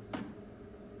dollhouses.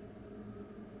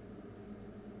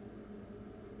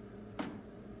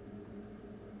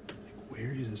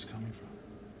 Where is this coming from?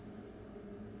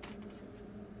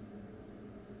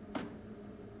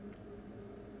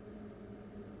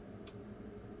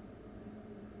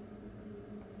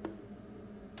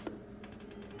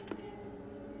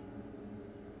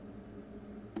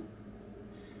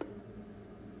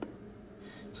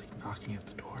 It's like knocking at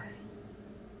the door.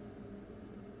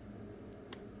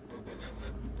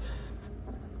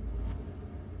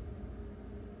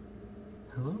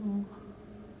 Hello?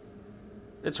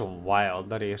 It's wild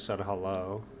that he said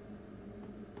hello.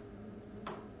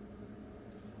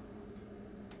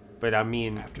 But I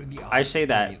mean, I say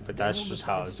that, but that's just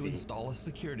how it'd to be. install a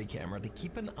security camera to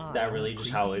keep an eye That on really the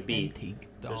just how creepy it'd be. antique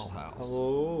Just, dollhouse.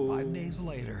 hello. 5 days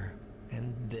later,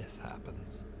 and this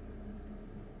happens.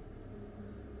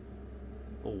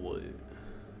 What?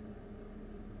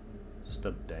 Just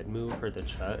a bed move for the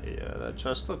chest? Yeah, that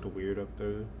chest looked weird up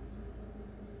there.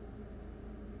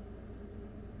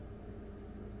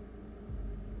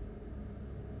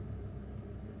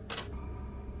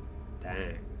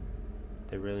 Dang.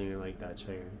 They really like that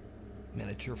chair.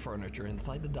 Miniature furniture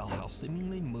inside the dollhouse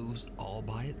seemingly moves all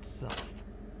by itself.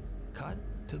 Cut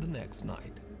to the next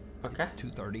night. Okay. It's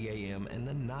 2:30 a.m. and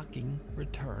the knocking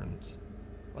returns.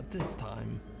 But this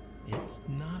time, it's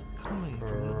not coming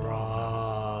from the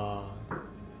dollhouse.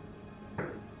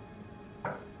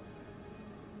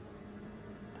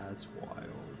 That's wild.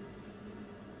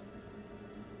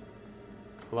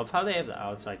 I love how they have the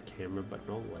outside camera but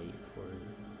no light for it.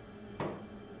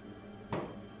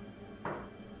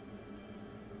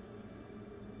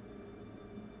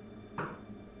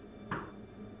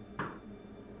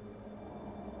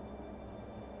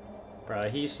 Bro,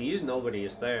 he sees nobody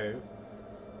is there.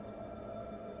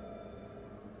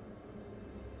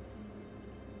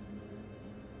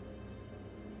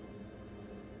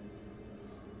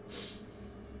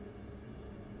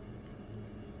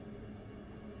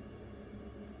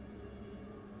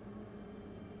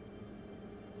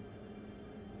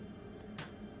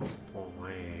 Oh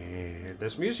man,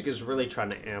 this music is really trying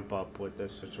to amp up what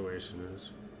this situation is.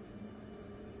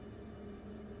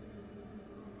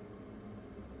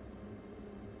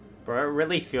 Bro, it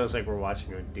really feels like we're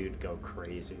watching a dude go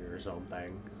crazy or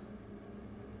something.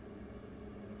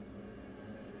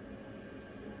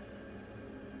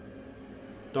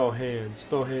 Throw hands,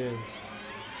 throw hands.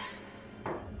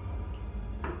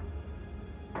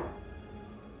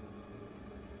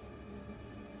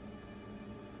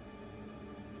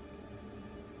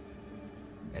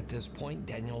 At this point,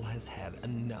 Daniel has had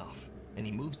enough, and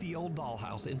he moves the old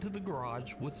dollhouse into the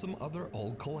garage with some other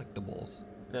old collectibles.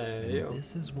 Hey, and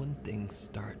this is when things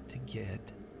start to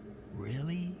get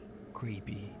really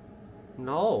creepy.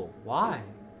 No, why?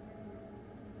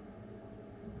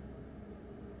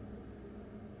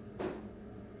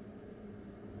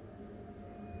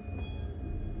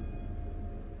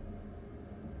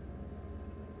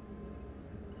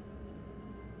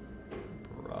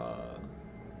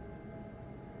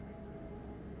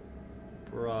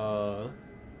 Bruh.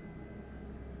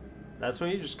 That's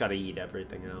when you just gotta eat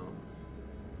everything out.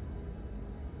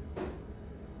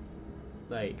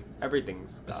 Like,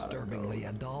 everything's gotta Disturbingly, go.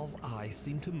 a doll's eyes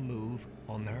seem to move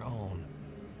on their own.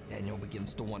 Daniel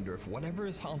begins to wonder if whatever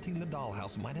is haunting the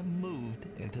dollhouse might have moved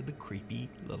into the creepy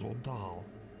little doll.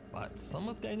 But some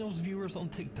of Daniel's viewers on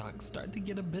TikTok start to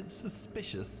get a bit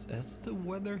suspicious as to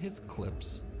whether his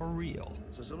clips are real.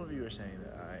 So some of you are saying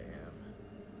that I am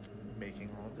making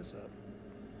all of this up,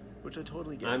 which I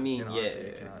totally get. I mean, and honestly, yeah.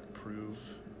 I cannot prove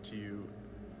to you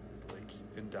like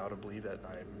undoubtedly that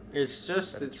I'm. It's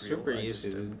just that it's real. super I just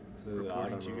easy am to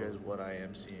reporting to you guys what I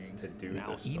am seeing. to do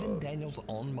Now, this even stuff. Daniel's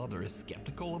own mother is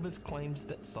skeptical of his claims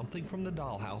that something from the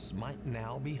dollhouse might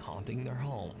now be haunting their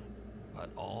home. But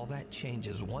all that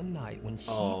changes one night when she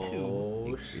too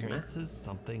experiences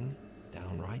something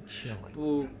downright chilling.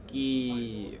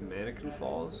 Spooky Mannequin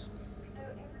Falls.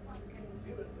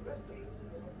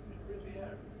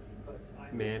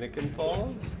 Mannequin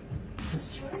Falls?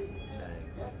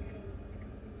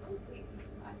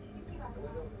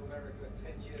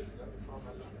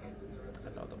 I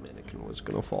thought the mannequin was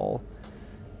gonna fall.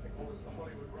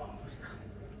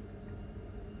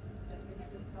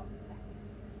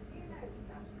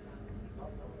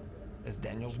 As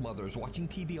Daniel's mother is watching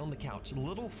TV on the couch,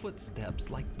 little footsteps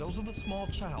like those of a small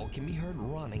child can be heard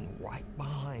running right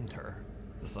behind her.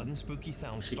 The sudden spooky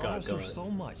sound She startles got her going. so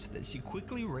much that she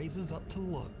quickly raises up to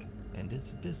look and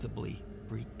is visibly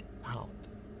freaked out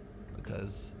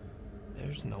because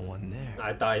there's no one there.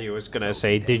 I thought he was gonna So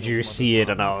say, "Did you Daniel's see mother's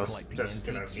it?" And I hobby of was collecting just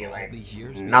gonna antiques be all like, these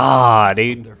years "Nah, from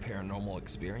dude." their paranormal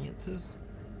experiences,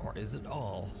 or is it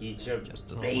all He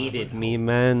just an baited elaborate me, hoax?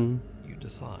 man. You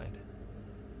decide.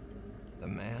 The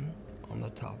man on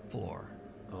the top floor.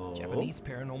 Oh. Japanese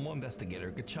paranormal investigator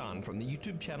Gachan from the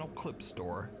YouTube channel Clip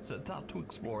Store sets out to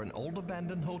explore an old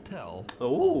abandoned hotel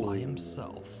all by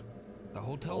himself. The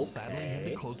hotel sadly had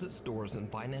to close its doors in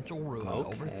financial ruin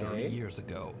over 30 years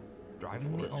ago,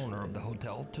 driving the owner of the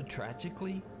hotel to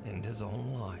tragically end his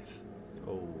own life.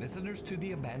 Visitors to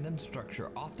the abandoned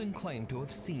structure often claim to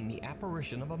have seen the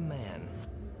apparition of a man,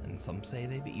 and some say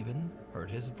they've even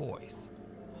heard his voice.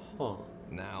 Huh.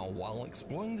 Now, while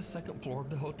exploring the second floor of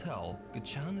the hotel,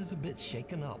 Gachan is a bit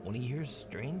shaken up when he hears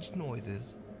strange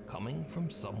noises coming from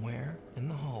somewhere in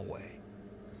the hallway.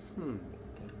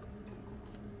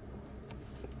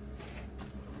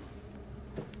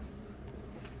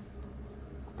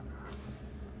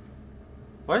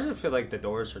 Why does it feel like the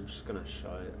doors are just gonna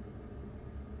shut?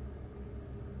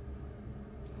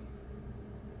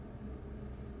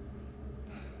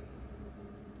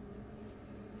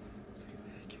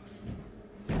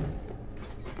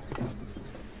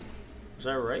 Is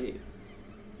that right?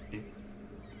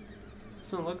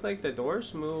 Doesn't look like the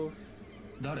doors move.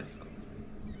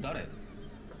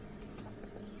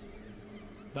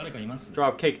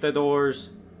 Drop kick the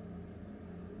doors.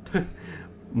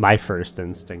 My first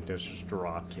instinct is just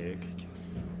drop kick.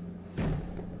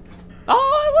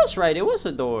 Oh, I was right. It was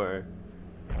a door.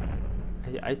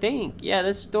 I think. Yeah,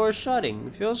 this door's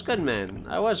shutting. Feels good, man.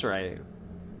 I was right.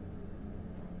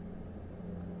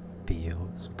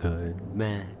 Feels good,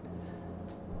 man.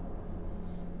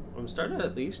 I'm starting to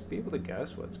at least be able to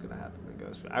guess what's gonna happen to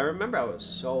Ghost. I remember I was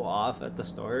so off at the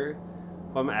store,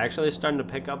 but I'm actually starting to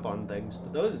pick up on things.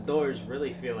 But those doors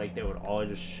really feel like they would all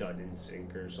just shut in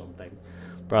sync or something.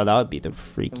 Bro, that would be the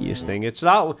freakiest thing. It's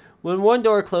not when one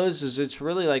door closes. It's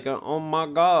really like, oh my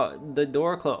god, the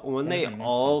door close. When they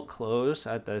all close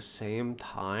at the same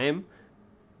time,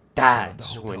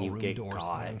 that's when you get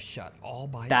got.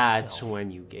 That's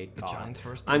when you get got.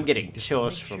 I'm getting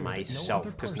chills for myself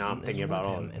because now I'm thinking about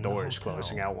all the doors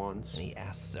closing at once. And he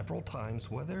asks several times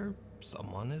whether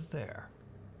someone is there.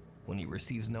 When he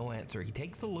receives no answer, he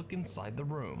takes a look inside the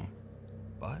room,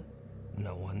 but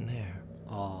no one there.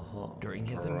 During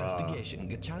his investigation,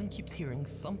 Gachan keeps hearing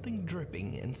something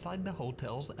dripping inside the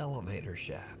hotel's elevator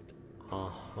shaft.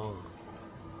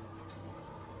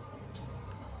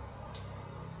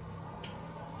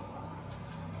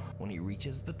 When he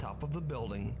reaches the top of the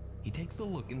building, he takes a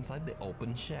look inside the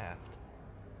open shaft.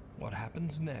 What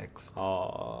happens next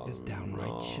is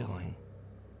downright chilling.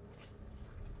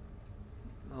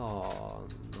 Oh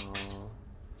no.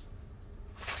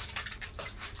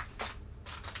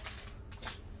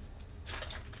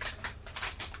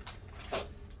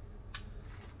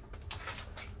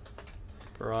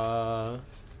 Bruh.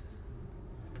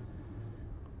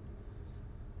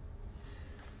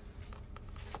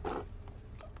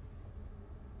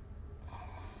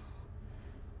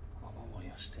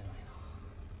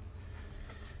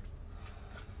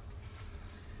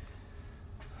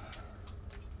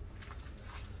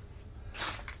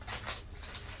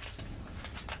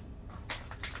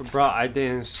 Bro, I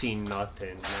didn't see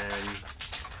nothing, man.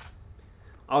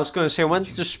 I was gonna say,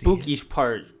 when's the spooky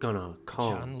part gonna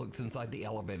come? John looks inside the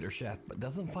elevator shaft, but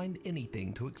doesn't find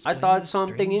anything to explain. I thought the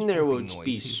something in strange there dripping would noise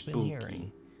be he's been spooky.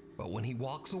 hearing. But when he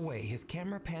walks away, his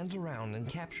camera pans around and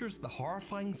captures the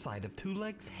horrifying sight of two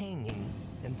legs hanging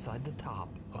inside the top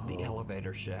of the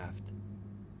elevator shaft.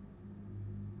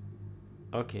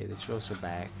 Okay, the chills are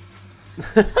back.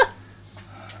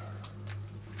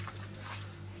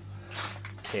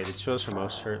 Okay, the chills are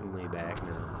most certainly back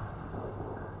now.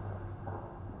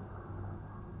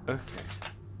 Okay.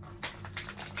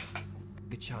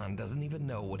 Gachan doesn't even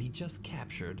know what he just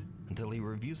captured until he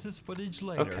reviews his footage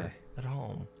later at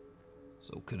home.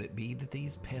 So could it be that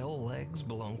these pale legs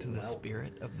belong to the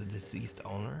spirit of the deceased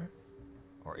owner?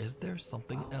 Or is there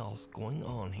something else going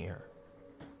on here?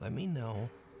 Let me know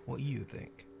what you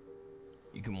think.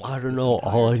 You can watch I don't know.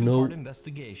 All I know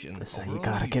investigation is that over you on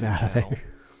gotta the get YouTube out of channel, there.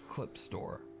 Clip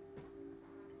Store.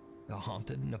 The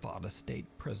haunted Nevada State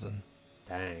Prison.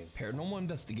 Dang. Paranormal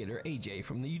investigator AJ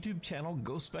from the YouTube channel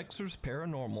Ghost Vexers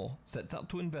Paranormal sets out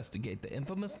to investigate the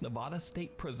infamous Nevada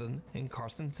State Prison in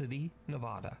Carson City,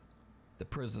 Nevada. The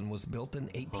prison was built in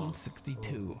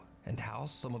 1862 and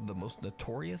housed some of the most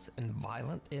notorious and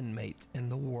violent inmates in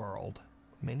the world,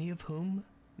 many of whom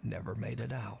never made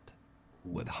it out.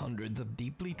 With hundreds of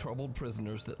deeply troubled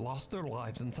prisoners that lost their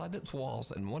lives inside its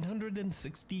walls and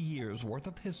 160 years worth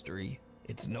of history,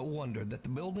 it's no wonder that the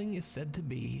building is said to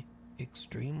be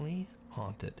extremely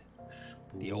haunted.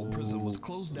 The old prison was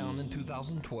closed down in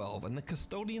 2012, and the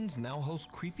custodians now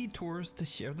host creepy tours to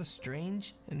share the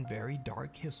strange and very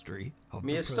dark history of I mean,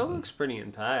 the it prison. still looks pretty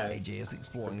entire. AJ is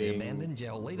exploring for the being abandoned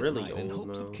jail late really at night in old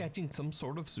hopes now. of catching some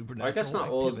sort of supernatural I guess not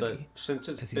old, but activity. since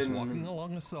it's As he's been walking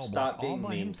along a cell stopped block all being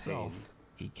by himself, maintained,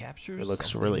 he captures it looks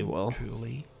something really well.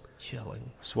 truly chilling.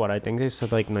 So what, I think they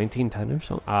said like 1910 or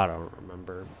something? I don't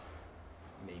remember.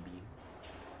 Maybe.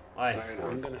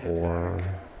 I'm gonna head Or...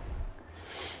 back.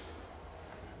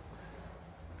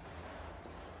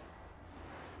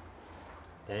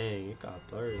 Dang, it got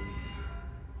blurry.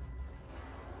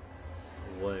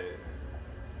 What?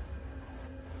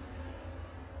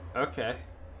 Okay.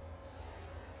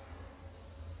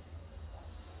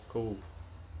 Cool.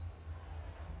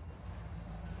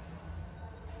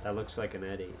 That looks like an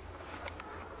Eddie.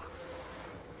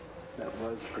 That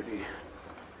was pretty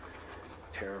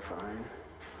terrifying.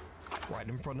 Right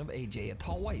in front of AJ, a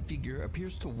tall white figure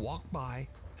appears to walk by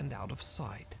and out of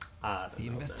sight. The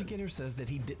investigator says that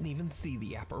he didn't even see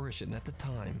the apparition at the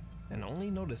time and only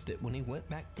noticed it when he went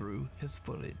back through his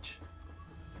footage.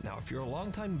 Now, if you're a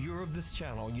longtime viewer of this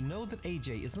channel, you know that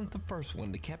AJ isn't the first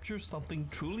one to capture something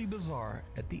truly bizarre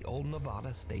at the old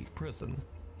Nevada State Prison.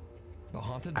 The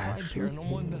Haunted Side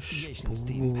Paranormal Investigations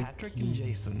team, Patrick and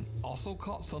Jason, also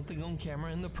caught something on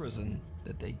camera in the prison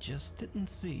that they just didn't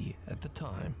see at the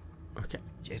time. Okay.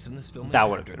 Jason is filming That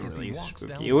would have Patrick been as he really walks down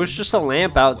spooky. It was just a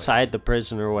lamp outside the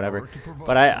prison or whatever.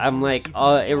 But I'm like,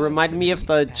 it reminded me of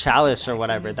the chalice or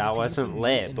whatever that wasn't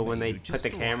lit. But when they put the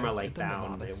camera like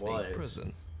down, it was.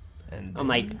 I'm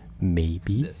like,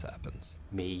 maybe. This happens.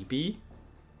 Maybe.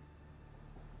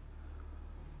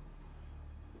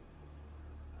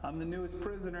 I'm the newest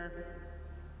prisoner.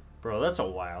 Bro, that's a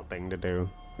wild thing to do.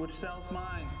 Which cell's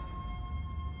mine?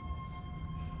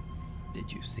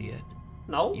 Did you see it?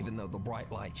 No. Even though the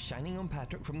bright light shining on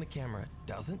Patrick from the camera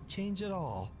doesn't change at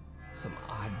all, some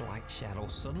odd black shadow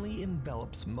suddenly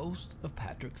envelops most of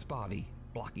Patrick's body,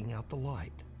 blocking out the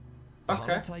light. The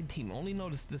Haunted Side team only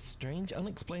noticed this strange,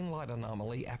 unexplained light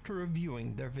anomaly after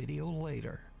reviewing their video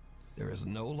later. There is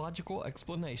no logical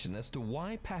explanation as to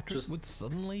why Patrick would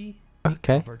suddenly be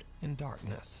covered in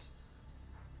darkness.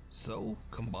 So,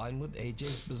 combined with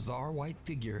AJ's bizarre white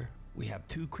figure, we have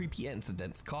two creepy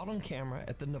incidents caught on camera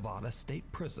at the Nevada State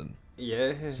Prison.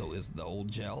 Yeah. So is the old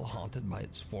jail haunted by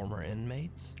its former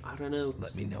inmates? I don't know.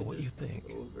 Let me know what you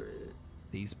think.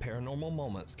 These paranormal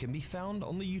moments can be found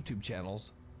on the YouTube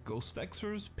channels Ghost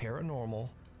Vexers Paranormal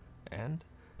and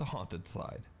The Haunted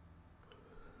Side.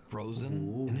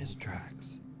 Frozen in his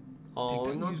tracks.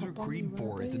 TikTok user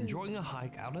Creed4 is enjoying a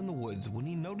hike out in the woods when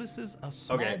he notices a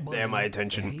small they have my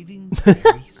attention. behaving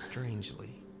very strangely.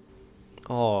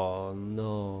 Oh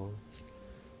no.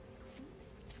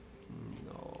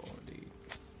 No, dude.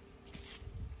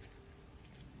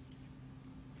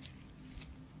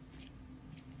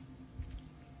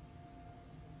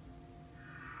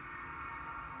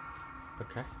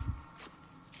 Okay.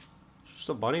 Just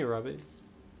a bunny rabbit.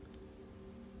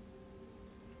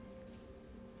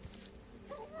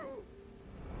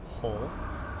 Hole.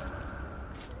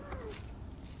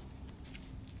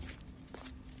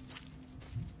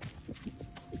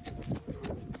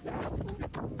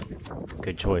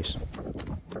 Good choice.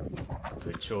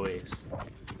 Good choice.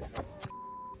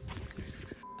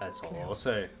 That's all I'll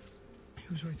say.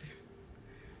 He was right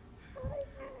there.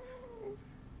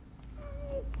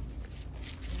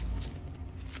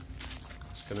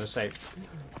 I was gonna say,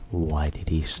 why did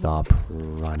he stop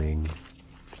running?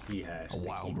 He has A to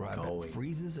wild keep rabbit going.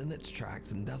 freezes in its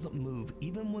tracks and doesn't move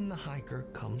even when the hiker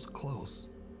comes close.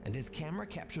 And his camera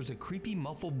captures a creepy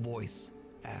muffled voice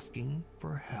asking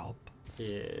for help.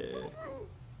 Yeah.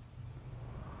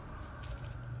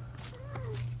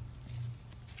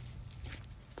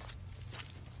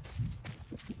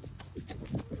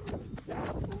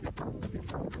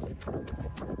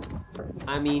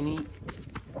 I mean,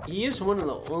 he is one of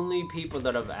the only people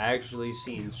that I've actually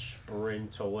seen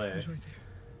sprint away.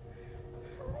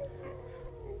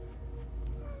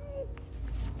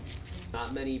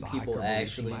 Not many people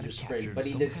actually just sprint, but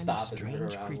he did stop and turn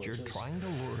around. Creature trying to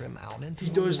lure him out into He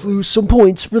the does woods. lose some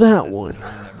points for that one.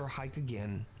 He'll never hike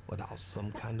again without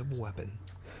some kind of weapon.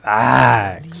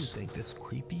 Facts. What do you think this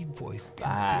creepy voice could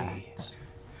Facts.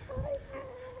 be?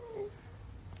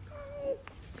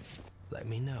 Let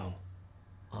me know.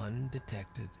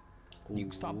 Undetected.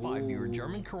 Nukestop 5 viewer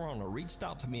German Corona reached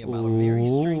out to me about a very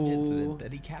strange incident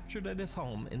that he captured at his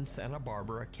home in Santa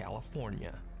Barbara,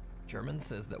 California. German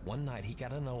says that one night he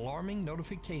got an alarming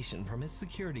notification from his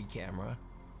security camera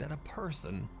that a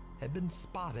person had been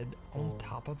spotted on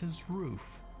top of his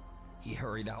roof. He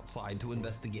hurried outside to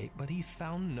investigate, but he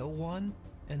found no one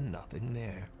and nothing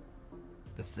there.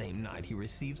 The same night he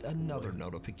receives another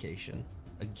notification.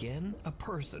 Again, a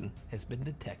person has been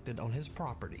detected on his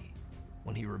property.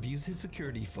 When he reviews his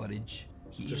security footage,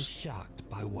 he is shocked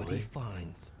by what he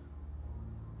finds.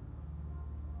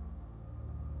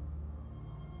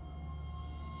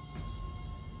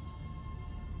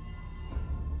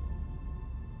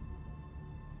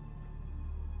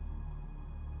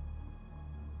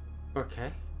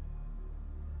 Okay.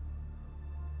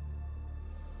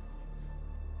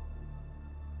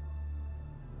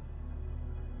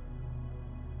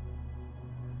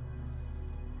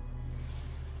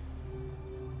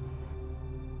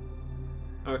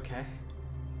 Okay.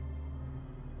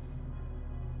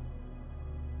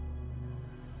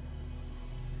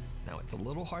 Now it's a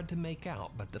little hard to make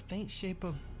out, but the faint shape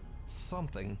of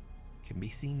something can be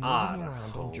seen moving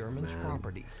around on German's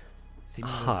property,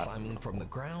 seemingly climbing from the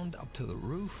ground up to the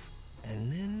roof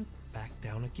and then back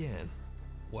down again.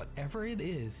 Whatever it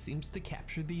is seems to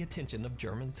capture the attention of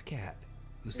German's cat,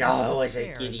 who seems to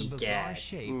stare at the bizarre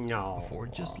shape before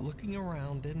just looking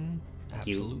around in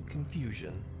absolute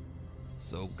confusion.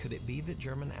 So could it be that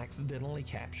German accidentally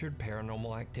captured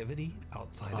paranormal activity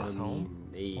outside his home?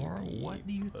 Maybe, or what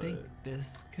do you think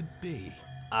this could be?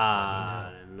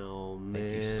 I don't know, man.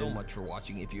 Thank you so much for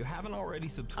watching. If you haven't already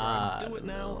subscribed, do it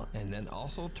now. And then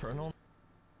also turn on...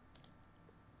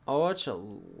 I'll watch a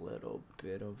little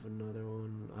bit of another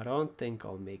one. I don't think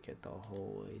I'll make it the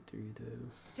whole way through, though.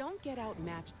 Don't get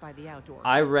outmatched by the outdoors.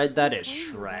 I read that as Play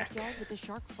in your Shrek. backyard with the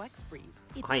Shark Flex Breeze.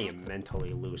 It I am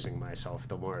mentally losing myself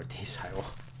the more of these I watch.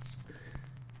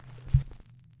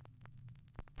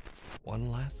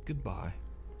 One last goodbye.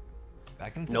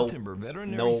 Back in Nope. September,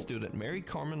 veterinary Nope. student Mary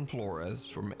Carmen Flores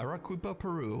from Arequipa,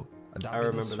 Peru, adopted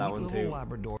remember a sweet that one little too.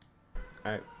 Labrador.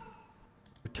 Alright.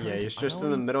 Returned Yeah, he's just in the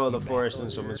unowned, middle of the back forest to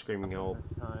and someone's screaming help.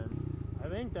 I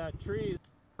think that tree.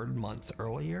 Months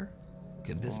earlier,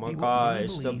 could this Oh my be God, what many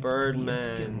it's the believe bird to be a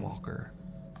man. skinwalker?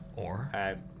 Or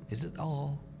is it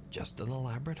all just an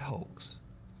elaborate hoax?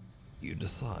 You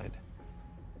decide.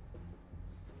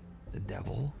 The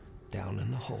devil down in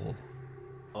the hole.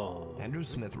 Oh. Andrew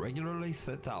Smith regularly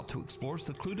sets out to explore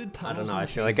secluded I don't tunnels. know, I and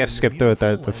feel like caves I've in skipped through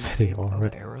the beautiful video landscape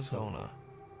already. of Arizona.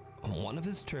 On one of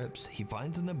his trips, he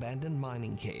finds an abandoned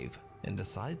mining cave and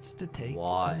decides to take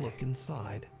a look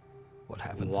inside. What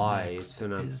happens Why? next It's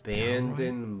an is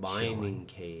abandoned downright mining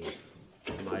chilling. cave.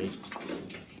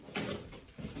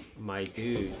 My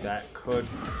dude, that could...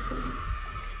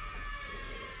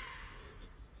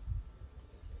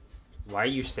 Why are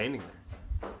you standing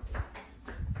there?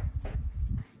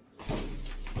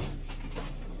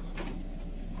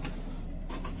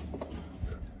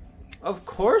 Of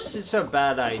course it's a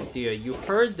bad idea. You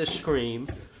heard the scream.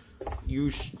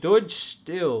 You stood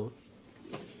still.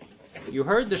 You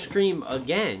heard the scream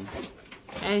again.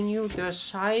 And you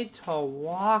decide to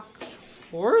walk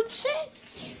towards it?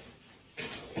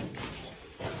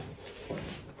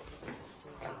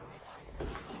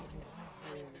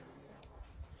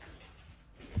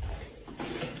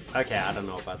 Okay, I don't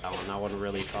know about that one. That one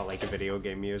really felt like a video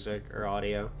game music or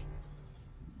audio.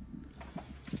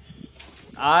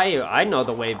 I know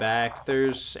the way back.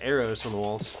 There's arrows on the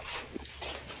walls.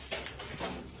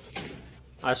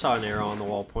 I saw an arrow on the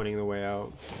wall pointing the way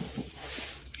out.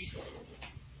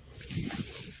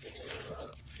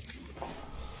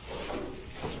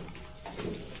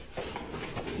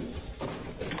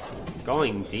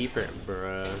 Going deeper,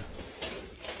 bruh.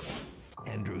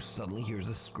 Andrew suddenly hears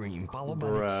a scream, followed by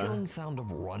the Bruh. chilling sound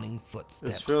of running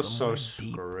footsteps This feels so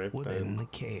somewhere deep within scripted. the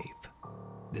cave.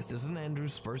 This isn't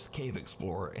Andrew's first cave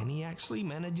explorer, and he actually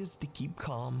manages to keep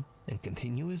calm and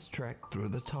continue his trek through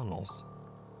the tunnels.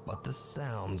 But the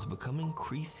sounds become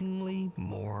increasingly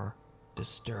more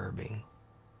disturbing.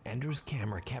 Andrew's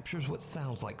camera captures what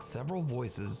sounds like several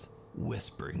voices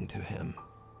whispering to him.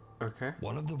 Okay.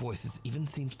 One of the voices even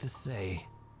seems to say,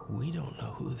 "We don't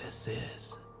know who this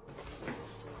is."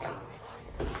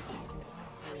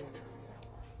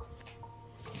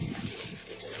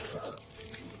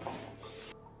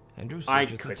 I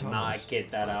could not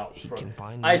get that out from.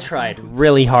 I tried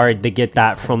really hard to get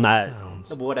that from that,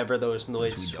 whatever those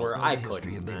noises were. I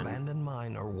couldn't. The abandoned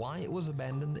mine or why it was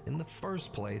abandoned in the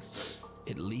first place.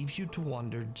 It leaves you to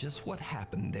wonder just what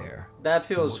happened there. That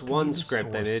feels one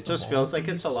script, and it just feels like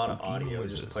it's a lot of audio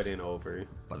just put in over.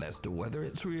 But as to whether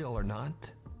it's real or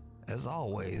not, as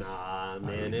always, nah,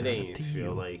 man, it ain't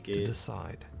feel like it.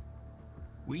 Decide.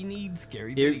 We need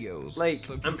scary videos. Like,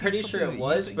 so I'm pretty sure it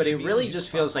was, but it really just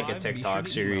feels like a TikTok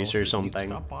series or something.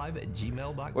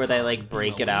 Where they like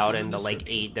break it out into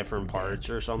like 8 different parts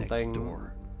or something.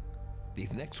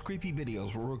 These next creepy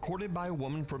videos were recorded by a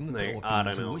woman from the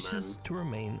Philippines who wishes to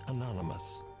remain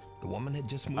anonymous. The woman had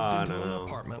just moved into an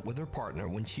apartment with her partner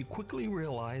when she quickly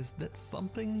realized that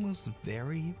something was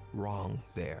very wrong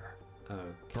there.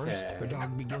 First, her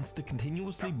dog begins to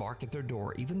continuously bark at their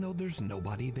door even though there's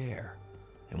nobody there.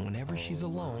 And whenever she's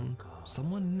alone,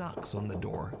 someone knocks on the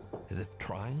door as if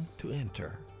trying to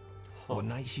enter. One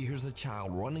night she hears a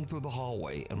child running through the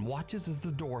hallway and watches as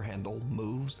the door handle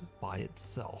moves by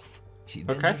itself. She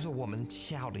then hears a woman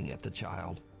shouting at the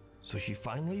child, so she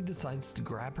finally decides to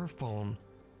grab her phone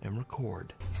and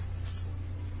record.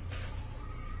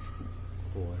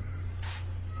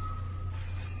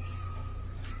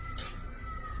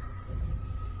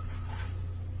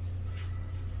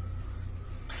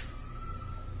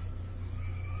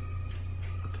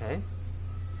 Okay.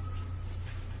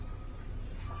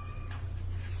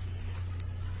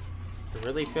 It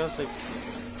really feels like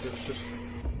it's just...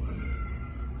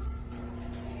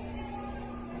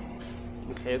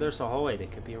 Okay, there's a hallway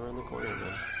that could be around the corner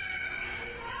now.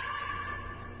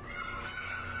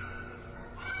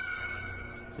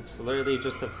 It's literally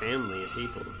just a family of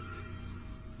people.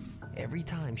 Every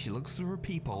time she looks through her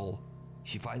peephole,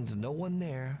 she finds no one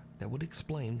there that would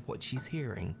explain what she's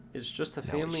hearing. It's just a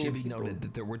Now, family it should of be people. noted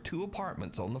that there were 2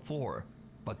 apartments on the floor,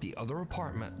 but the other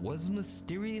apartment was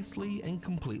mysteriously and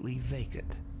completely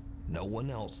vacant. No one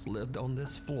else lived on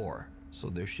this floor, so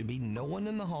there should be no one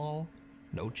in the hall,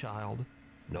 no child,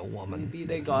 no woman. Maybe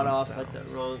they got off at the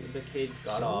wrong. The kid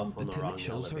got off on the wrong tenant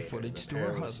shows her elevator. footage The to her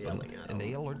parent was husband, yelling at and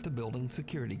they him. alert the building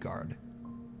security guard.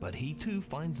 But he too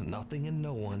finds nothing and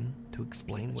no one to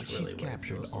explain what That's she's really what it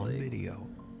captured feels on like. video.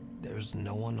 There's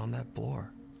no one on that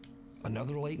floor.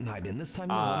 Another late night, and this time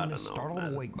the I woman is don't know, startled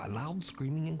man. awake by loud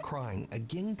screaming and crying,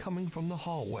 again coming from the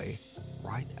hallway,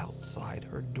 right outside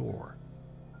her door.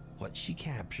 What she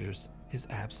captures is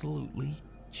absolutely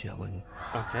chilling.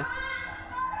 Okay.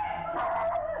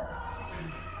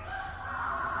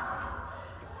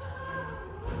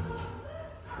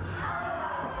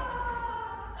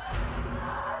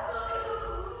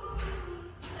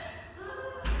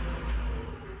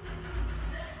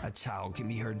 A child can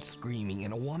be heard screaming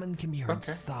and a woman can be heard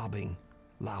sobbing.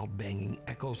 Loud banging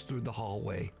echoes through the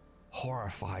hallway.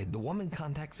 Horrified, the woman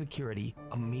contacts security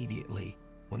immediately.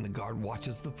 When the guard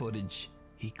watches the footage,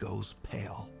 he goes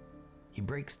pale. He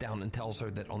breaks down and tells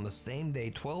her that on the same day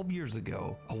 12 years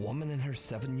ago, a woman and her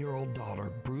 7-year-old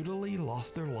daughter brutally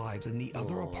lost their lives in the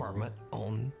other apartment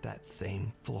on that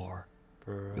same floor.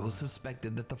 It was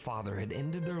suspected that the father had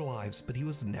ended their lives, but he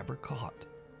was never caught.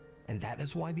 And that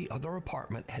is why the other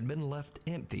apartment had been left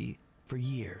empty for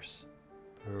years.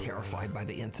 Terrified by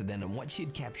the incident and what she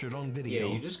had captured on video,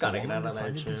 Yeah, you just gotta the get woman out of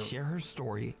that decided to channel. share her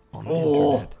story on the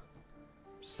Oh. internet.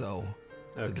 So,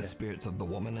 could the spirits of the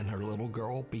woman and her little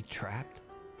girl be trapped,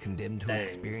 condemned to Dang.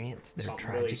 experience their Something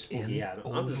really tragic spooky. end Yeah,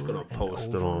 over I'm just gonna and post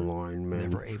it over, online, man.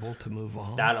 never able to move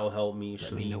on? That'll help me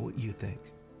Let me know what you think.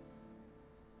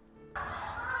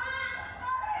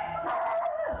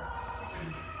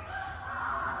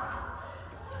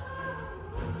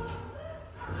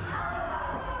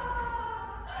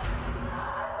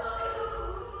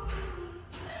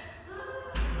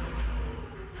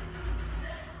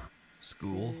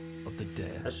 School of the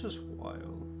Dead. That's just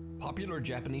wild. Popular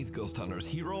Japanese ghost hunters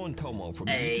Hiro and Tomo from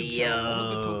the Hey, YouTube channel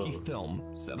yo. Onigatoki Film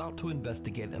set out to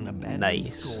investigate an abandoned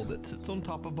Nice. school that sits on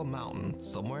top of a mountain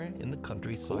somewhere in the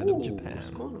countryside Ooh, of Japan.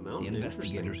 school on a mountain, The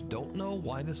investigators don't know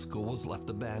why the school was left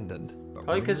abandoned. But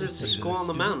Probably 'cause rumors it's a say that school on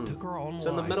the student mountain. took her own It's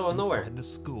in the life middle of nowhere. inside the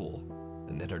school,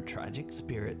 and that her tragic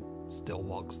spirit still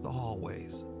walks the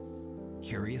hallways.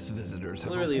 Curious visitors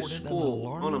have Literally a reported an school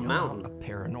alarming on a amount mountain. of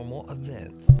paranormal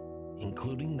events,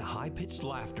 including the high-pitched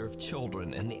laughter of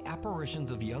children and the apparitions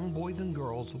of young boys and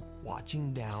girls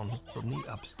watching down from the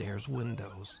upstairs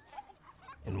windows.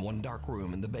 In one dark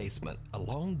room in the basement, a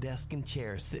lone desk and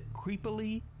chair sit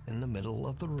creepily in the middle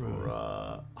of the room.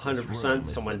 100%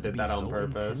 someone did that on so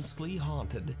purpose. Intensely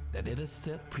haunted that it has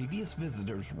sent previous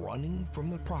visitors running from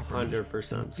the property.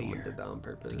 100% someone did that on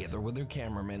purpose. Together with their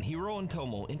cameraman, Hiro and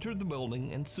Tomo entered the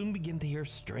building and soon begin to hear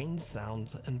strange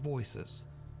sounds and voices.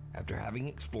 After having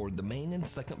explored the main and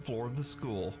second floor of the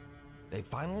school, they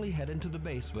finally head into the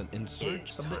basement in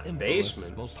search of the infamous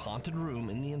most haunted room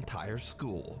in the entire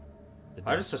school.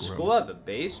 Why does the school have a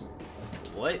basement?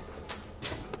 What?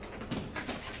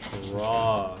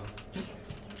 Raw.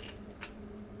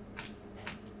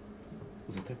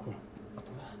 絶対これ。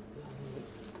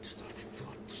ちょっと熱わ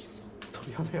っとしたぞ。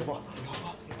鳥肌やば。やば。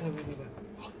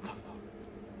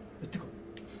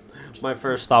My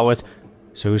first thought was,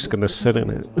 so who's gonna sit in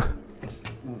it?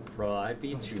 Bro, I'd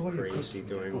be too crazy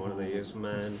doing one of these,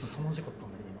 man.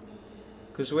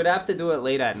 Because we'd have to do it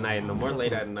late at night, and the more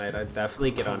late at night, I'd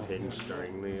definitely get unhinged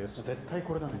during these.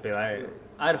 Be like,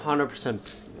 I'd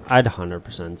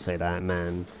 100% say that,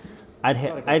 man.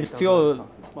 I'd feel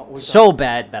so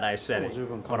bad that I said it,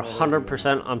 but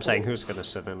 100% I'm saying who's gonna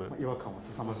sit in it.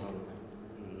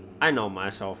 I know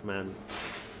myself, man.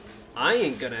 I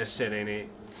ain't gonna sit in it,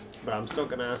 but I'm still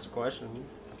gonna ask the question.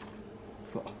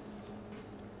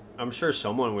 I'm sure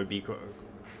someone would be.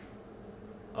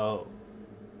 Oh.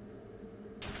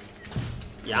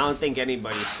 Yeah, I don't think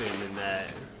anybody's sitting in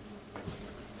that.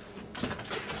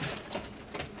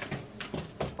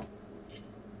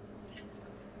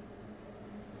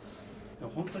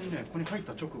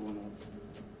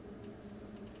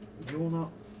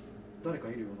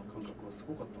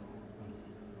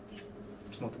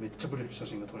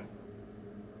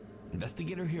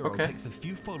 Investigator Hiro takes a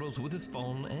few photos with his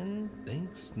phone and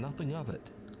thinks nothing of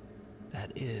it.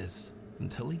 That is,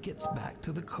 until he gets back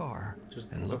to the car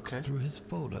and looks through his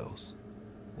photos.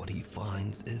 What he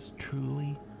finds is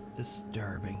truly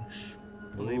disturbing.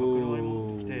 今車に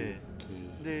戻ってき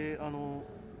て、で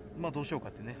まあどうしようか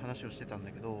ってね話をしてたん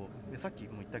だけど、でさっき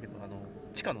も言ったけど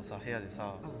地下のさ部屋で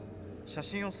さ、写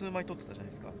真を数枚撮ってたじゃない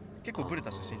ですか。結構ブレ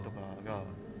た写真とかが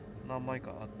何枚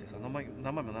かあってさ、何枚も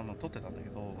撮ってたんだけ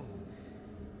ど、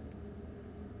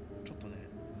ちょっとね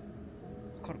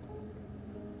わかるかな。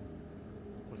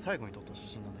これ最後に撮った写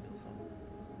真なんだけどさ、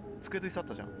机と椅子あっ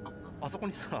たじゃん。あそこ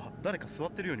にさ誰か座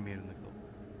ってるように見えるんだけ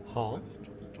ど。はあ？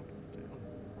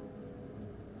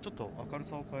ちょっと明る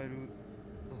さを変える。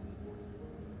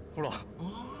ほら。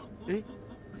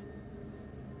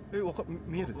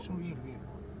見えるでしょ。見える。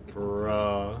ブ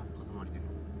ラ。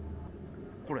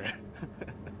これ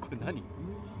これ何？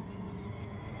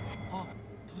あ、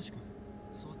確かに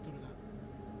座ってるね。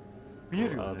見え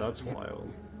るよね。That's wild.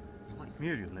 見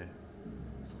えるよね。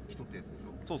さっき撮ったやつでし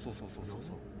ょ。そう。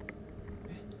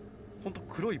本当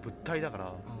黒い物体だか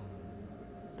ら。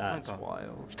なんか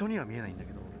人には見えないんだ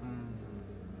けど。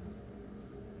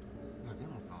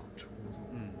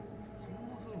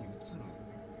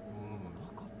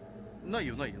ない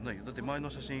よ。だって前の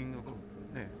写真が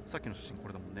ね、さっきの写真こ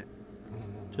れだもんね。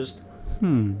Just こ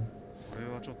れ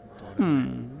はちょっとあれ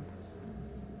ね。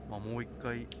まあもう一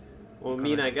回。Well, I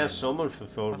mean, I guess someone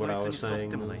fulfilled what I was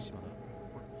saying.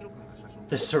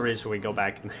 This is the reason we go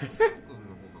back in there.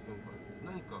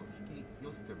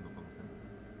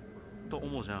 と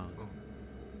思うじゃん。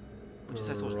実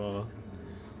際そうじゃん。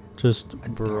Just a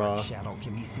dark shadow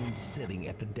can be seen sitting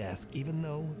at the desk, even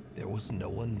though there was no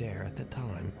one there at the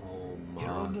time.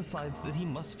 Hiro decides that he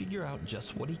must figure out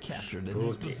just what he captured in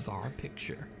his bizarre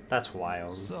picture. That's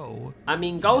wild. So, I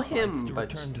mean, go he him, decides to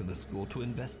but return to the school to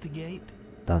investigate.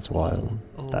 That's wild.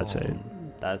 Alone. That's it.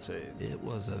 It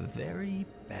was a very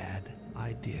bad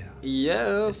idea.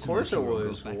 Yeah, of course it Hiro was.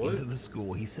 Goes back into the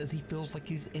school. He says he feels like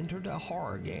he's entered a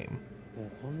horror game.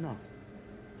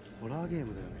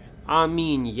 I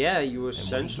mean, yeah, you And when he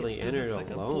essentially gets to the entered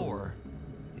second alone. floor,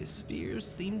 his fears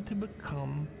seem to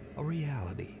become a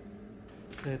reality.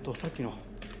 さっきの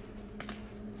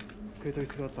机と椅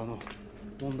子があった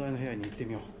問題の部屋に行って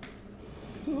みよ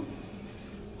う。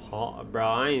Oh,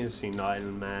 bro, I ain't seen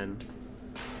nothing, man.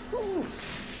 ち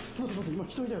ょっと待って、今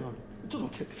人いたよな。ちょっと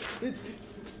待って。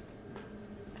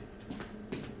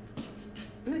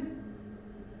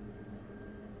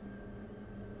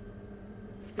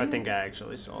I think I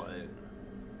actually saw it.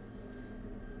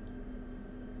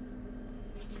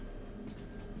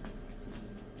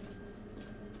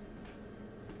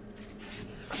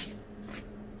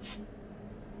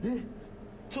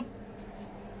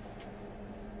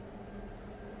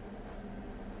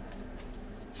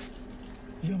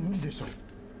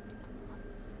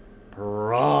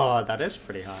 Bro, that is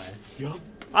pretty high.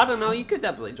 I don't know, you could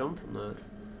definitely jump from that.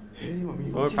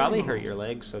 Well, it probably hurt your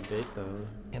legs a bit, though.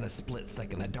 In a split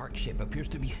second, a dark shape appears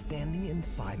to be standing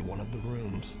inside one of the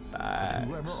rooms. But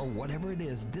whoever or whatever it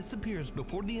is disappears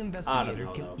before the investigator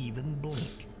can even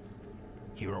blink.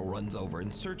 Hiro runs over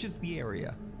and searches the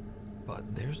area,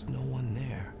 but there's no one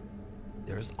there.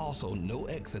 There's also no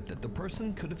exit that the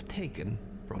person could have taken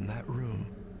from that room.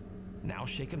 Now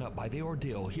shaken up by the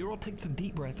ordeal, Hiro takes a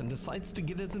deep breath and decides to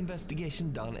get his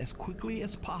investigation done as quickly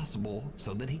as possible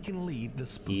so that he can leave the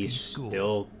spooky school.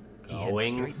 Still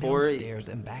going he heads straight for it. downstairs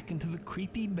and back into the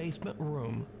creepy basement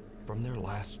room from their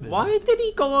last visit. Why did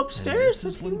he go upstairs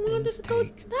if he wanted to go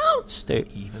downstairs?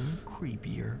 Even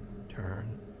creepier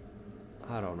turn.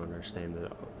 I don't understand the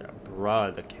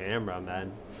bruh, the camera,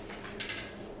 man.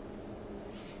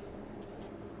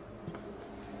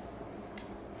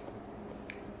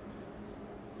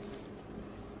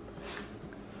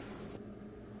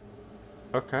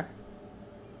 Okay.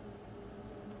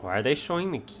 Why are they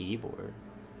showing the keyboard?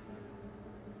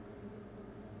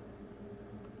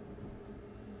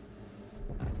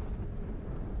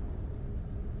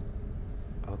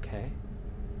 Okay.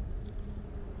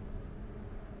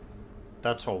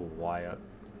 That's a wild.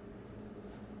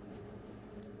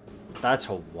 That's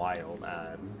a wild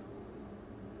ad.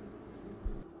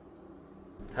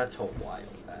 That's a wild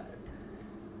ad.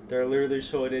 They're literally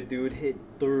showing a dude hit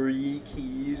 3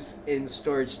 keys and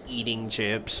starts eating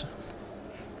chips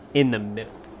in the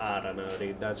middle. I don't know,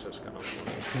 dude. That's just kind of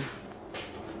funny.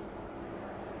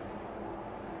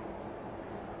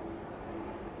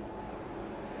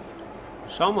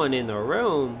 Someone in the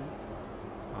room.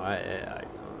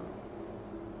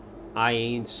 I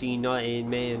ain't seen nothing,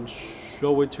 man.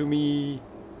 Show it to me.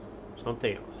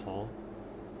 Something. Huh?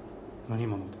 何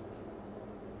今の音?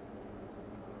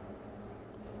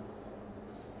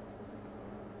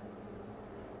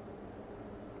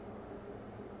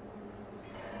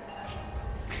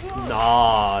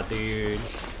 Nah, dude.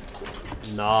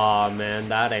 Nah, man,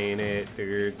 that ain't it,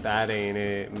 dude. That ain't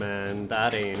it, man.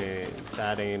 That ain't it.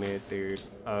 That ain't it, dude.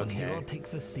 When Okay. Hiro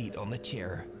takes a seat on the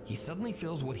chair, he suddenly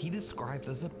feels what he describes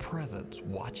as a presence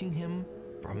watching him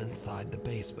from inside the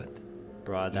basement.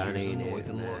 Bro, that He hears ain't the noise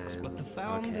it, and looks, man. but the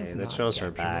sound Okay, is that not shows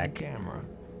her captured on back. camera.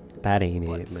 That ain't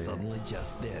But it, man. suddenly,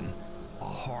 just then, a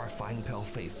horrifying pale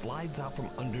face slides out from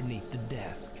underneath the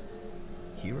desk.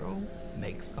 Hiro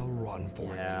makes a run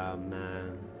for it. Yeah,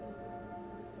 man.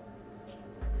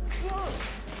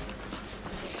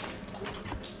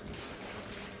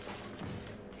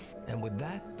 And with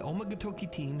that, the Omagatoki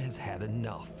team has had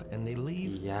enough, and they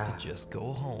leave to just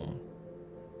go home.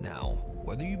 Now,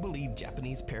 whether you believe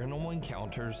Japanese paranormal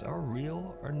encounters are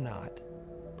real or not,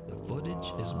 the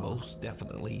footage is most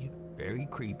definitely very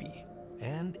creepy,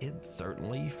 and it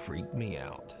certainly freaked me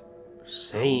out.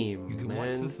 Same, so you can man.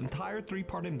 watch this entire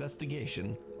 3-part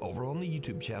investigation over on the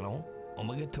YouTube channel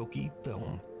Omagatoki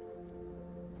Film.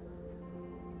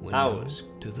 That was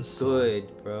to the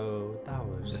good, bro. That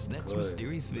was This next good,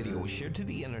 mysterious video was shared to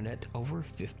the internet over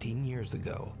 15 years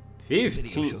ago. 15? The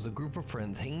video shows a group of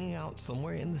friends hanging out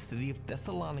somewhere in the city of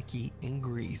Thessaloniki in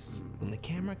Greece when the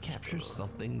camera captures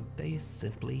something they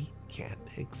simply can't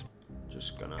explain.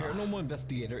 Just gonna... Paranormal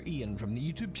investigator Ian from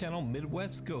the YouTube channel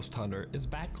Midwest Ghost Hunter is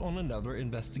back on another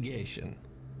investigation.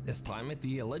 This time at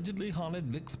the allegedly haunted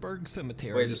Vicksburg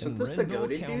Cemetery Wait, in isn't this the Renville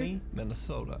goated County, dude?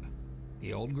 Minnesota.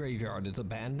 The old graveyard is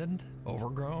abandoned,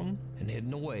 overgrown, and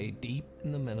hidden away deep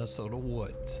in the Minnesota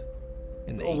woods.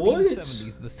 In the Woods?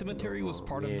 1870s, the cemetery was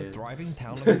part of the man. thriving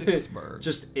town of Vicksburg.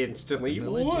 Just instantly, But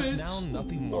the village is woods? now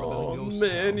nothing more than Oh, a ghost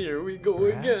man, town. here we go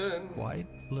Perhaps again. quite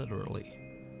literally.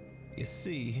 You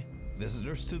see,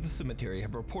 visitors to the cemetery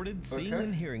have reported seeing Okay.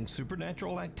 and hearing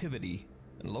supernatural activity,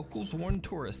 and locals warn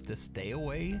tourists to stay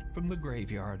away from the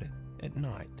graveyard at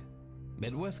night.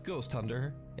 Midwest Ghost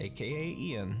Hunter, aka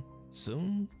Ian,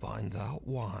 soon finds out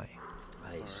why.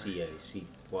 I see, I see.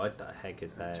 What the heck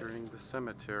is that? Entering the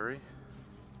cemetery.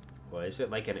 What is it,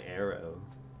 like an arrow?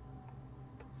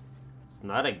 It's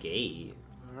not a gate.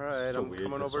 Alright, Just a I'm weird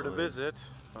coming over to design. visit.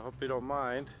 I hope you don't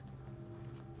mind.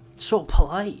 So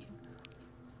polite.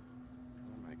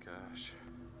 Oh my gosh.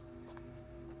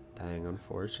 Dang, This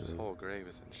unfortunate. whole grave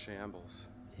is in shambles.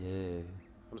 Yeah.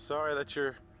 I'm sorry that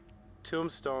your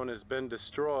tombstone has been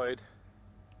destroyed.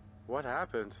 What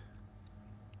happened?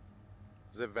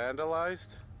 Is it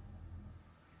vandalized?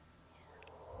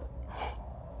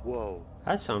 Whoa.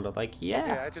 That sounded like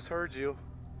Yeah, I just heard you.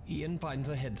 Ian finds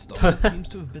a headstone that seems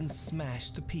to have been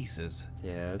smashed to pieces.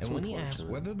 Yeah, it's And when he asks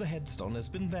unfortunate. whether the headstone has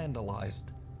been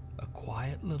vandalized, a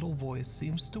quiet little voice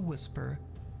seems to whisper,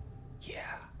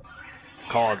 "Yeah."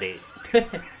 Called it.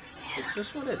 It's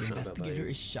just what The it's investigator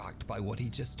is shocked by what he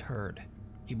just heard.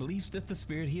 He believes that the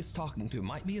spirit he is talking to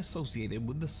might be associated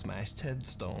with the smashed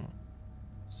headstone.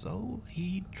 So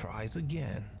he tries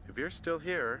again. If you're still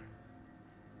here,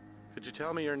 could you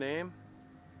tell me your name?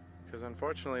 Because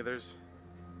unfortunately, there's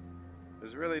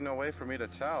really no way for me to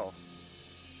tell.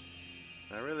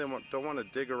 I really don't want to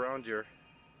dig around your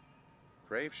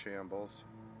grave shambles,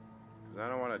 because I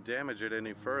don't want to damage it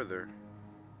any further.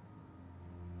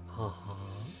 Uh-huh.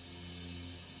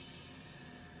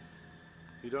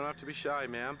 You don't have to be shy,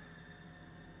 ma'am.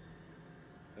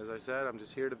 As I said, I'm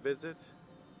just here to visit.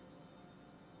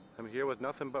 I'm here with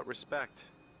nothing but respect.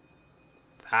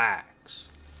 Facts.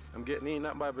 I'm getting eaten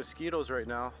up by mosquitoes right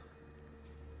now.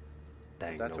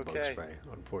 Dang, That's no bug okay. spray,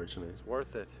 unfortunately. It's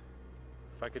worth it.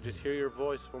 If I could just hear your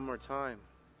voice one more time.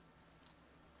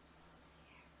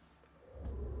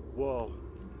 Whoa.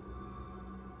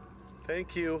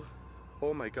 Thank you.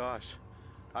 Oh my gosh.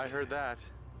 I heard that.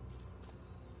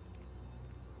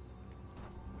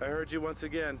 I heard you once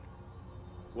again.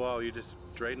 Whoa, you just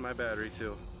drained my battery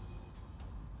too.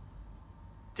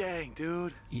 Dang,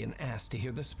 dude. Ian asks to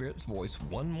hear the spirit's voice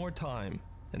one more time,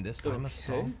 and this time a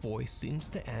soft voice seems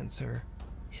to answer,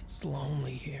 "It's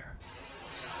lonely here."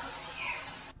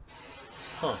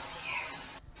 Huh.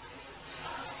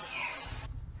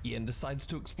 Ian decides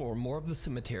to explore more of the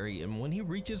cemetery, and when he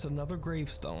reaches another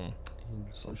gravestone,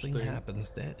 something happens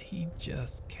that he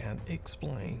just can't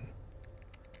explain.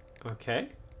 Okay.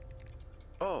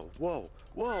 Oh, whoa,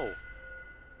 whoa.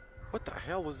 What the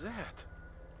hell was that?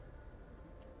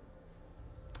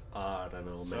 I don't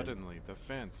know, man. Suddenly, the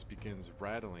fence begins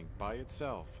rattling by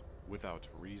itself without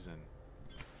reason.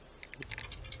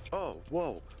 Oh,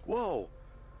 whoa, whoa.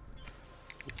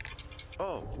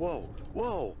 Oh, whoa,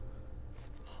 whoa.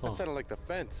 That sounded like the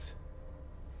fence.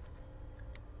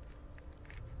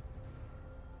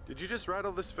 Did you just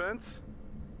rattle this fence?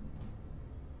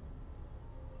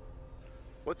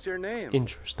 What's your name?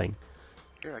 Interesting.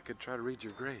 Here, I could try to read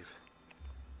your grave.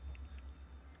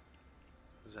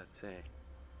 What does that say?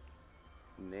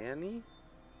 Nanny?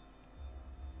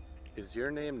 Is your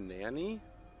name Nanny?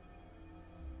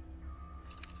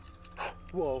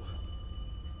 Whoa.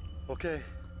 Okay.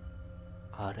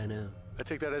 I don't know. I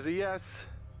take that as a yes.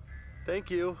 Thank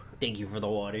you. Thank you for the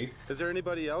water. Is there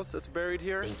anybody else that's buried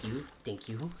here? Thank you. Thank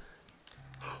you.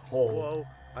 Whoa.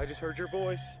 I just heard your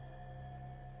voice.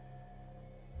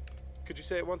 Could you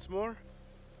say it once more?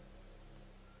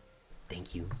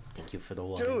 Thank you. Thank you for the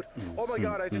water. Dude, oh my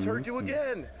god, I just heard you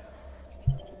again.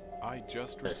 I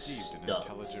just received an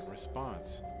intelligent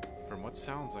response from what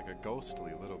sounds like a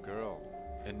ghostly little girl,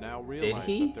 and now realize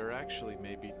that there actually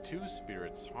may be two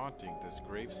spirits haunting this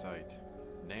gravesite.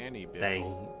 Nanny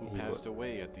Bickle, who passed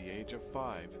away at the age of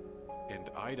 5, and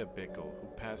Ida Bickle, who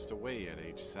passed away at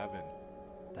age 7.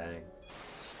 Dang.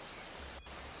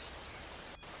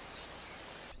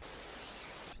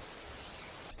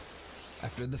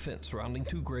 After the fence surrounding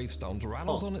two gravestones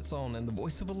rattles on its own and the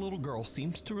voice of a little girl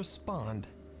seems to respond,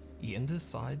 Ian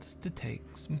decides to take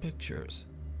some pictures.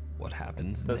 What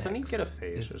happens Doesn't next he get a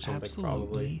face is or something,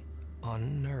 absolutely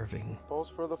unnerving. Pose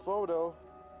for the photo.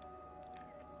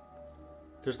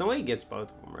 There's no way he gets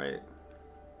both of them, right?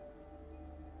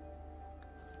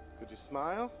 Could you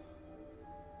smile?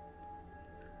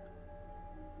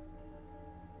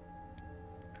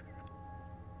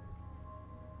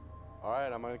 All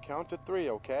right, I'm gonna count to 3,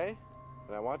 okay?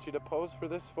 And I want you to pose for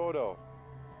this photo.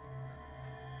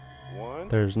 1.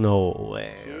 There's no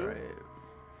way. 2, Right?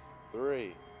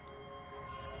 3.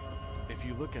 If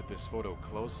you look at this photo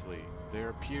closely, there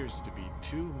appears to be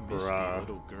two misty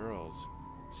little girls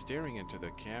staring into the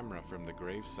camera from the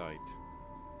gravesite.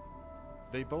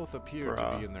 They both appear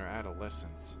to be in their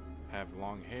adolescence, have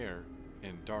long hair,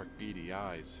 and dark beady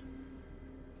eyes.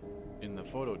 In the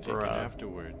photo taken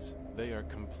afterwards, they are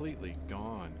completely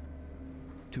gone.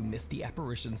 Two misty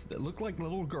apparitions that look like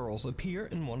little girls appear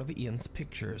in one of Ian's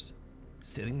pictures,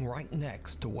 sitting right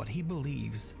next to what he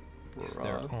believes is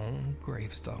their own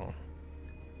gravestone.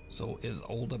 So is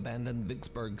old abandoned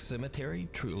Vicksburg Cemetery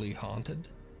truly haunted?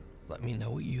 Let me know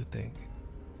what you think.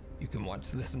 You can watch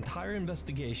this entire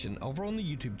investigation over on the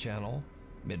YouTube channel,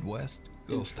 Midwest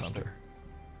Ghost Hunter.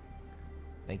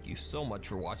 Thank you so much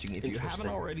for watching. If you haven't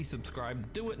already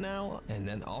subscribed, do it now, and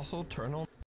then also turn on.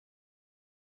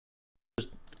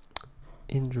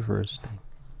 Interesting.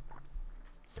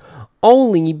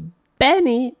 Only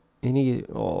Benny.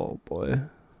 Oh boy.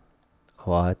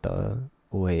 What the?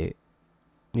 Wait.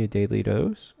 New daily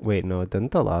dose? Wait, no,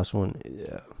 didn't the last one?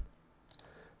 Yeah.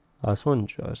 Last one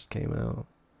just came out.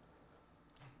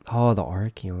 Oh, the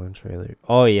Archeon trailer.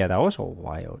 Oh yeah, that was a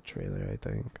wild trailer, I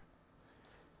think.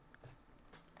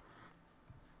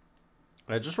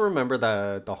 I just remember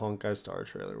that the Honkai Star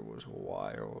trailer was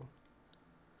wild.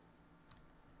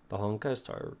 The Honkai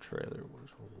Star trailer was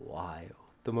wild.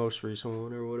 The most recent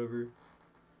one or whatever.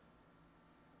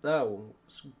 That one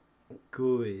was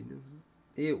good.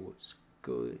 It was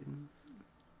good.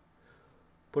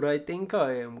 But I think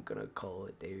I am gonna call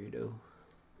it there though.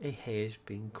 It has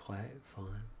been quite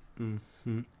fun.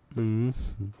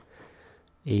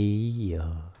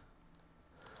 Yeah.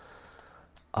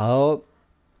 Oh,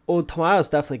 tomorrow's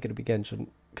definitely gonna be Genshin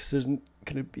because there's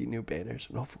gonna be new banners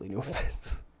and hopefully new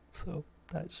events. So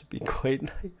that should be quite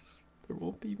nice. There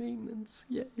won't be maintenance.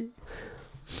 Yay.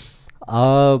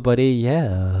 But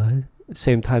yeah.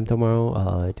 Same time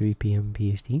tomorrow, 3 p.m.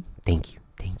 PST. Thank you.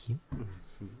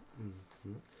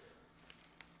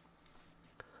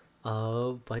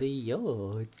 Buddy,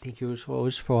 yo, thank you as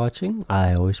always for watching.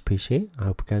 I always appreciate it. I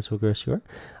hope you guys will go your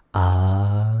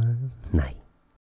night.